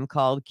game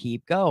called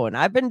Keep Go. And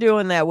I've been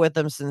doing that with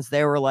them since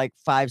they were like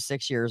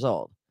 5-6 years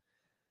old,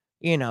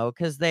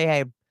 because they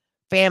had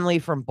family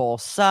from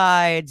both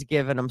sides,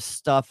 giving them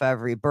stuff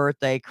every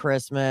birthday,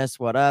 Christmas,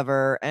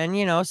 whatever.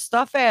 And,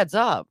 stuff adds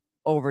up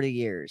over the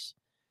years.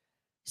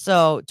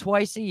 So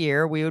twice a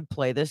year, we would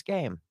play this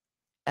game.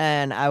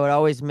 And I would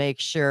always make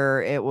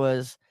sure it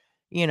was,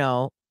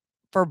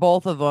 for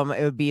both of them,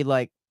 it would be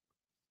like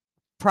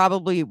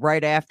probably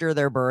right after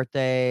their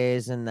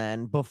birthdays and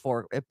then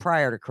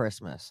prior to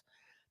Christmas.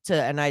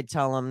 And I'd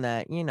tell them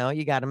that,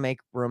 you got to make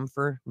room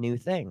for new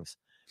things.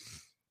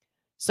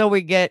 So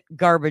we get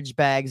garbage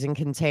bags and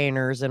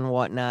containers and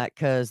whatnot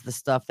because the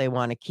stuff they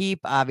want to keep,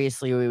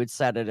 obviously, we would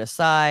set it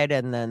aside.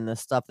 And then the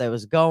stuff that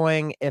was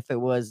going, if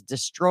it was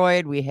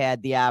destroyed, we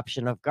had the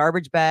option of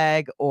garbage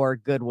bag or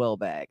Goodwill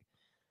bag.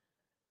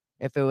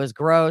 If it was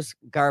gross,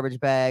 garbage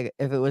bag.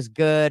 If it was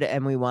good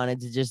and we wanted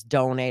to just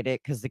donate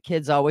it, because the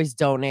kids always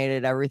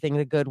donated everything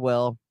to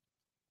Goodwill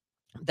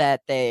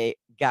that they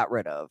got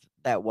rid of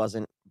that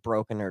wasn't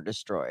broken or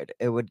destroyed,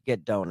 it would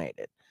get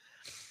donated.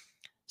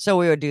 So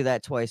we would do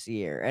that twice a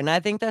year. And I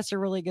think that's a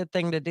really good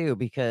thing to do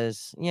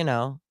because,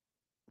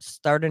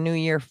 start a new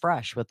year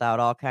fresh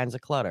without all kinds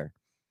of clutter.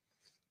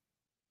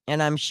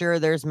 And I'm sure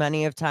there's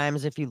many of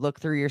times if you look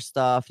through your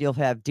stuff, you'll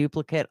have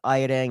duplicate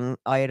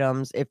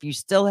items. If you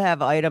still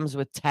have items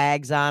with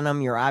tags on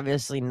them, you're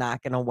obviously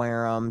not going to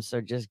wear them.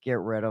 So just get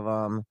rid of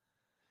them.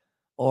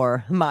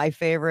 Or my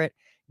favorite,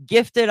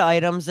 gifted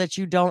items that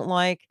you don't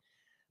like.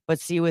 But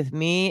see, with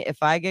me,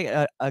 if I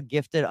get a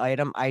gifted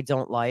item I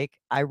don't like,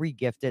 I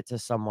re-gift it to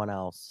someone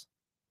else.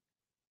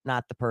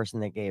 Not the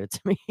person that gave it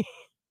to me.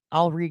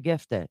 I'll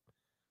re-gift it.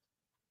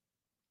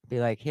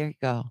 Be like, here you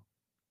go.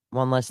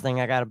 One less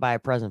thing I got to buy a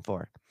present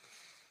for.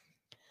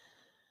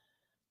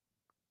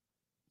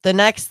 The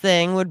next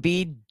thing would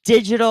be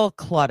digital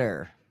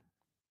clutter.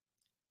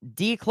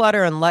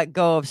 Declutter and let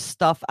go of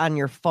stuff on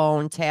your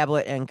phone,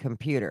 tablet, and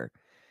computer.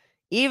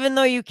 Even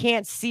though you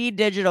can't see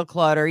digital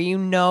clutter, you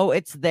know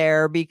it's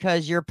there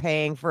because you're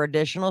paying for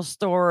additional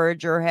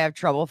storage or have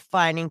trouble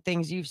finding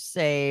things you've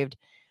saved.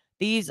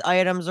 These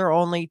items are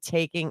only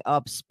taking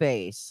up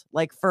space.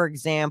 Like, for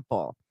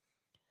example,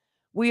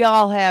 we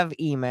all have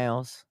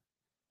emails.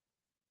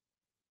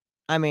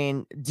 I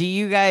mean, do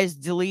you guys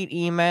delete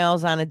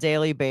emails on a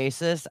daily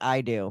basis?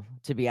 I do,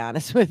 to be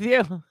honest with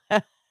you.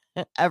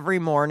 Every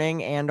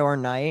morning and or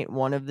night,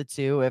 one of the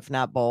two, if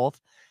not both.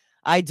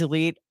 I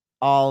delete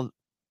all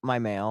my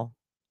mail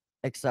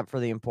except for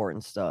the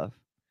important stuff.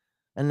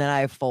 And then I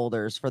have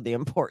folders for the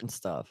important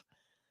stuff.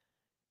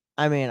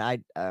 I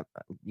mean,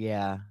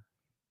 yeah.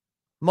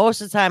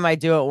 Most of the time I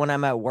do it when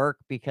I'm at work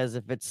because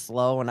if it's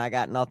slow and I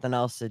got nothing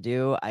else to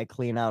do, I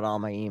clean out all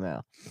my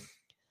email.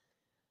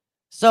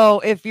 So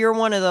if you're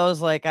one of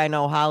those, like I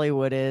know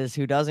Hollywood is,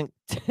 who doesn't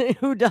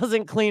who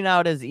doesn't clean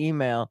out his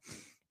email,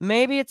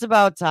 maybe it's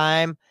about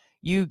time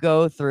you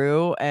go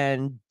through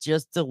and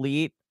just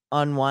delete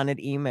unwanted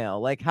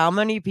email. Like, how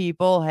many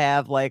people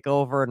have like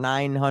over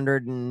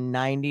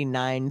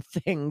 999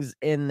 things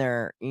in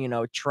their,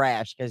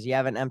 trash because you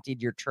haven't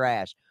emptied your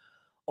trash,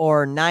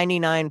 or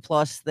 99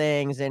 plus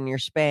things in your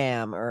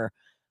spam, or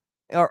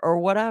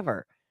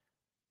whatever.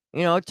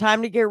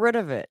 Time to get rid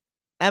of it.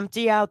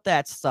 Empty out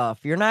that stuff.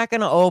 You're not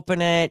going to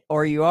open it,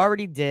 or you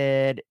already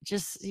did.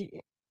 Just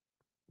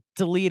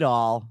delete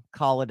all,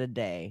 call it a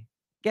day.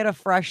 Get a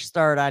fresh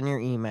start on your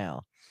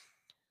email.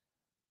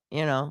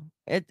 I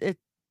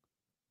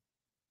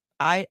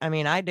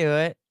mean, I do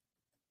it.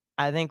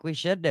 I think we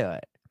should do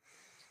it.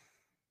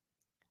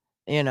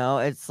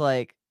 It's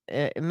like,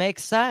 it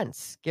makes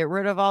sense. Get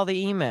rid of all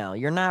the email.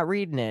 You're not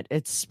reading it.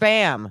 It's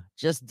spam.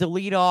 Just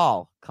delete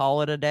all.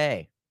 Call it a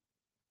day.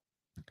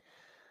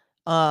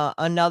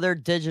 Another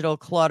digital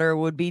clutter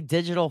would be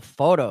digital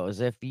photos.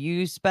 If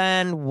you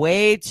spend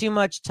way too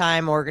much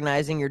time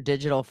organizing your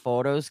digital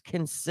photos,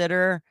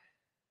 consider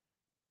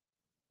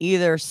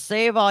either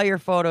save all your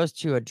photos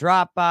to a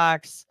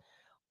Dropbox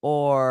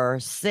or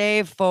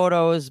save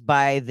photos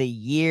by the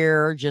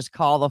year. Just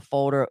call the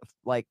folder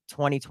like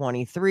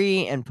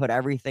 2023 and put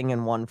everything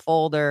in one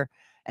folder,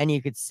 and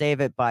you could save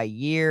it by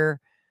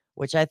year,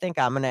 which I think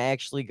I'm going to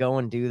actually go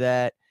and do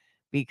that,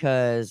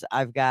 because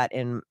I've got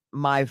in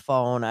my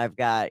phone, I've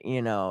got,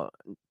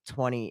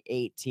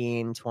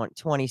 2018,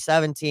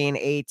 2017,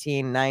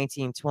 18,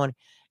 19, 20,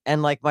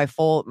 and like my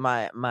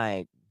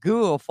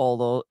Google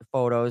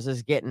photos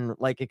is getting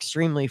like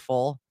extremely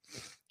full.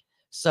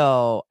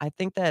 So I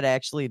think that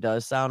actually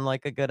does sound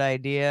like a good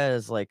idea,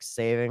 is like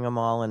saving them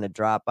all in a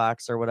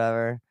Dropbox or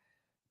whatever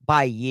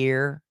by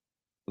year,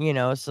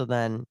 so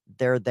then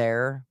they're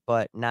there,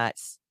 but not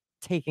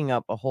taking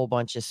up a whole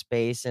bunch of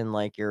space in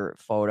like your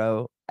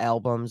photo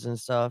albums and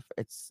stuff.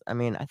 I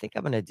think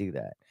I'm going to do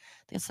that.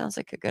 That sounds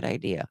like a good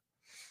idea.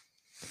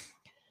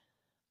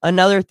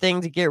 Another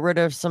thing to get rid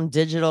of some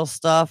digital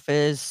stuff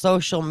is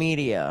social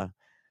media.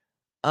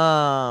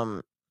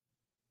 Like,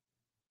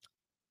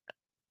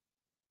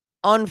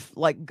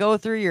 go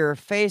through your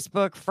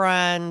Facebook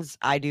friends.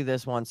 I do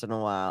this once in a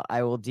while.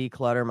 I will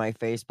declutter my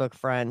Facebook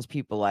friends,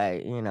 people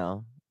like,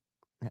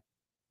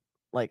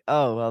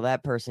 oh, well,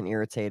 that person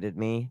irritated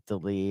me.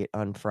 Delete,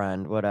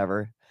 unfriend,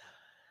 whatever.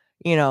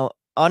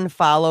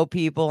 Unfollow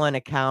people and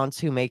accounts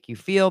who make you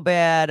feel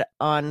bad.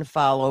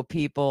 Unfollow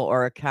people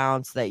or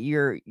accounts that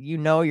you're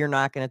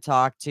not going to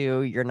talk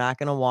to. You're not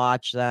going to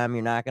watch them.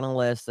 You're not going to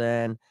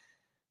listen.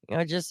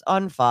 Just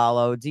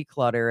unfollow,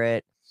 declutter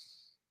it.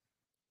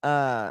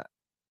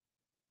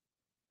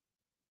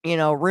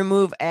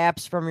 Remove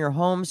apps from your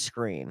home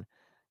screen.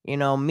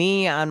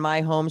 Me, on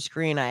my home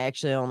screen, I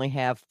actually only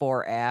have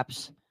 4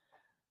 apps.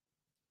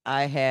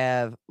 I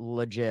have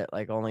legit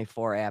like only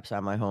 4 apps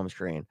on my home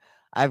screen.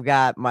 I've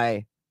got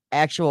my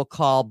actual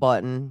call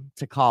button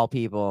to call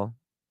people,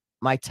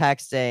 my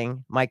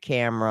texting, my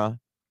camera,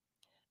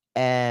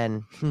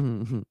 and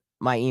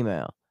my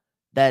email.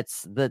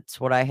 That's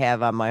what I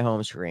have on my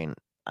home screen.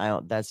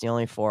 That's the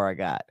only 4 I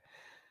got.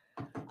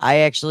 I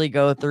actually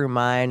go through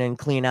mine and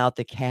clean out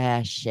the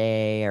cache,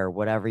 or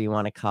whatever you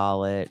want to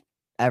call it,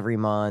 every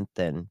month,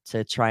 and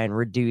to try and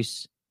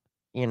reduce,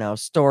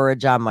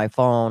 storage on my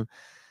phone.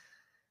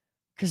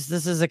 Because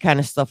this is the kind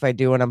of stuff I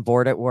do when I'm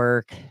bored at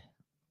work.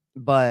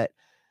 But,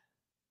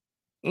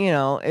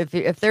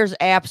 if there's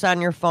apps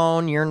on your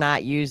phone you're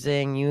not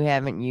using, you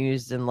haven't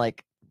used in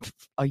like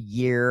a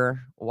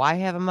year, why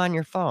have them on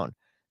your phone?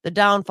 The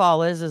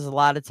downfall is a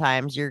lot of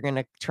times you're going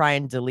to try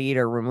and delete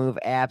or remove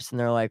apps, and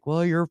they're like,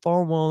 well, your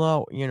phone will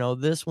not,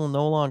 this will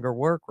no longer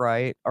work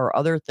right, or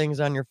other things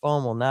on your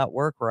phone will not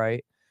work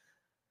right.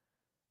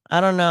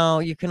 I don't know.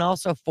 You can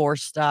also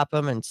force stop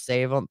them and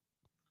save them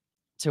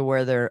to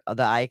where the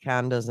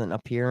icon doesn't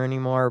appear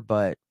anymore,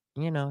 but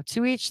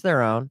to each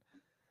their own.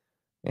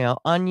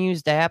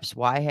 Unused apps,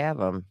 why have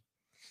them?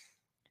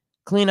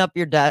 Clean up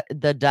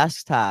the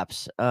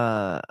desktops.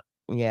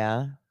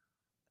 Yeah.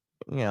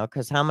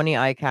 Because how many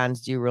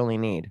icons do you really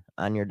need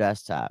on your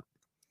desktop?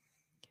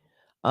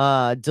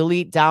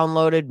 Delete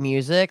downloaded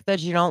music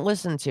that you don't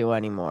listen to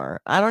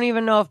anymore. I don't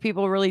even know if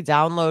people really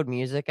download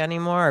music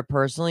anymore. I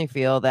personally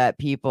feel that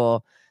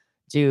people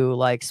do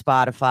like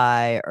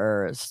Spotify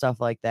or stuff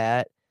like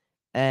that.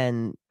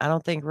 And I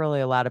don't think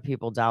really a lot of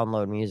people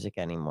download music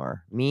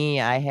anymore.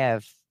 Me, I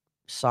have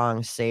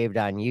songs saved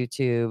on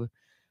YouTube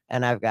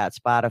and I've got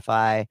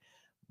Spotify,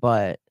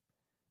 but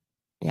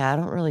yeah, I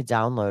don't really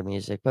download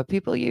music, but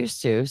people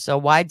used to. So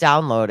why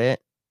download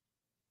it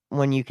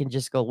when you can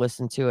just go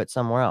listen to it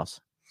somewhere else?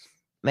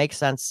 Makes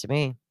sense to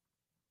me.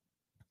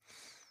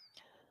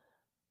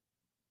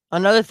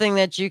 Another thing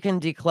that you can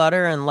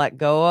declutter and let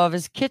go of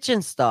is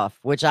kitchen stuff,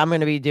 which I'm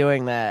going to be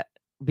doing that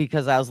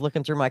because I was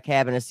looking through my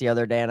cabinets the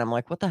other day and I'm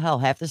like, what the hell?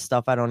 Half this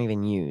stuff I don't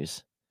even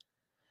use.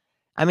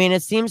 I mean,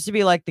 it seems to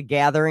be like the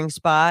gathering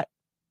spot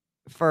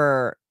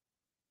for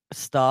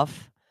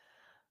stuff.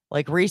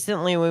 Like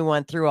recently we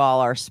went through all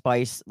our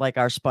spice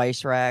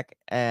rack,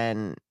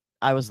 and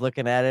I was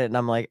looking at it and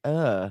I'm like,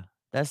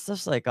 that's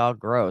just like all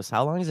gross.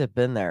 How long has it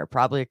been there?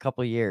 Probably a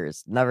couple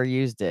years. Never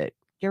used it.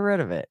 Get rid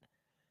of it.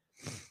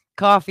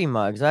 Coffee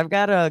mugs. I've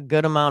got a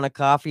good amount of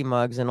coffee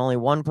mugs and only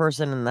one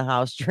person in the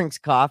house drinks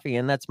coffee,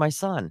 and that's my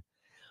son.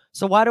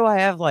 So why do I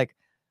have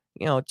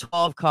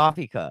 12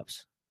 coffee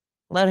cups?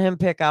 Let him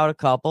pick out a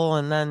couple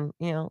and then,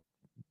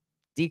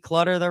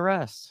 declutter the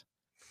rest.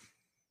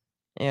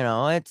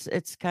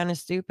 It's kind of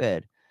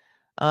stupid.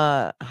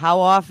 How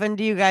often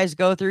do you guys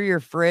go through your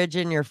fridge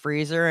and your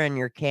freezer and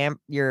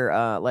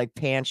your like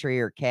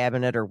pantry or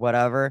cabinet or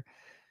whatever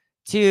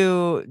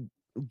to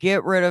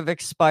get rid of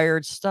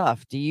expired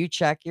stuff? Do you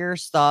check your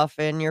stuff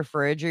in your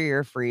fridge or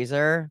your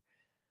freezer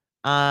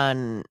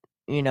on,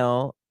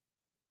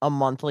 a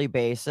monthly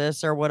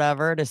basis or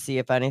whatever to see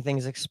if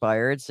anything's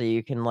expired so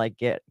you can like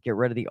get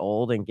rid of the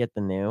old and get the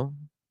new?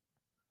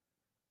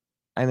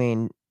 I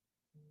mean,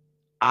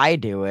 I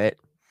do it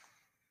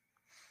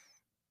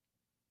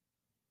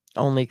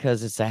only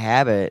because it's a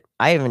habit.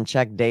 I even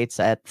check dates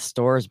at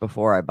stores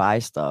before I buy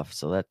stuff.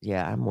 So that,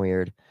 yeah, I'm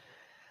weird.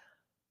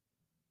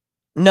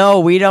 No,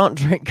 we don't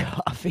drink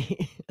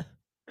coffee.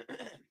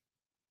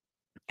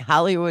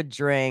 Hollywood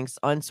drinks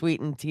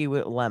unsweetened tea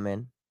with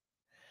lemon.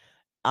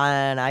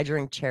 And I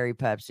drink cherry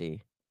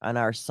Pepsi. And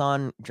our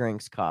son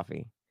drinks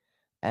coffee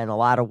and a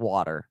lot of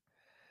water.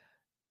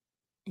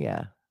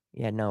 Yeah.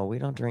 Yeah, no, we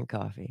don't drink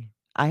coffee.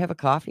 I have a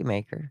coffee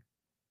maker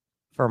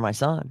for my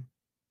son.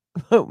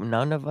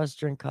 None of us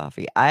drink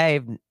coffee.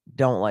 I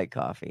don't like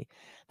coffee.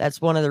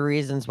 That's one of the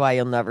reasons why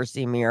you'll never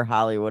see me or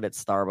Hollywood at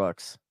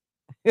Starbucks.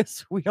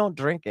 Because we don't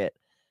drink it.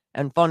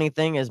 And funny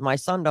thing is, my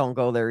son don't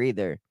go there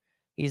either.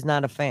 He's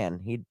not a fan.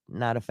 He's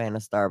not a fan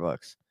of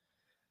Starbucks.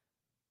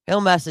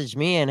 He'll message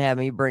me and have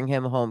me bring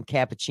him home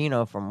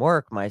cappuccino from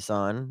work, my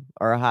son,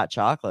 or a hot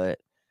chocolate.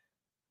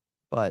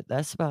 But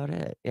that's about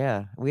it.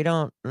 Yeah, we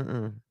don't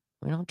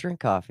drink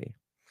coffee.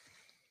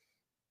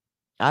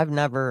 I've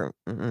never.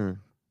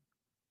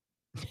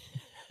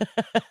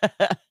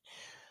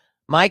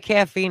 My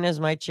caffeine is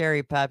my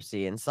cherry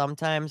Pepsi, and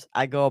sometimes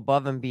I go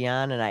above and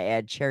beyond and I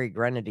add cherry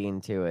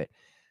grenadine to it.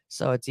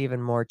 So it's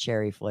even more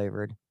cherry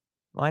flavored.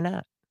 Why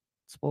not?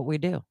 It's what we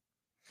do.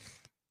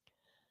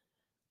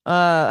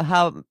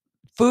 How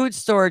food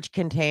storage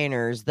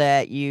containers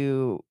that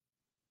you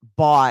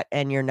bought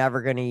and you're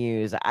never going to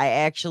use. I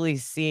actually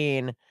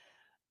seen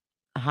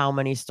how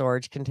many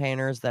storage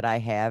containers that I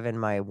have in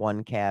my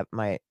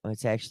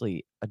it's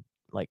actually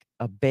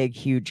a big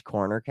huge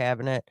corner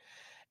cabinet.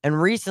 And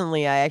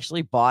recently I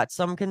actually bought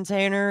some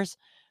containers,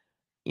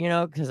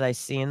 because I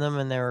seen them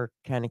and they were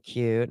kind of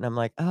cute and I'm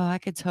like, "Oh, I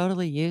could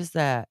totally use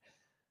that."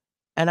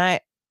 And I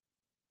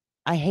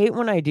hate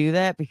when I do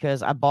that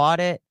because I bought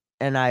it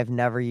and I've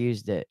never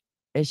used it.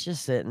 It's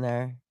just sitting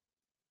there.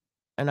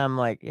 And I'm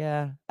like,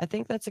 yeah, I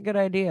think that's a good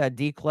idea.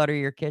 Declutter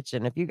your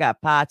kitchen. If you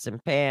got pots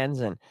and pans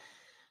and,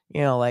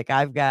 like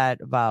I've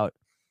got about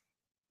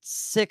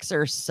 6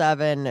 or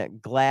 7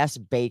 glass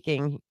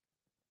baking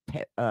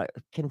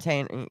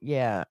contain.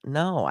 Yeah,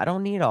 no, I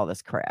don't need all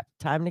this crap.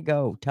 Time to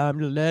go. Time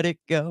to let it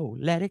go.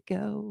 Let it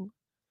go.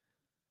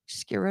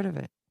 Just get rid of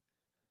it.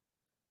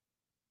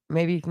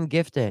 Maybe you can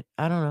gift it.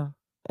 I don't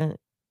know.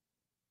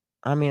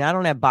 I mean, I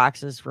don't have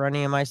boxes for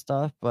any of my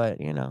stuff, but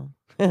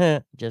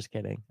just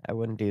kidding. I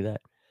wouldn't do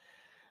that.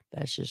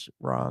 That's just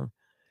wrong.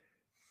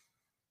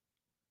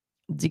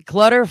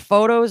 Declutter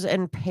photos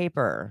and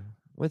paper.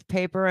 With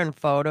paper and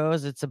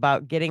photos, it's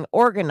about getting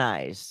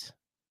organized.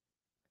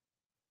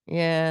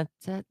 Yeah,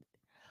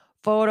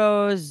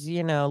 photos,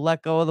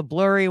 let go of the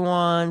blurry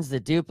ones, the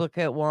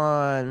duplicate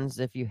ones.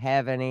 If you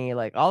have any,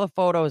 like all the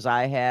photos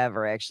I have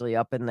are actually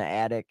up in the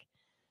attic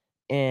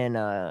in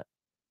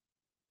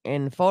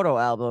photo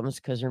albums,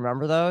 because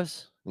remember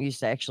those? We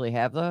used to actually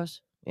have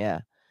those.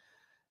 Yeah.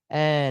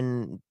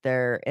 And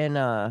they're in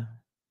a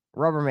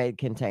Rubbermaid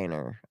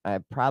container. I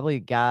probably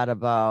got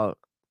about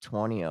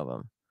 20 of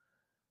them.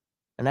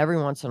 And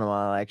every once in a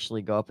while, I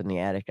actually go up in the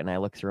attic and I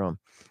look through them.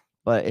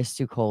 But it's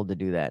too cold to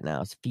do that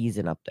now. It's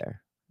freezing up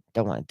there.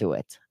 Don't want to do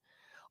it.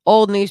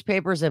 Old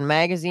newspapers and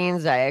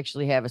magazines. I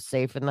actually have a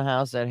safe in the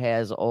house that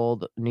has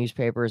old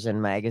newspapers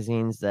and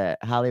magazines that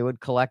Hollywood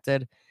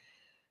collected,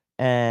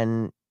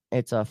 and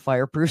it's a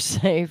fireproof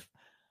safe.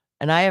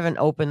 And I haven't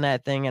opened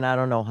that thing in I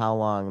don't know how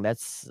long.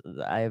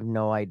 I have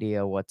no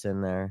idea what's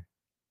in there.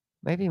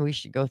 Maybe we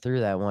should go through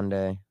that one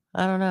day.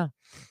 I don't know.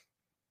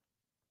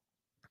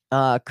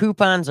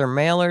 Coupons or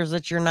mailers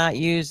that you're not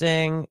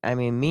using. I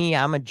mean,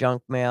 I'm a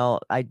junk mail.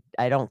 I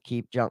don't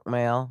keep junk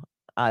mail.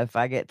 If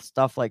I get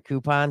stuff like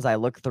coupons, I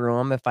look through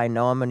them. If I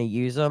know I'm going to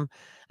use them,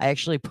 I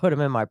actually put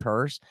them in my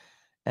purse.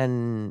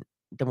 And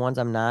the ones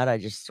I'm not, I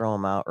just throw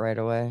them out right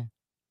away.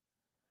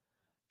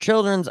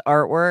 Children's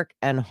artwork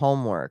and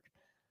homework.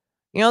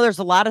 There's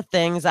a lot of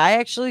things. I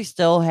actually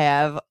still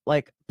have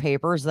like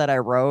papers that I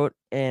wrote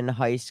in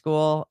high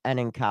school and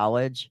in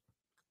college.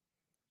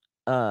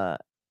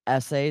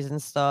 Essays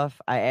and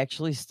stuff. I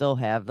actually still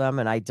have them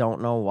and I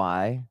don't know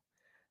why.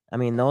 I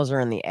mean, those are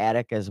in the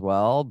attic as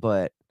well,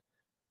 but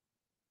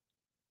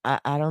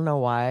I don't know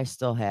why I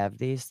still have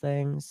these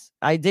things.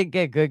 I did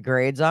get good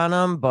grades on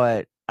them,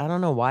 but I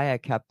don't know why I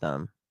kept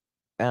them.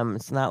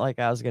 It's not like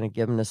I was going to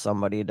give them to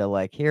somebody to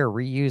like, here,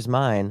 reuse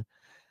mine.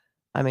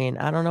 I mean,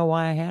 I don't know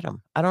why I had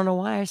them. I don't know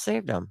why I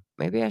saved them.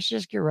 Maybe I should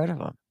just get rid of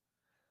them.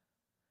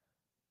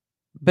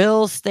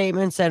 Bills,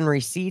 statements, and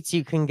receipts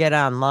you can get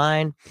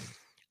online.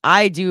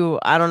 I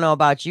don't know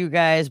about you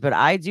guys, but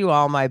I do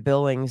all my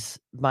billings.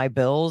 My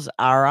bills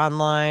are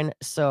online.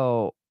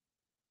 So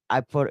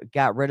I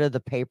got rid of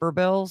the paper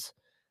bills.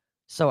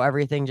 So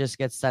everything just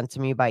gets sent to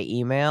me by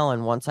email.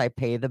 And once I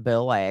pay the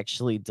bill, I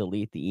actually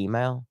delete the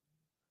email.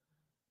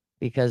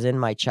 Because in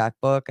my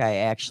checkbook, I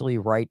actually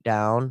write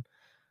down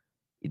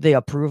the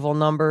approval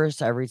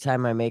numbers every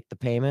time I make the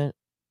payment.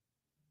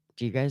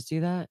 Do you guys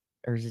do that?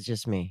 Or is it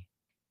just me?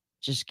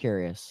 Just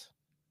curious.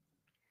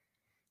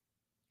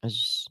 I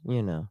just,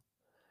 and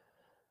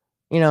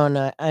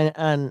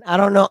I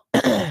don't know.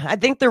 I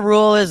think the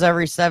rule is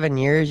every 7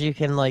 years you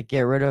can like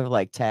get rid of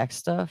like tax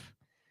stuff.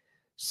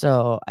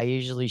 So I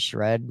usually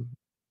shred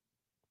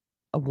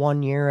a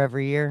 1 year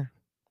every year.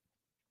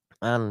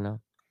 I don't know.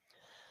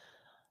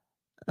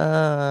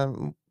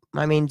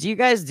 I mean, do you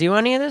guys do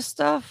any of this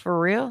stuff for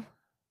real?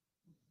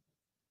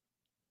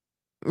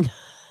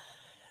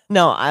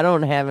 No, I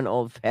don't have an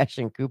old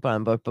fashioned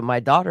coupon book, but my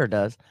daughter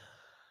does.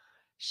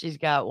 She's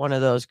got one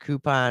of those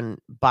coupon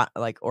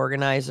like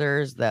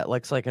organizers that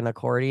looks like an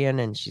accordion,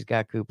 and she's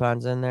got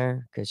coupons in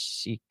there because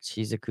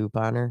she's a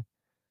couponer.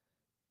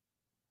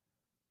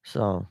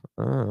 So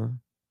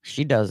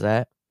she does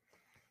that.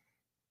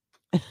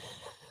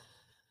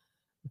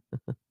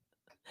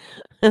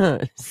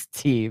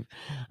 Steve,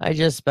 I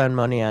just spend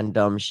money on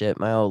dumb shit.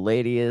 My old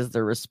lady is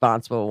the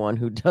responsible one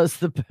who does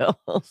the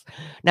bills.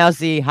 Now,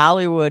 see,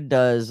 Hollywood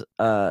does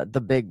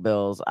the big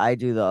bills. I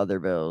do the other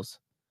bills.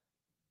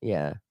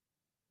 Yeah.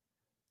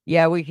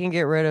 Yeah, we can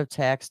get rid of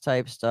tax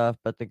type stuff,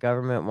 but the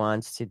government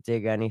wants to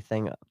dig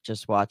anything up.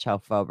 Just watch how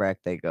far back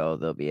they go.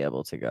 They'll be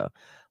able to go.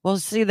 Well,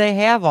 see, they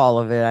have all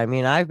of it. I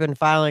mean, I've been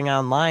filing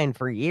online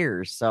for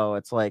years, so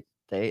it's like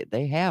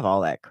they have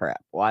all that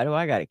crap. Why do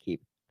I got to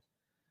keep?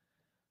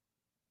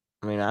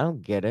 I mean, I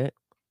don't get it.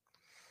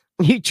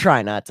 You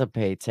try not to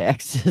pay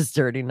taxes,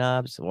 dirty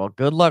knobs. Well,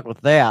 good luck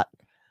with that.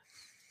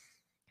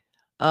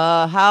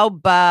 How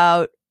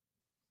about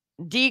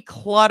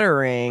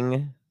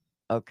decluttering?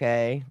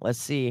 Okay, let's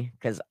see,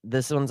 because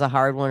this one's a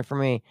hard one for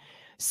me.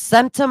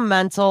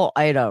 Sentimental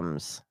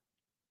items.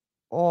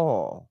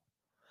 Oh,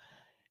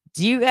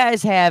 do you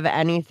guys have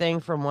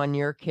anything from when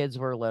your kids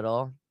were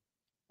little?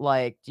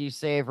 Like, do you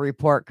save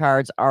report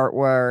cards,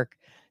 artwork,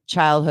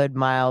 childhood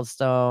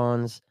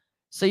milestones,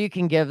 so you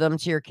can give them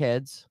to your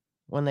kids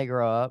when they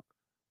grow up?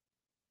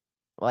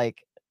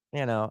 Like,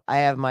 I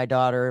have my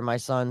daughter and my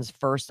son's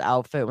first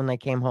outfit when they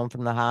came home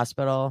from the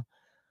hospital.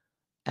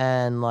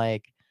 And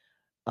like,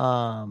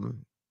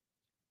 um,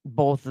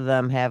 both of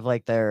them have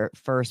like their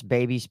first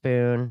baby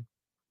spoon.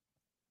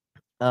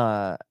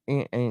 And,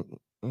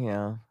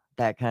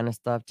 that kind of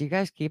stuff. Do you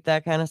guys keep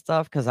that kind of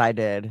stuff? Because I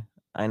did.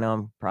 I know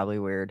I'm probably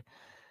weird.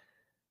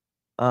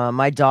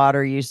 My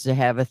daughter used to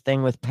have a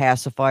thing with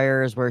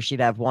pacifiers where she'd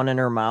have one in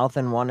her mouth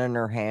and one in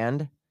her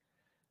hand.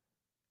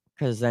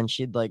 Because then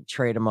she'd like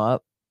trade them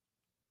up.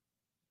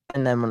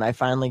 And then when I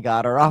finally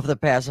got her off the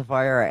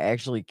pacifier, I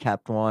actually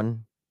kept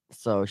one.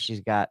 So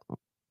she's got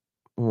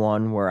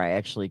one where I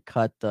actually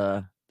cut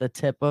the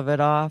tip of it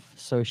off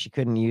so she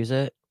couldn't use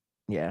it.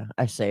 Yeah,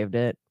 I saved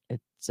it.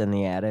 It's in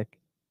the attic.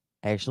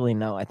 Actually,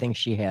 no, I think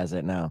she has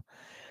it now.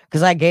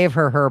 Because I gave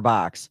her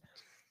box.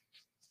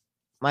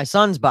 My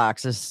son's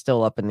box is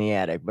still up in the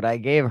attic, but I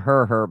gave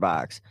her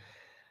box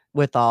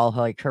with all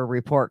like her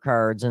report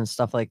cards and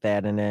stuff like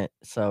that in it.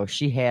 So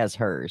she has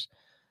hers.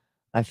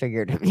 I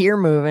figured you're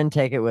moving,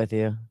 take it with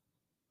you.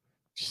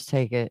 Just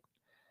take it.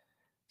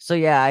 So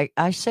yeah,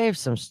 I saved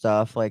some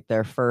stuff like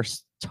their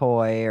first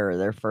toy or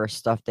their first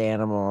stuffed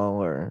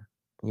animal or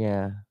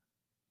yeah.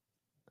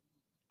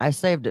 I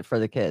saved it for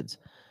the kids.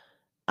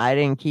 I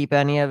didn't keep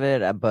any of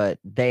it, but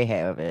they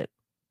have it.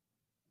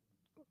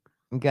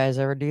 You guys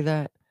ever do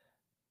that?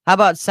 How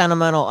about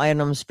sentimental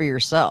items for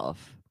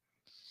yourself?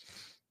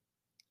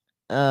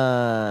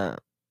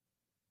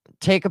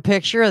 Take a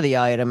picture of the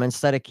item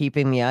instead of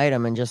keeping the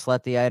item and just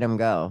let the item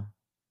go.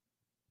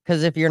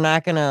 Because if you're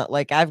not gonna,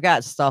 like, I've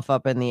got stuff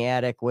up in the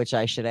attic which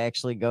I should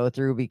actually go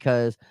through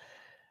because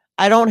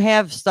I don't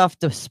have stuff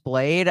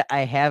displayed.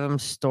 I have them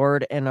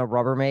stored in a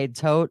Rubbermaid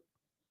tote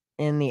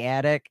in the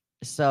attic.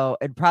 So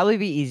it'd probably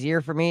be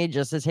easier for me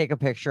just to take a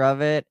picture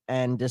of it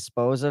and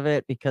dispose of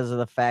it because of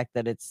the fact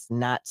that it's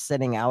not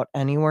sitting out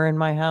anywhere in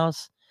my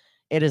house.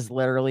 It is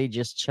literally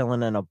just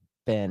chilling in a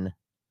bin.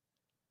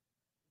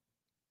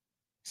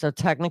 So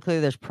technically,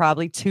 there's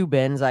probably 2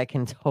 bins I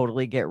can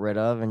totally get rid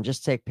of and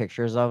just take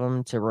pictures of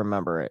them to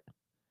remember it.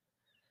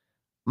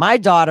 My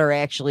daughter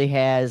actually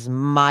has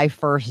my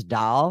first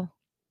doll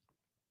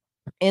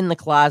in the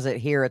closet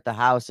here at the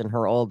house in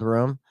her old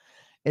room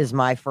is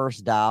my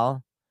first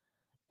doll.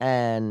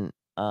 And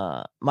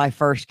my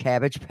first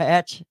Cabbage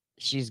Patch,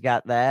 she's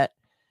got that.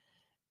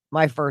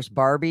 My first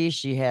Barbie,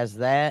 she has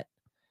that.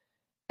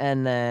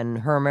 And then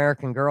her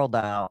American Girl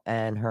doll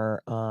and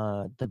her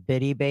the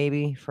Biddy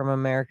baby from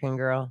American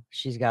Girl,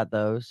 she's got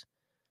those.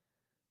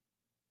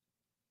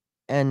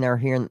 And they're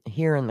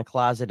here in the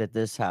closet at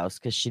this house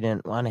because she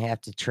didn't want to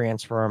have to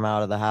transfer them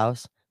out of the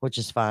house, which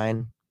is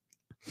fine.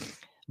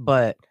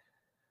 But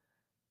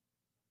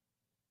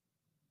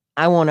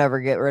I won't ever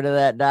get rid of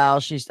that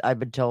doll. I've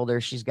been told her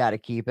she's got to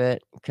keep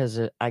it because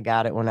I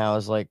got it when I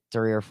was like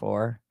 3 or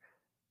 4,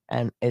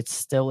 and it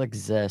still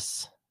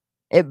exists.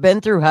 It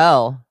been through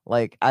hell.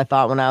 Like, I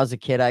thought when I was a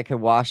kid I could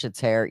wash its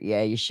hair.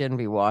 Yeah, you shouldn't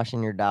be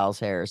washing your doll's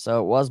hair.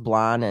 So it was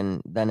blonde,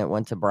 and then it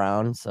went to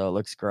brown, so it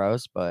looks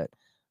gross, but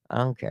I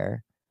don't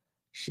care.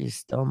 She's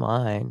still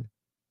mine.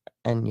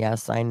 And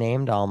yes, I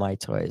named all my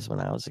toys when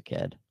I was a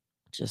kid.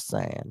 Just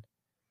saying.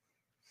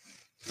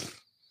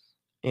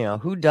 You know,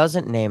 who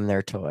doesn't name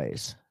their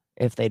toys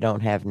if they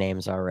don't have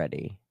names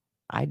already?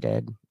 I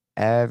did.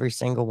 Every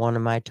single one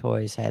of my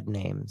toys had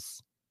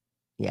names.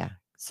 Yeah,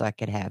 so I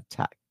could have,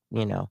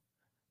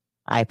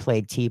 I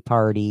played Tea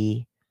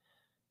Party.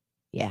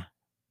 Yeah,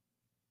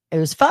 it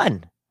was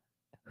fun.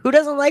 Who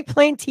doesn't like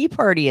playing Tea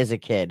Party as a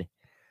kid?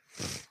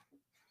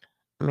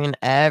 I mean,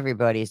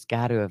 everybody's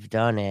got to have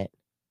done it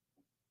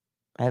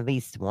at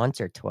least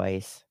once or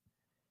twice.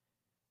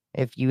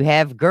 If you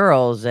have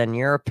girls and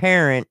you're a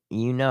parent,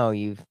 you know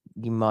you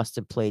must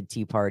have played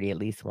Tea Party at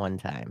least one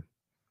time.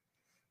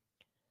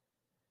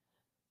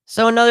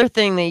 So another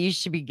thing that you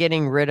should be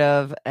getting rid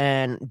of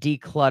and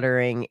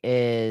decluttering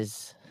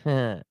is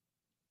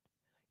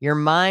your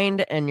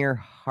mind and your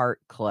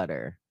heart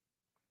clutter.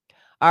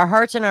 Our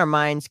hearts and our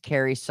minds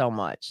carry so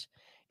much.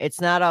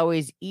 It's not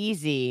always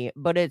easy,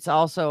 but it's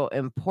also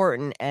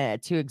important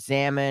to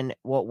examine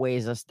what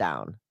weighs us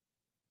down.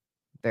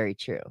 Very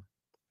true.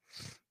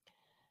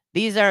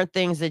 These aren't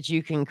things that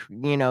you can,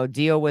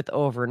 deal with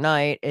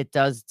overnight. It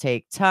does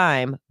take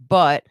time,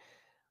 but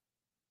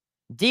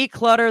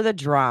declutter the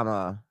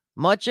drama.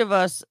 Much of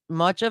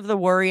the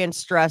worry and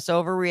stress,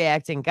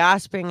 overreacting,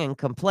 gossiping, and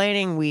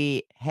complaining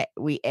we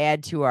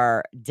add to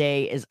our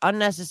day is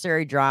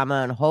unnecessary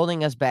drama and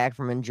holding us back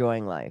from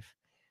enjoying life,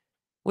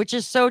 which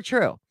is so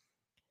true.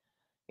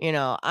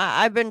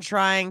 I've been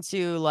trying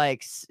to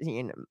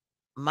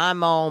mind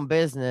my own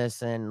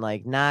business and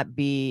not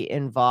be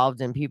involved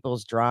in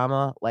people's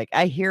drama. Like,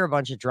 I hear a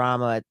bunch of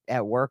drama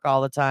at work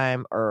all the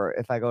time, or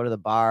if I go to the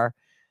bar,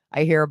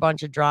 I hear a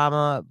bunch of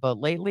drama. But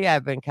lately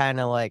I've been kind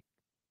of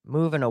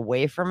moving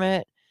away from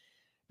it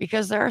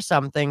because there are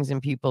some things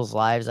in people's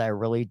lives I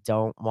really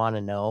don't want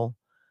to know.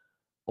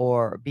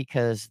 Or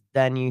because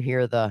then you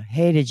hear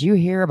hey, did you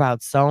hear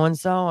about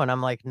so-and-so? And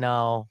I'm like,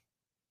 no,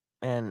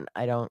 and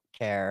I don't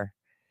care.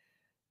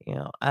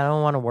 I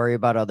don't want to worry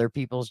about other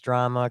people's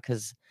drama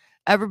because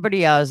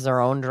everybody has their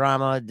own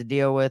drama to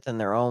deal with and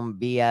their own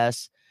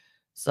BS.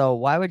 So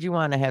why would you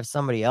want to have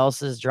somebody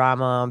else's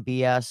drama and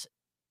BS,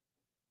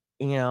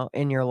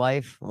 in your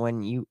life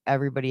when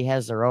everybody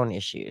has their own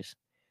issues?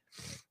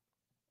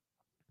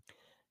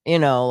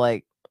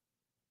 I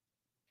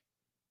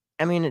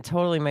mean, it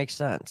totally makes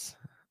sense.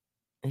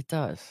 It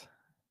does.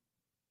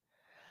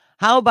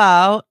 How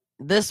about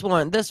this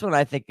one? This one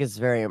I think is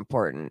very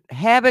important.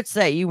 Habits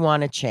that you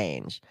want to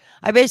change.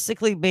 I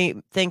basically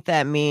think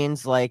that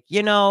means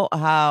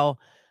how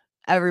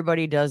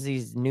everybody does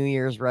these New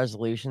Year's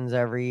resolutions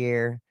every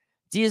year.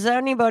 Does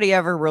anybody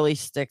ever really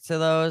stick to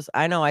those?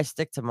 I know I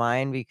stick to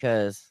mine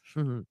because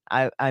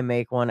I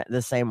make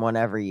the same one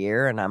every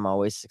year and I'm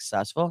always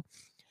successful.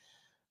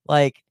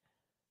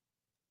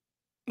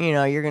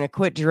 You're going to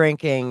quit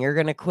drinking. You're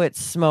going to quit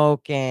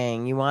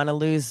smoking. You want to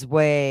lose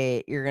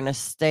weight. You're going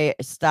to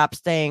stop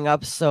staying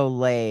up so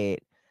late.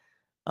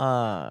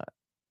 Stop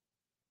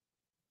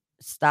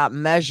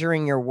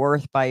measuring your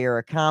worth by your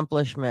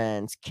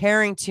accomplishments.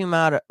 Caring too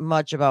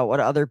much about what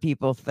other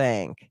people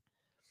think.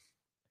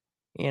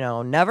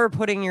 Never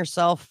putting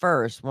yourself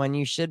first when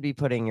you should be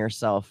putting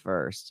yourself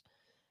first.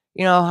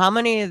 How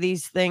many of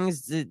these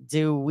things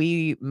do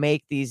we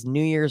make these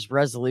New Year's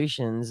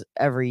resolutions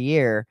every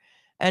year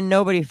and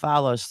nobody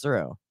follows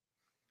through?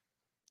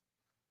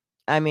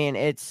 I mean,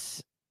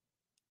 it's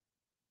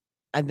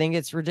I think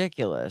it's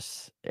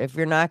ridiculous. If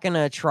you're not going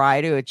to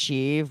try to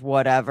achieve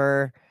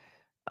whatever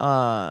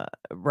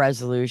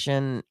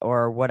resolution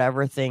or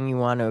whatever thing you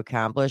want to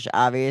accomplish,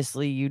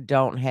 obviously you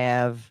don't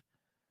have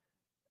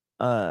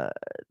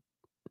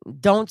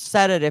don't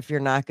set it if you're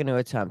not going to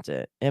attempt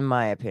it, in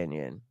my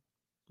opinion.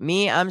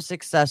 Me, I'm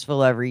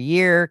successful every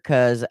year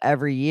because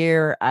every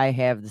year I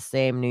have the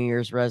same New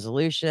Year's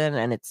resolution,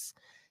 and it's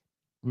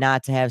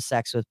not to have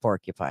sex with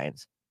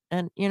porcupines.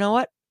 And you know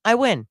what? I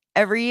win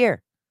every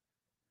year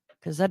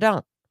because I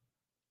don't.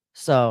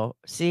 So,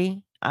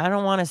 see, I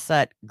don't want to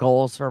set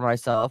goals for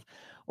myself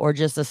or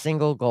just a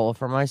single goal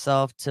for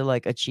myself to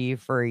like achieve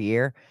for a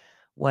year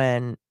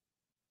when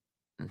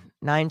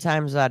 9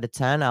 times out of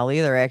 10, I'll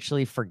either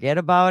actually forget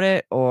about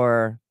it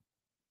or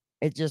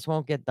it just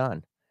won't get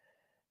done.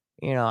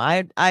 You know,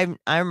 I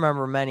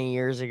remember many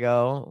years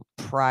ago,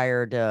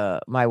 prior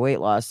to my weight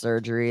loss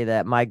surgery,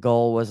 that my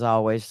goal was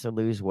always to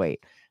lose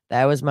weight.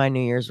 That was my New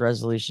Year's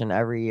resolution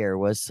every year,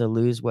 was to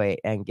lose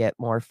weight and get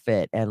more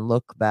fit and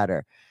look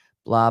better,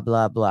 blah,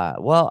 blah, blah.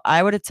 Well,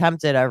 I would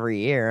attempt it every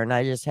year and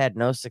I just had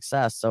no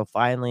success. So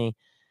finally,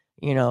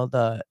 you know,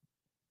 the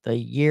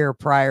year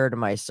prior to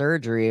my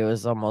surgery, it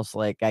was almost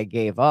like I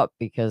gave up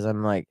because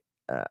I'm like,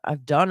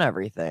 I've done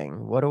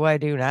everything. What do I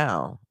do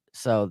now?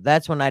 So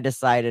that's when I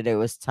decided it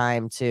was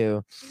time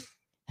to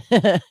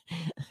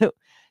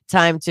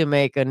time to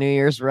make a New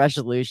Year's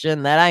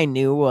resolution that I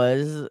knew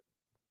was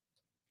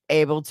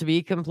able to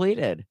be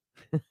completed.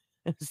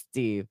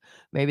 Steve,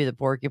 maybe the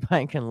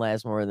porcupine can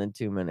last more than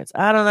 2 minutes.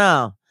 I don't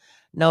know.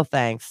 No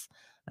thanks.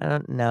 I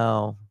don't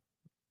know.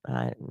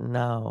 I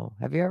no.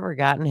 Have you ever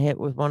gotten hit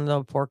with one of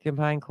those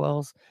porcupine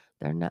quills?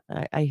 They're not.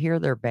 I hear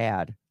they're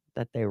bad.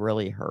 That they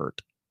really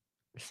hurt.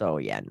 So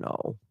yeah,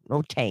 no,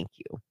 no, thank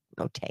you,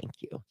 no, thank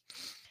you.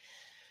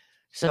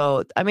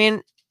 So I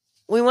mean,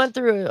 we went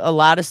through a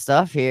lot of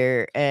stuff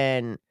here,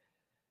 and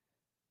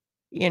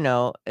you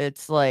know,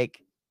 it's like,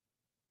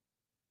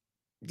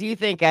 do you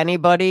think any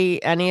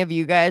of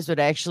you guys would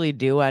actually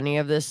do any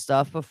of this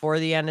stuff before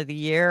the end of the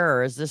year?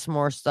 Or is this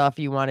more stuff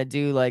you want to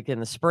do like in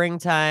the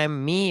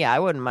springtime? Me, I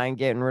wouldn't mind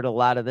getting rid of a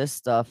lot of this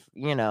stuff,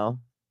 you know,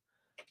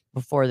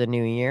 before the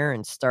new year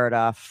and start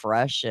off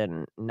fresh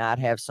and not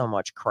have so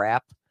much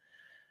crap.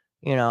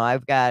 You know,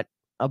 I've got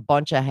a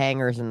bunch of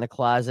hangers in the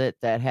closet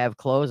that have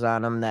clothes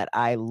on them that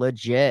I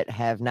legit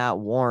have not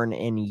worn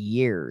in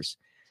years.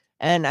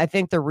 And I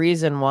think the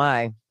reason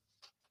why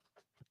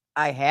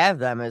I have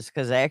them is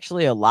because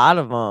actually a lot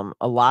of them,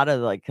 a lot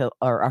of like, they're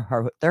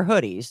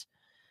hoodies.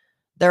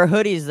 They're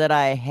hoodies that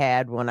I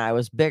had when I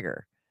was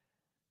bigger.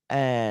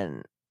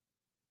 And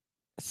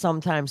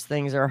sometimes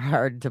things are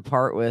hard to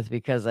part with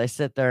because I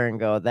sit there and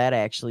go, that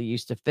actually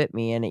used to fit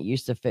me and it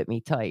used to fit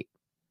me tight.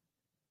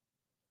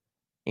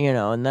 You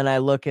know, and then I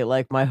look at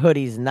like my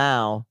hoodies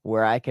now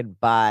where I could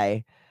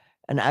buy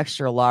an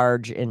extra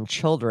large in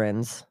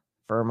children's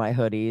for my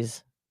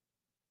hoodies.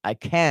 I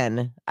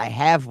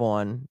have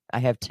one, I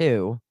have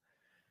two.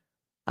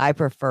 I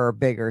prefer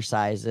bigger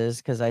sizes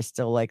because I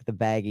still like the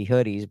baggy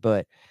hoodies,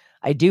 but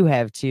I do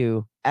have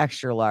two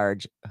extra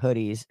large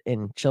hoodies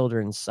in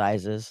children's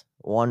sizes,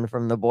 one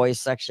from the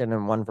boys section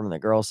and one from the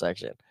girls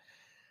section.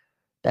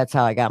 That's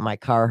how I got my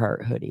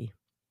Carhartt hoodie.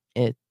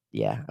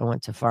 Yeah, I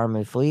went to Farm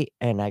and Fleet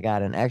and I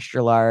got an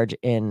extra large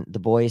in the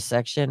boys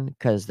section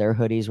because their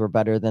hoodies were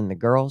better than the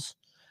girls.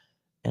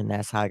 And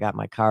that's how I got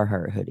my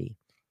Carhartt hoodie.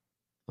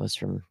 Was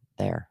from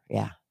there.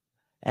 Yeah.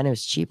 And it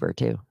was cheaper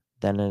too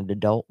than an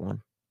adult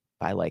one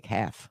by like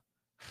half.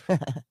 The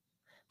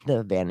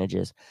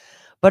advantages.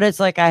 But it's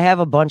like I have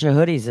a bunch of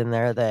hoodies in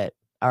there that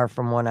are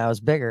from when I was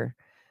bigger.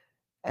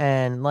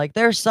 And like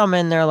there's some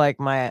in there like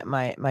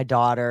my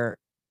daughter,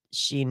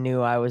 she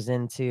knew I was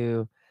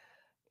into,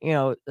 you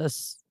know,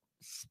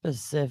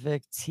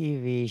 specific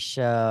TV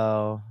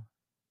show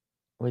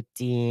with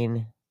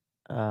Dean.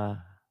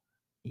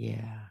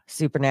 Yeah,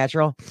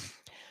 Supernatural.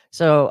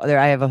 So there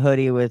I have a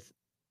hoodie with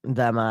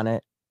them on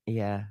it.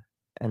 Yeah.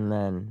 And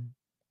then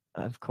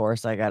of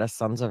course I got a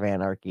Sons of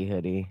Anarchy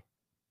hoodie.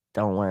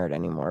 Don't wear it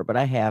anymore, but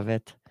I have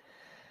it.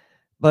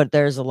 But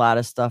there's a lot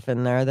of stuff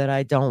in there that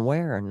I don't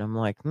wear, and I'm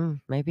like,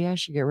 maybe I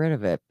should get rid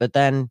of it. But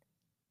then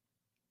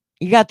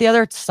you got the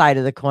other side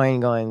of the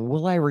coin going,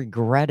 will I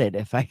regret it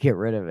if I get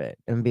rid of it?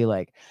 And be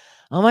like,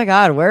 oh my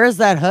God, where is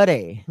that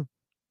hoodie?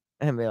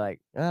 And be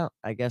like, well,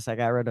 I guess I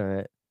got rid of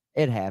it.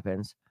 It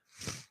happens.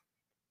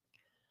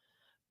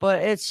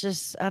 But it's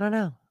just, I don't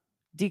know.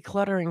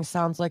 Decluttering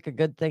sounds like a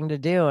good thing to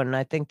do. And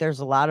I think there's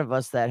a lot of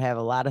us that have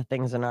a lot of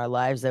things in our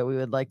lives that we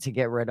would like to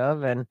get rid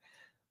of. And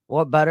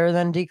what better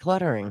than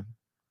decluttering?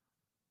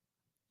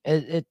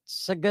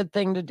 It's a good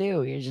thing to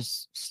do. You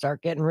just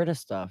start getting rid of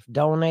stuff.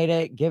 Donate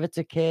it, give it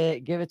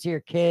to your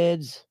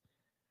kids.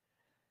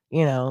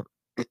 You know,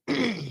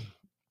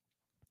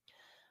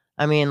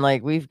 I mean,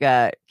 like we've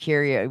got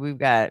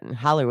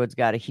Hollywood's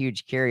got a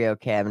huge curio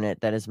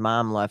cabinet that his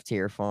mom left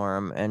here for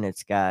him, and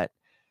it's got,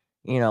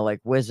 you know,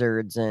 like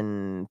Wizards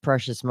and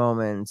Precious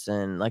Moments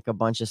and like a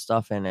bunch of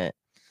stuff in it.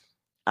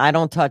 I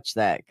don't touch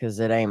that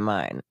because it ain't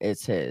mine.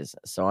 It's his,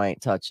 so I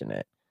ain't touching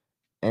it.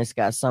 And it's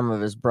got some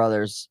of his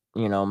brother's,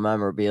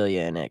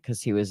 memorabilia in it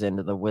because he was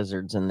into the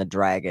wizards and the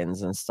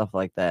dragons and stuff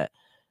like that.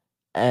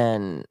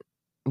 And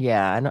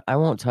yeah, I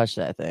won't touch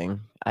that thing.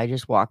 I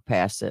just walk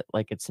past it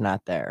like it's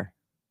not there.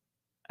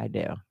 I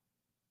do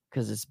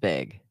because it's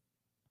big.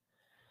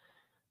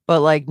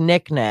 But like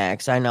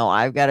knickknacks, I know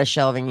I've got a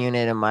shelving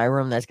unit in my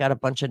room that's got a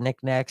bunch of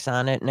knickknacks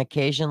on it, and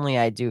occasionally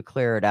I do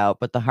clear it out.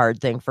 But the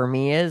hard thing for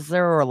me is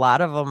there were a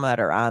lot of them that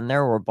are on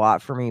there were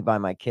bought for me by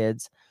my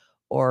kids,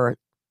 or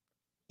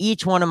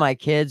each one of my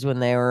kids when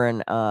they were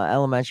in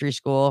elementary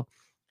school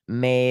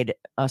made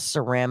a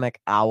ceramic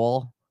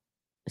owl.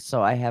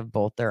 So I have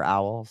both their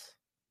owls.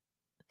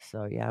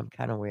 So yeah, I'm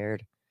kind of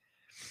weird.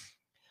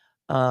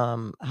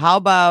 How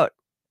about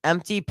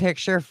empty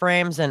picture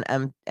frames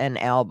and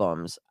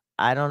albums?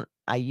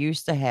 I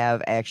used to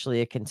have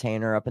actually a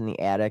container up in the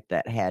attic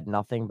that had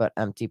nothing but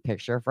empty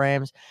picture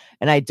frames,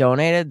 and I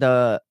donated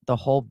the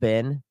whole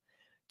bin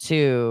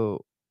to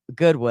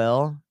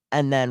Goodwill.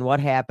 And then what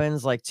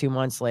happens like 2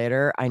 months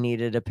later, I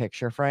needed a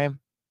picture frame.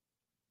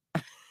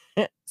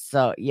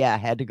 So yeah, I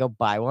had to go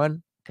buy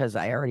one because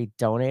I already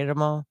donated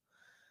them all.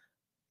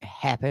 It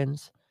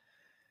happens.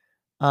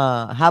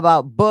 How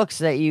about books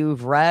that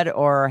you've read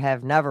or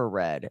have never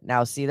read?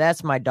 Now, see,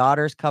 that's my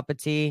daughter's cup of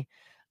tea.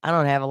 I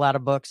don't have a lot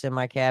of books in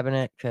my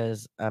cabinet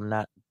because I'm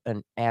not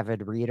an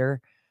avid reader.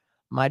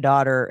 My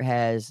daughter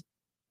has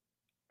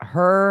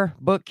her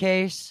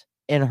bookcase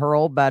in her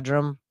old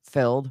bedroom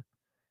filled,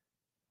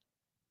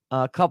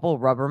 a couple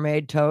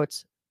Rubbermaid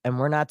totes, and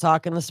we're not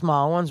talking the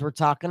small ones, we're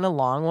talking the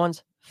long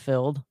ones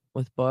filled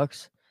with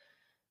books.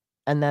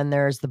 And then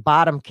there's the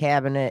bottom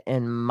cabinet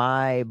in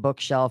my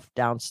bookshelf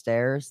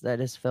downstairs that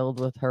is filled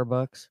with her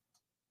books,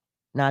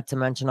 not to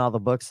mention all the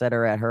books that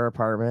are at her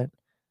apartment.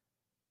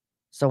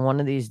 So one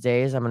of these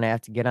days, I'm going to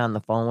have to get on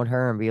the phone with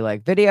her and be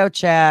like, video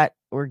chat,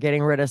 we're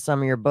getting rid of some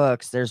of your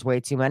books. There's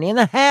way too many in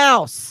the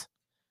house.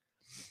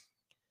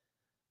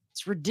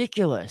 It's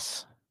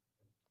ridiculous.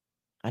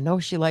 I know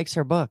she likes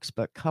her books,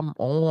 but come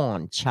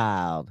on,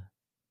 child.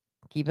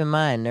 Keep in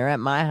mind, they're at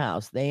my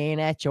house. They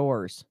ain't at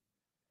yours.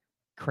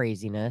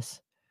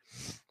 Craziness.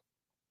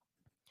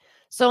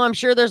 So I'm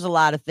sure there's a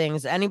lot of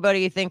things.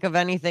 Anybody think of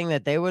anything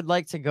that they would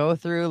like to go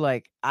through?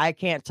 Like, I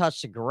can't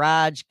touch the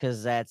garage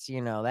because that's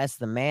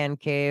the man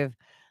cave.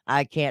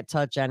 I can't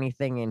touch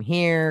anything in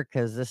here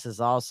because this is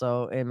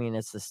also,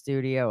 it's the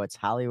studio. It's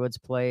Hollywood's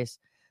place.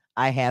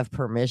 I have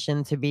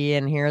permission to be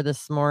in here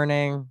this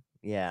morning.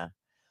 Yeah.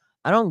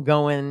 I don't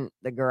go in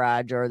the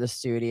garage or the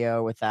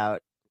studio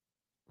without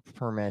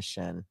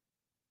permission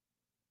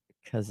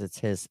because it's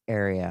his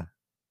area.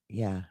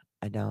 Yeah,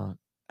 I don't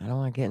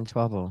want to get in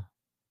trouble.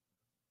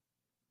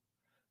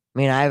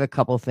 I have a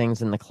couple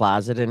things in the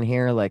closet in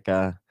here, like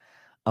a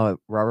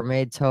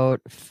Rubbermaid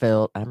tote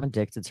filled. I'm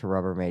addicted to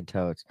Rubbermaid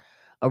totes.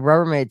 A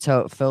Rubbermaid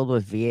tote filled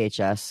with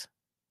VHS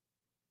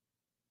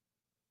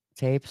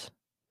tapes.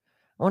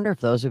 I wonder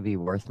if those would be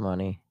worth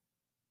money.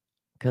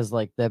 Because,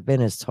 like, that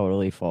bin is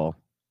totally full.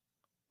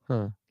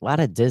 A lot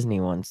of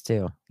Disney ones,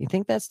 too. You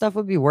think that stuff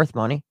would be worth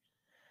money?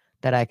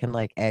 That I can,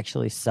 like,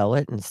 actually sell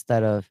it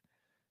instead of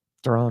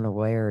throwing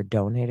away or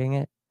donating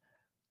it?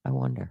 I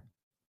wonder.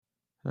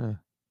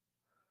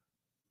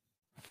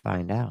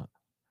 Find out.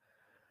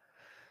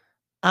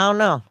 I don't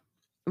know.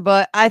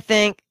 But I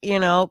think,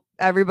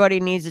 everybody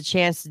needs a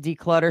chance to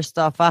declutter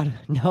stuff out.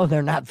 No,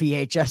 they're not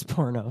VHS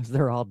pornos.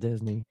 They're all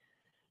Disney.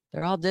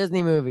 They're all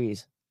Disney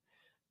movies.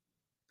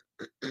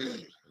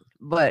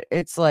 But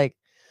it's like,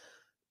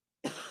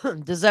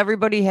 does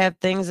everybody have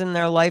things in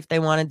their life they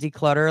want to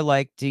declutter?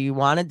 Like, do you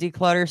want to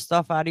declutter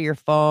stuff out of your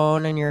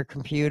phone and your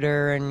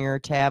computer and your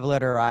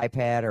tablet or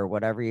iPad or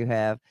whatever you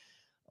have?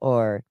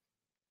 Or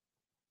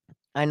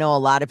I know a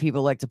lot of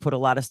people like to put a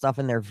lot of stuff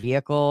in their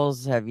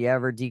vehicles. Have you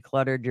ever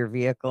decluttered your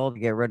vehicle to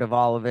get rid of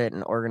all of it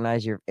and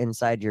organize your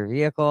inside your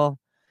vehicle?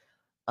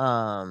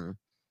 Take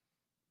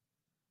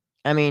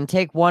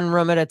one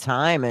room at a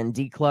time and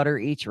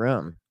declutter each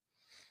room.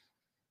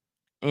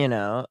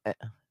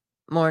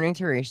 Morning,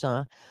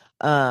 Teresa.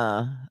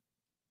 Why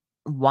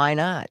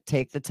not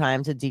take the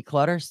time to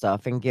declutter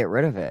stuff and get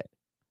rid of it?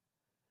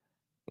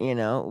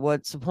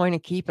 What's the point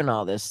of keeping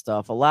all this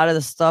stuff? A lot of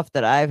the stuff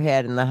that I've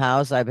had in the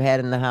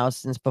house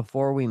since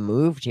before we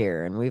moved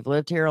here, and we've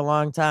lived here a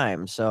long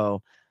time.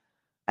 So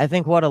I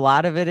think what a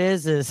lot of it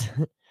is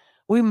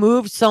we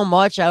moved so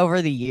much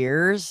over the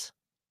years,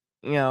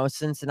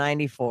 since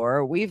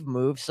 94. We've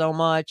moved so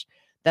much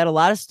that a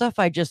lot of stuff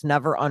I just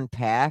never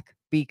unpack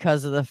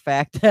because of the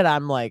fact that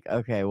I'm like,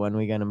 okay, when are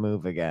we going to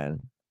move again?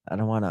 I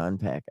don't want to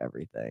unpack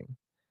everything.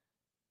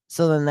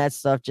 So then that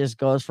stuff just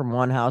goes from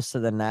one house to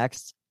the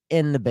next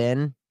in the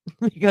bin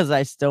because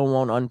I still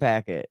won't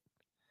unpack it.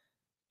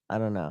 I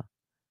don't know.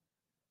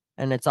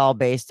 And it's all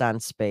based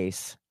on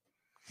space.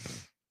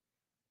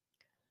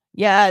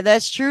 Yeah,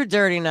 that's true,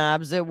 Dirty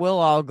Knobs. It will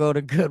all go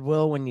to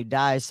Goodwill when you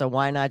die. So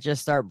why not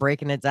just start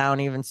breaking it down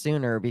even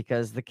sooner?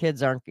 Because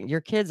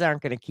your kids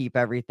aren't going to keep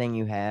everything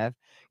you have.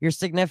 Your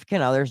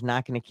significant other's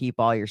not going to keep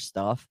all your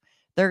stuff.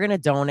 They're going to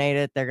donate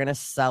it. They're going to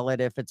sell it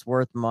if it's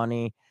worth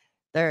money.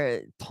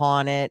 They're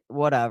pawn it,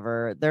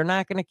 whatever. They're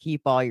not going to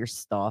keep all your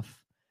stuff.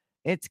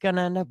 It's going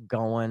to end up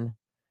going.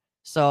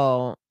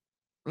 So,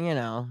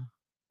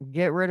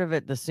 get rid of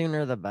it the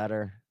sooner the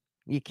better.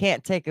 You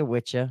can't take it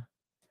with you.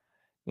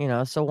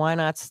 So why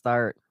not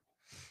start?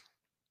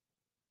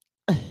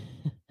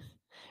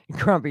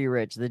 Grumpy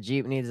Rich, the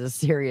Jeep needs a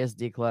serious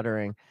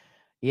decluttering.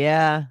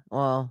 Yeah,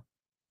 well,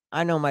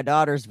 I know my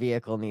daughter's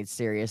vehicle needs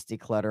serious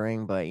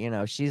decluttering, but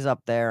she's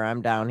up there,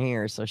 I'm down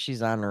here, so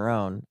she's on her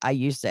own. I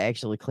used to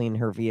actually clean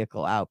her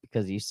vehicle out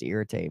because it used to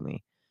irritate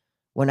me.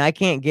 When I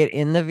can't get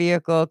in the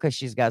vehicle because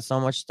she's got so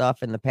much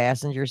stuff in the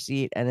passenger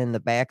seat and in the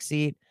back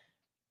seat,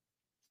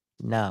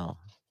 no,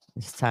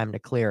 it's time to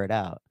clear it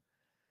out.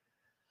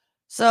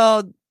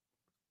 So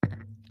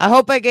I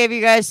hope I gave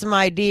you guys some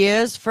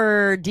ideas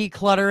for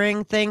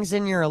decluttering things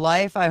in your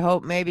life. I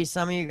hope maybe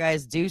some of you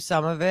guys do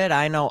some of it.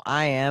 I know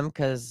I am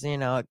because,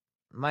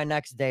 my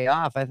next day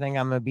off, I think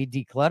I'm going to be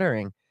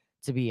decluttering,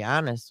 to be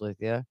honest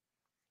with you.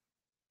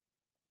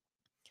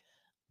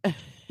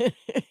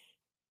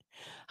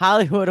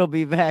 Hollywood will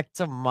be back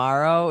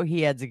tomorrow.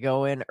 He had to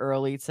go in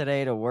early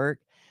today to work,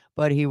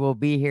 but he will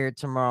be here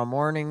tomorrow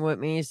morning with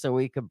me so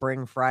we could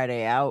bring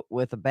Friday out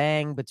with a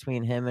bang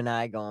between him and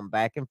I going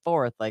back and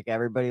forth like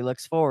everybody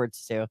looks forward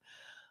to.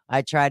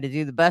 I try to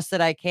do the best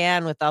that I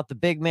can without the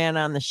big man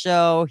on the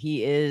show.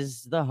 He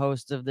is the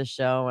host of the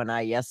show, and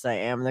I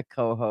am the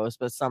co-host,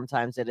 but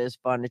sometimes it is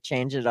fun to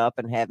change it up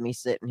and have me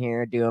sitting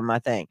here doing my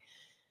thing.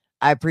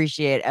 I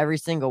appreciate every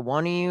single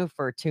one of you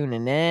for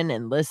tuning in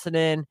and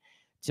listening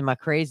to my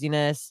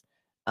craziness.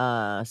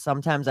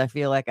 Sometimes I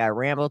feel like I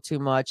ramble too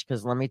much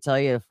because let me tell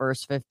you, the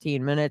first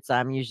 15 minutes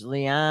I'm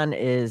usually on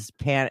is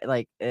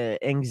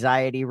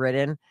anxiety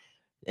ridden.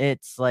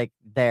 It's like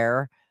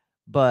there,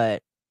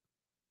 but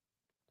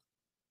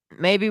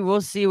maybe we'll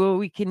see what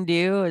we can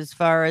do as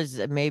far as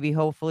maybe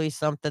hopefully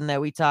something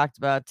that we talked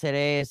about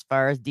today as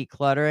far as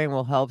decluttering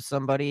will help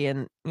somebody at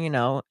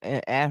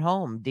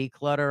home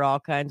declutter all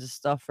kinds of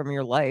stuff from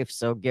your life.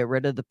 So get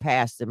rid of the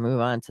past and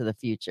move on to the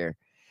future,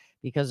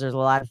 because there's a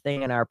lot of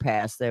things in our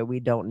past that we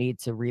don't need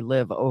to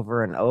relive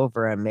over and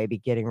over, and maybe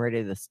getting rid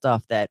of the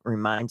stuff that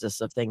reminds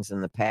us of things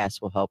in the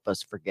past will help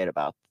us forget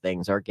about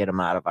things or get them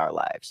out of our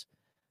lives.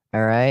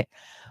 All right.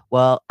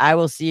 Well, I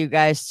will see you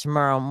guys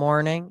tomorrow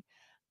morning.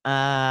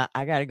 I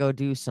got to go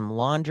do some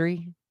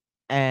laundry,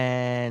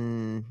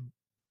 and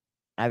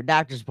I have a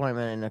doctor's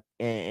appointment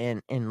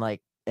in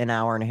like an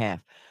hour and a half.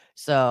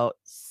 So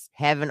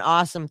have an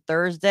awesome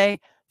Thursday.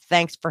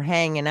 Thanks for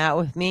hanging out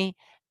with me,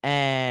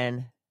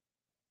 and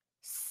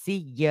see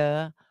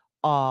ya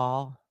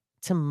all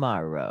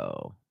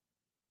tomorrow.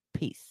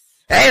 Peace.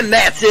 And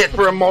that's it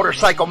for a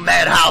Motorcycle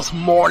Madhouse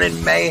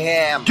Morning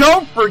Mayhem.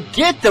 Don't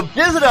forget to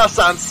visit us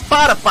on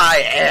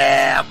Spotify,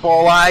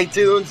 Apple,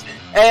 iTunes,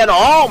 and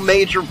all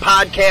major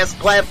podcast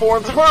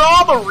platforms for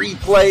all the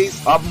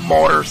replays of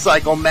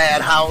Motorcycle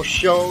Madhouse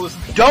shows.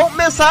 Don't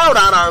miss out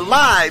on our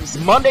lives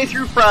Monday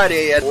through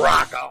Friday at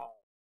Rock On.